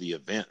part of the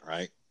event,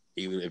 right?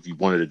 Even if you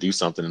wanted to do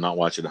something and not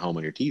watch it at home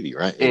on your TV,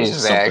 right? It was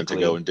just something to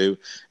go Exactly. and do,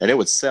 and it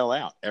would sell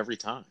out every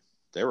time.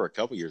 There were a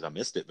couple years I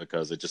missed it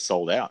because it just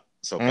sold out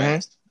so Mhm.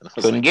 fast, and I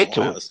was Couldn't like, get "Oh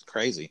to wow, it. this is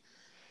crazy."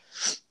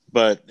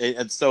 But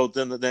and so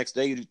then the next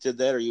day you did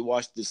that, or you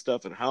watched this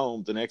stuff at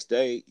home. The next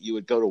day you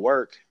would go to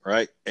work,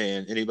 right?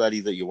 And anybody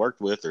that you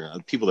worked with, or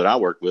people that I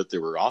worked with,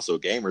 that were also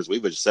gamers, we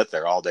would just sit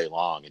there all day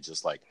long and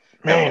just like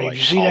have Man, our did you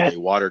like see all that? day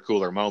water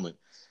cooler moment.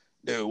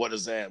 Dude, what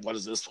is that? What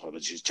is this? What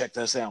did you check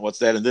this out? What's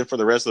that? And then for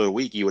the rest of the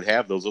week, you would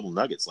have those little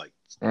nuggets like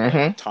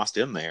Mhm. tossed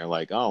in there,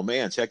 like, oh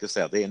man, check this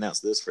out. They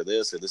announced this for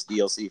this or this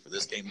DLC for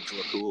this game, which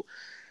look cool.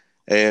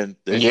 And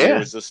this year Yeah.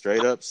 was just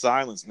straight up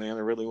silence, man.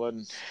 There really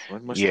wasn't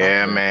much to talk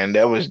Yeah, about. man,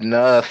 there was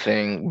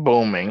nothing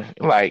booming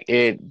like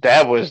it.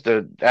 That was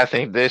the. I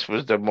think this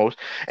was the most,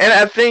 and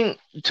I think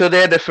to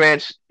their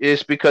defense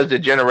is because the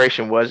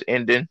generation was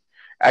ending.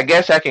 I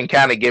guess I can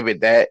kind of give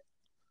it that.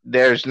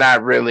 There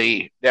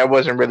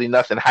wasn't really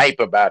nothing hype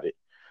about it.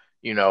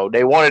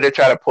 They wanted to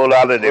try to pull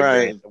out of the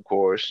event, Right. of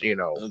course.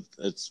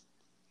 It's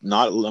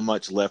not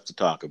much left to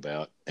talk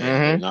about, and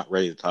they're Hmm. not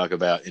ready to talk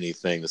about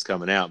anything that's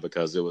coming out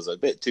because it was a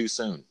bit too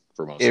soon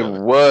for most It of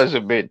it. was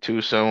a bit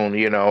too soon,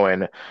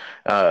 and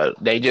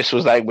they just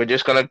was like, we're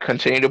just gonna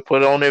continue to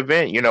put on the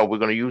event. We're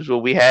gonna use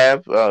what we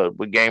have,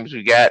 with games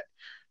we got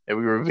that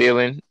we're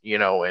revealing,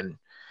 and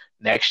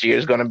next year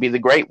is gonna be the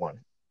great one.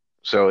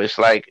 So it's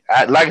like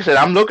I said,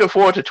 I'm looking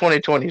forward to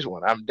 2020's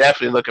one. I'm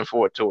definitely looking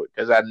forward to it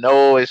because I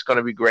know it's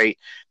gonna be great.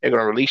 They're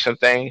gonna release some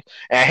things,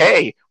 and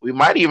hey, we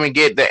might even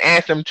get the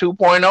Anthem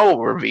 2.0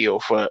 reveal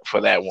for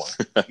that one.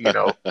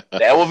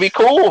 That would be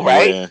cool,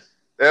 right? Yeah,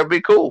 That'd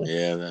be cool.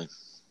 yeah,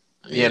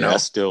 You yeah. I know.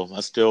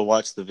 still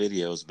watch the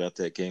videos about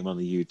that game on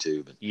the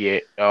YouTube and Yeah.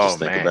 Oh just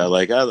think about man.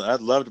 like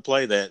I'd love to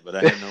play that, but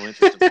I had no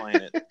interest in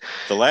playing it.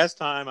 The last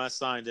time I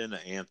signed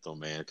into Anthem,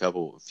 man,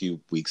 a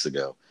few weeks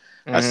ago,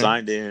 I Hmm.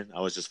 signed in.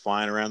 I was just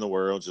flying around the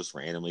world, just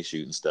randomly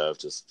shooting stuff,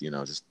 just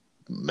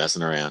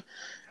messing around.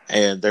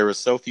 And there were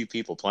so few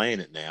people playing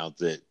it now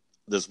that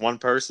this one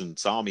person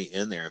saw me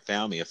in there and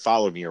found me and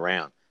followed me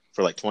around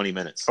for like 20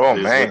 minutes. Oh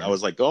I man.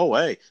 was like, go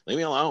away, leave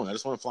me alone. I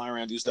just want to fly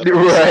around, do stuff by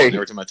myself. And Right.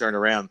 every time I turned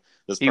around,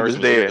 this He was person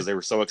was there there. because they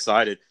were so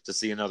excited to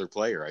see another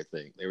player. I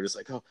think they were just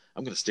like, oh,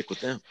 I'm going to stick with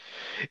them.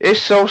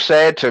 It's so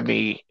sad to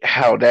me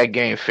how that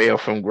game fell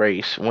from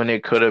grace when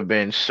it could have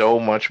been so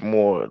much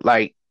more.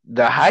 Like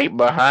the hype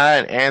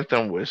behind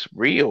Anthem was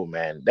real,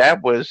 man.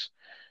 That was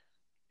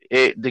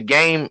it. The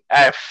game,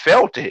 I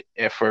felt it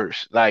at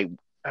first. Like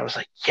I was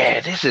like, yeah,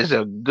 this is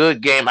a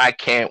good game. I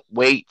can't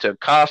wait to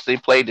constantly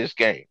play this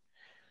game.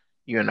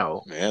 You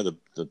know. Yeah,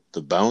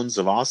 the bones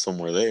of awesome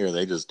were there.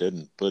 They just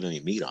didn't put any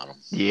meat on them.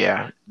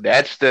 Yeah,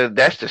 that's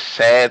the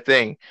sad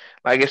thing.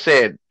 Like I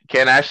said,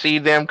 can I see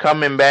them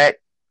coming back?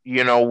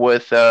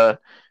 With the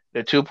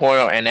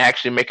 2.0 and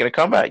actually making a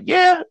comeback?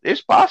 Yeah,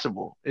 it's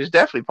possible. It's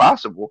definitely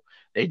possible.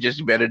 They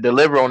just better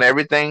deliver on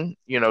everything.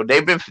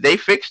 They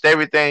fixed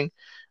everything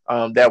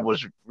that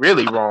was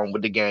really wrong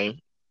with the game.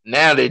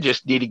 Now they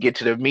just need to get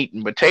to the meat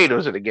and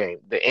potatoes of the game,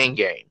 the end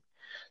game.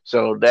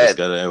 So Just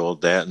got to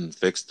have that and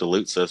fix the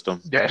loot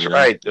system. that's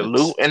right, the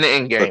loot It's and the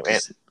end game, but and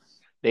this,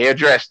 they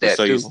addressed but that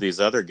so you too. these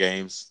other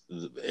games,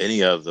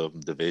 any of the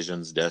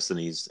divisions,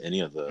 destinies,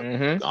 any of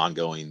the Hmm.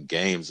 ongoing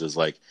games is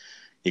like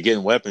you're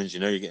getting weapons.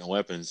 You're getting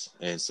weapons,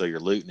 and so you're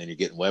looting and you're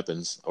getting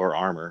weapons or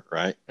armor,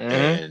 right? Hmm.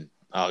 And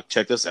oh,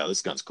 check this out.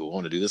 This gun's cool. I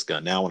want to do this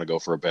gun. Now I want to go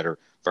for a better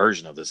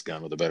version of this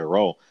gun with a better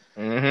roll.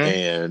 Mm-hmm.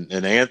 And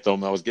in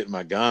Anthem, I was getting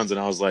my guns, and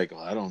I was like,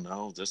 well, I don't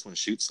know. This one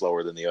shoots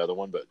slower than the other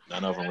one, but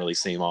none of them really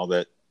seem all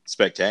that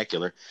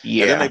spectacular.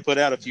 And then Yeah. they put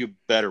out a few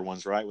better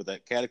ones, right? With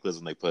that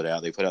Cataclysm they put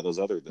out. They put out those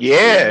three new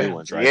Yeah.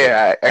 ones, right?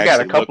 That Yeah. I got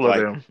a actually look couple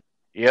of them.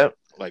 Yep.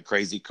 like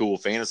crazy cool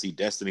fantasy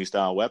Destiny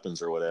style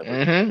weapons or whatever.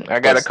 Mm-hmm. I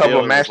got But a couple still,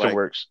 of it was like,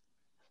 Masterworks.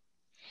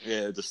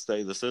 yeah,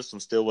 the system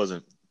still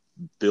wasn't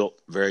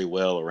built very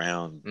well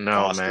around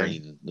No, man.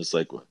 fostering.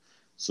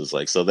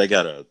 So they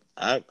got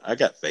I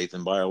got faith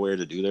in BioWare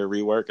to do their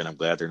rework, and I'm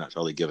glad they're not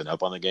totally giving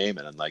up on the game.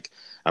 And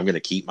I'm going to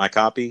keep my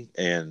copy,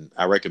 and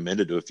I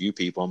recommended to a few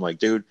people. I'm like,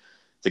 dude,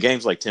 the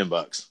game's like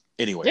 $10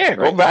 anyway, Yeah,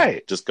 go right buy now.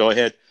 it. Just go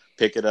ahead,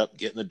 pick it up,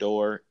 get in the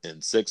door.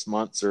 In 6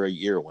 months or a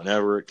year,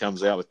 whenever it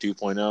comes out with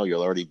 2.0,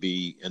 you'll already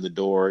be in the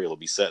door. It'll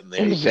be sitting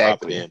there. You can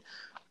pop it Exactly. in.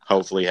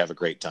 Hopefully, have a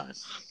great time.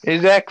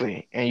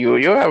 Exactly. And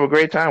you'll have a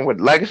great time with.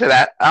 Like I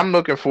said, I'm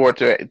looking forward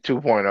to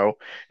 2.0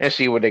 and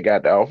see what they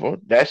got to offer.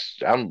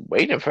 I'm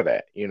waiting for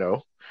that.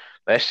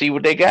 Let's see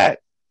what they got.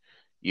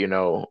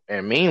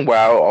 And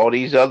meanwhile, all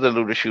these other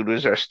looter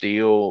shooters are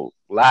still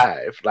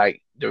live.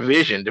 Like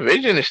Division.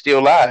 Division is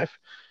still live.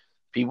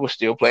 People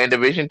still playing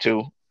Division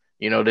 2.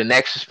 The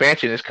next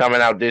expansion is coming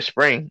out this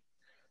spring.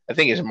 I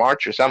think it's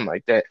March or something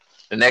like that.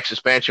 The next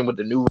expansion with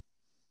the new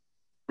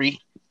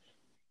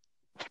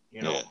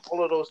Yeah.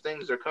 all of those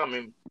things are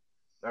coming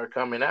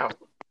out.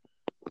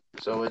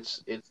 So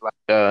it's like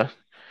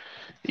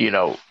you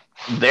know,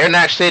 they're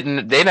not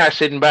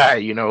sitting by,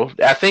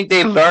 I think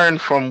they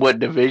learned from what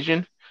they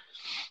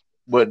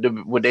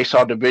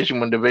saw Division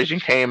when Division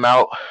 2 came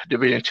out,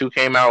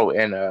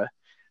 and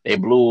they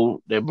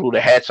blew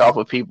the hats off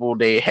of people.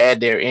 They had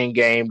their end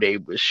game. They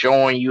were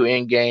showing you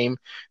end game.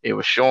 They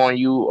were showing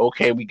you,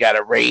 okay, we got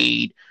a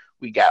raid,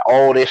 we got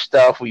all this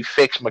stuff, we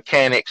fixed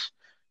mechanics,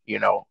 you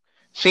know.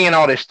 Seeing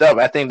all this stuff,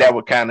 I think that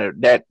would kind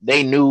of that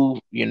they knew,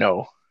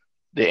 the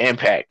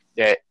impact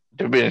that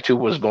Division 2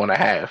 was going to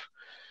have,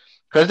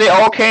 because they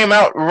all came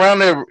out around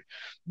the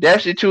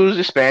Destiny 2's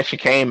expansion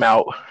came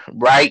out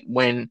right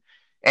when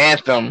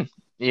Anthem,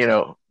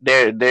 their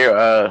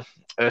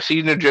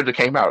Season of Drifter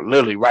came out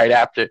literally right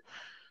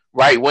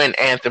when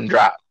Anthem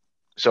dropped.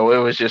 So it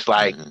was just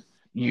like Mm-hmm.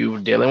 you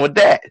dealing with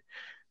that.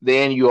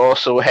 Then you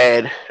also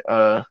had,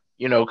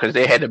 because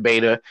they had the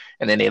beta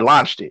and then they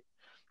launched it.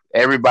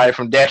 Everybody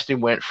from Destiny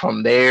went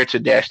from there to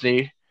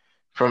Destiny,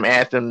 from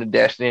Anthem to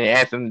Destiny, and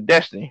Anthem to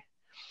Destiny,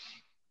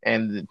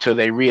 and until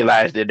they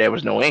realized that there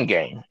was no end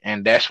game,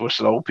 and that's what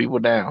slowed people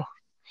down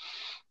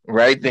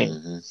right then.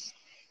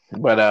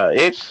 Mm-hmm. But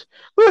it's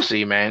we'll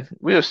see, man.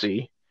 We'll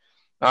see.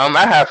 I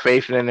have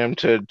faith in them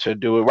to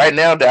do it. Right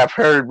now, I've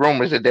heard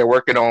rumors that they're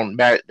working on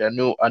a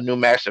new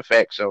Mass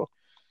Effect. So,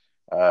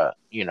 uh,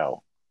 you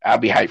know, I'll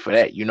be hyped for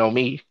that. You know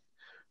me.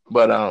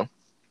 But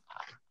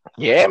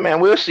yeah, man,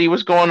 we'll see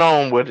what's going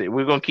on with it.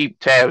 We're gonna keep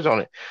tabs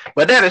on it.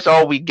 But that is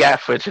all we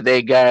got for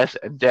today, guys.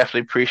 I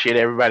definitely appreciate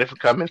everybody for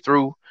coming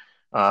through.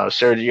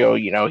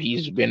 Sergio,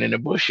 he's been in the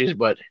bushes,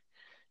 but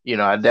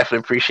I definitely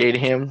appreciate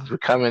him for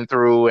coming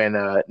through.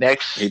 And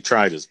next, He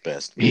tried his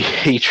best, man.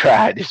 he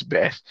tried his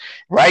best.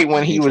 Right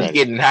when he He was tried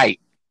his getting best. hyped,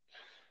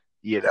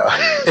 you know.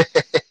 Oh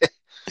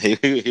yeah,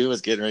 he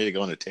was getting ready to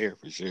go on a tear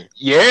for sure.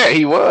 Yeah,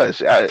 he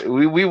was. It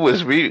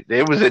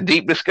was a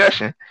deep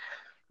discussion,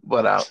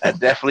 but I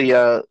definitely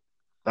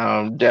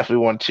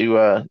want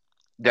to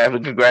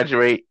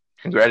definitely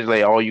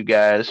congratulate all you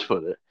guys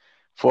for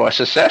a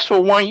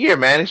successful 1 year,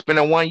 man. It's been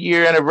a 1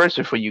 year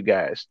anniversary for you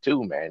guys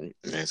too, man.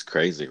 That's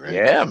crazy, right?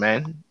 Yeah,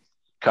 man.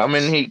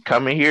 Coming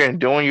here and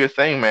doing your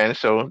thing, man.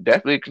 So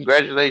definitely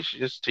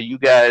congratulations to you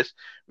guys.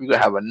 We're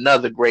gonna have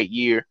another great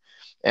year,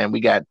 and we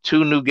got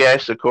two new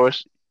guests. Of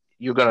course,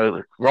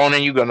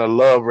 Ronan. You're gonna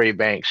love Ray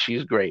Banks.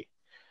 She's great.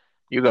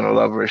 You're gonna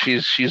love her.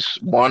 She's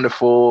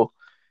wonderful,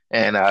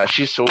 and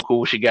she's so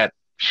cool.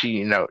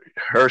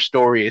 Her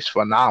story is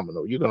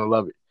phenomenal. You're gonna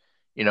love it.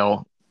 You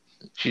know,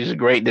 she's a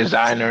great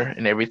designer Yeah.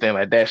 and everything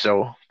like that.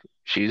 So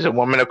she's a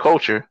woman of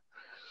culture.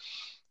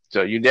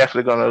 So you're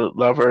definitely gonna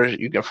love her.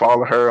 You can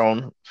follow her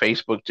on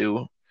Facebook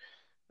too.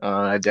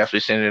 I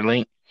definitely send her a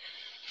link.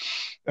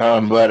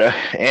 But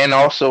and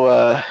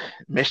also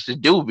Mr.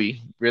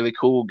 Doobie, really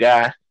cool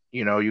guy.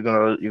 You're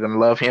gonna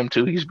love him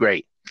too. He's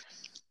great.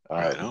 Uh,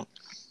 Right on.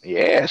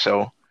 yeah.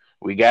 So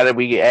we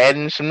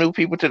adding some new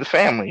people to the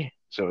family.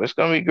 So it's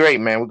gonna be great,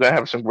 man. We're gonna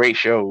have some great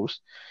shows,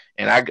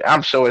 and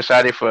I'm so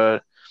excited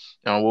for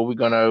what we're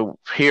gonna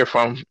hear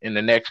from in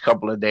the next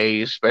couple of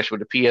days, especially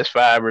with the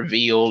PS5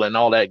 reveal and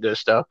all that good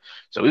stuff.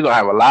 So we're gonna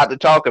have a lot to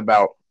talk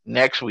about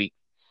next week.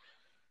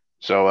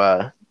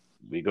 So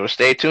we're gonna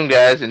stay tuned,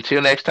 guys.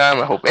 Until next time,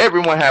 I hope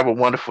everyone have a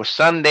wonderful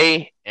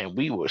Sunday, and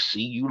we will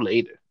see you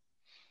later.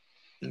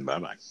 Bye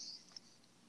bye.